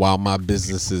 while my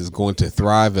business is going to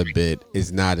thrive a bit,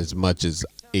 it's not as much as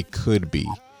it could be.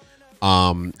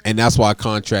 And that's why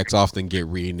contracts often get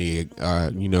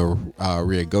renegotiated. You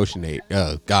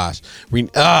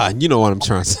know what I'm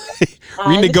trying to say.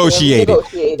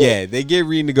 Renegotiated. Yeah, they get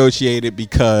renegotiated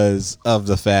because of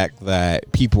the fact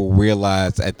that people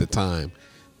realized at the time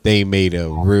they made a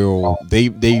real. They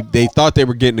thought they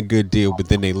were getting a good deal, but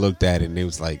then they looked at it and it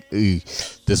was like,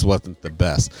 this wasn't the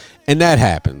best, and that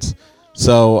happens.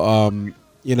 So,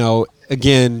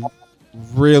 again,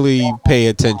 really pay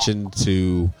attention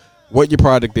to what your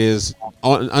product is,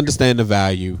 understand the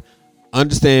value,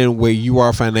 understand where you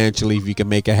are financially, if you can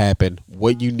make it happen,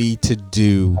 what you need to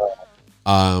do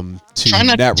to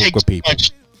network with people.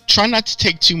 Try not to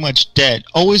take too much debt.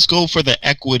 Always go for the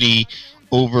equity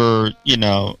over,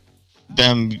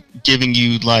 them giving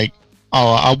you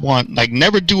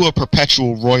never do a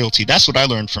perpetual royalty. That's what I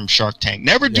learned from Shark Tank.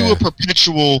 Never do a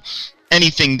perpetual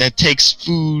anything that takes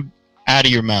food out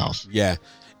of your mouth. Yeah.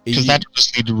 Because that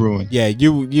just lead to ruin. Yeah,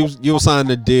 you'll sign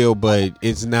the deal, but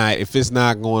it's not if it's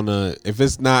not going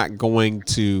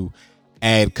to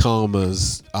add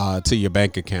commas to your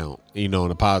bank account, in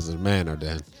a positive manner,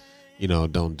 then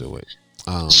don't do it.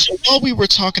 So while we were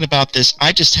talking about this,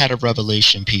 I just had a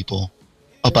revelation, people,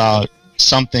 about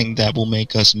something that will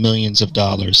make us millions of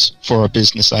dollars for a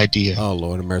business idea. Oh,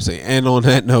 Lord have mercy! And on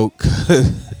that note,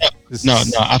 no,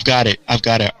 I've got it.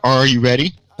 Are you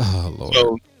ready? Oh,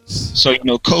 Lord. So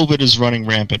COVID is running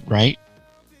rampant, right?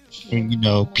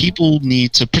 And people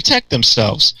need to protect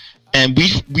themselves. And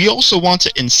we also want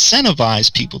to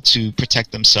incentivize people to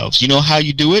protect themselves. You know how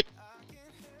you do it?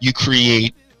 You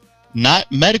create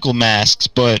not medical masks,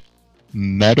 but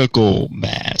medical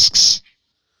masks.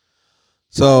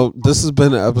 So this has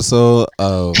been an episode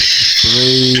of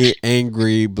 3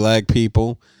 Angry Black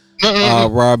People. No.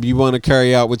 Rob, you want to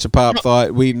carry out with your pop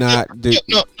thought? We not do.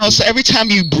 No. So every time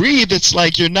you breathe, it's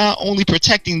like you're not only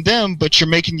protecting them, but you're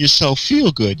making yourself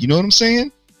feel good. You know what I'm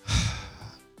saying?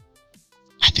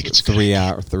 I think it's 3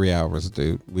 hours. 3 hours,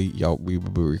 dude. We will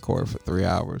be recording for 3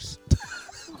 hours.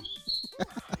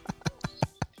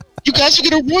 You guys will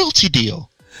get a royalty deal.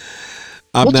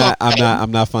 I'm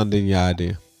not funding your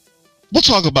idea. We'll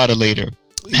talk about it later.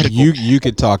 You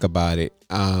could talk about it.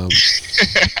 You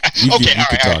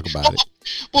could talk about it.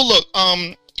 Well, look.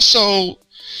 So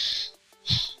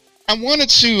I wanted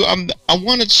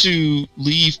to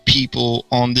leave people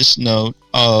on this note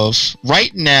of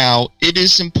right now. It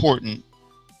is important.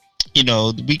 You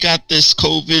know, we got this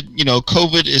COVID. You know,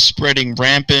 COVID is spreading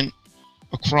rampant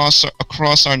across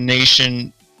our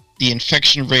nation. The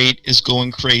infection rate is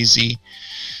going crazy.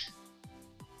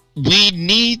 We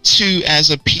need to, as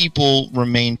a people,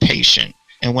 remain patient.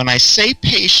 And when I say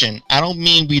patient, I don't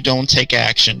mean we don't take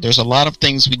action. There's a lot of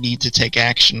things we need to take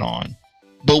action on.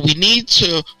 But we need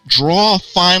to draw a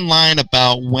fine line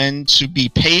about when to be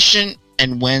patient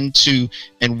and when to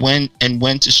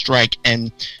strike.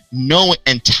 And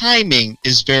timing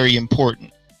is very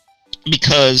important.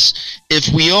 Because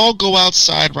if we all go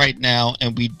outside right now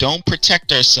and we don't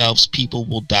protect ourselves, people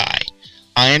will die.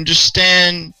 I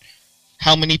understand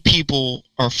how many people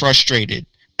are frustrated.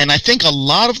 And I think a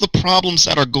lot of the problems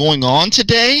that are going on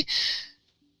today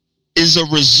is a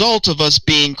result of us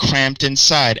being cramped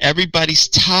inside. Everybody's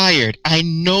tired. I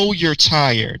know you're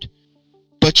tired.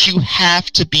 But you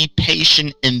have to be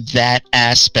patient in that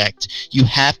aspect. You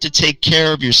have to take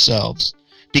care of yourselves.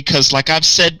 Because like I've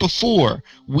said before,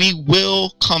 we will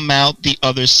come out the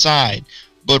other side.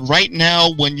 But right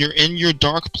now, when you're in your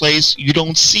dark place, you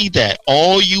don't see that.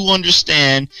 All you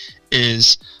understand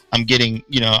is I'm getting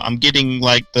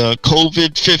like the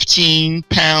COVID 15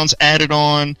 pounds added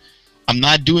on. I'm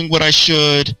not doing what I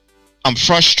should. I'm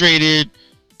frustrated.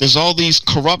 There's all this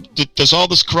corruption.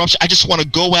 I just want to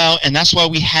go out, and that's why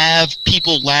we have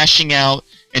people lashing out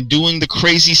and doing the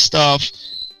crazy stuff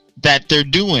that they're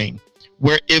doing.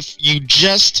 Where if you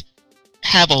just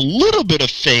have a little bit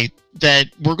of faith that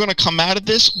we're going to come out of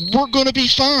this, we're going to be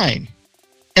fine.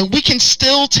 And we can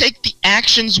still take the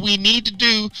actions we need to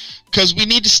do because we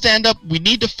need to stand up, we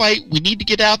need to fight, we need to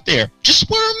get out there. Just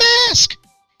wear a mask.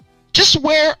 Just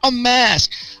wear a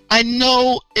mask. I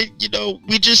know,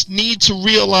 we just need to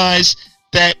realize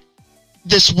that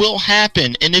this will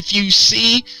happen. And if you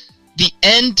see the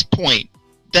end point,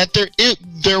 that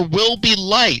there will be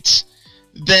light,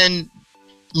 then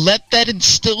let that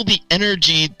instill the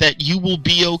energy that you will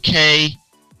be okay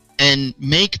and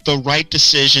make the right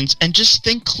decisions and just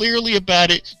think clearly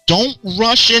about it. Don't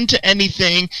rush into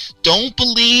anything. Don't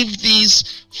believe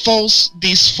these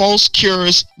false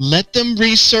cures. Let them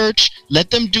research.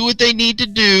 Let them do what they need to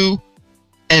do.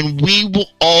 And we will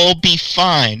all be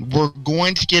fine. We're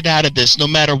going to get out of this no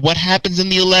matter what happens in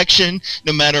the election,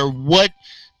 no matter what,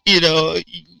 no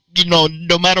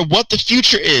matter what the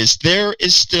future is, there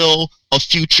is still a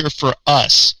future for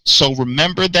us. So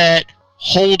remember that,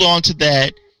 hold on to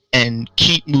that, and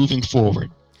keep moving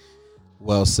forward.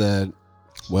 Well said.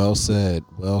 Well said.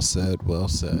 Well said. Well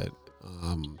said.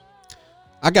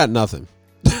 I got nothing.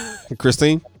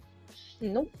 Christine?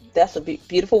 Nope. That's a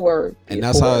beautiful word. And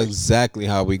that's exactly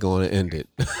how we're going to end it.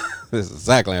 This is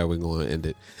exactly how we're going to end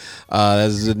it.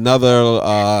 This is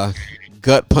another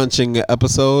gut-punching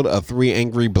episode of 3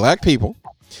 Angry Black People.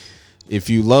 If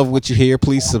you love what you hear,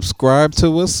 please subscribe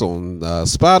to us on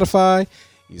Spotify.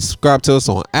 You subscribe to us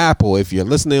on Apple. If you're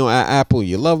listening on Apple,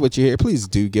 you love what you hear, please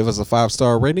do give us a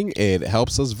 5-star rating. It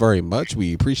helps us very much.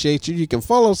 We appreciate you. You can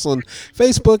follow us on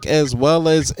Facebook as well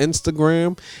as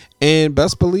Instagram. And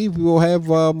best believe we will have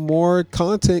more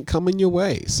content coming your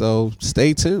way. So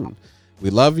stay tuned. We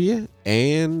love you.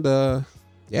 And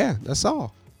that's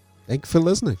all. Thank you for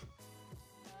listening.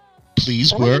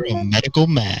 Please wear a medical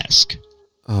mask.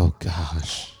 Oh,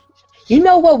 gosh. You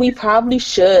know what? We probably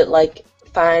should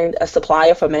find a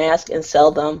supplier for masks and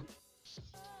sell them.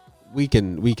 We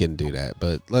can do that,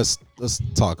 but let's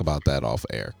talk about that off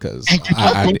air because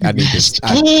I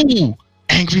need to.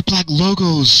 Angry Black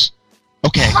logos.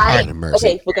 Okay. All right.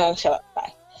 Okay, we're gonna shut up.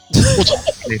 Bye.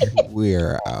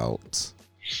 We're out.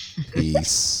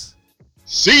 Peace.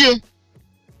 See ya.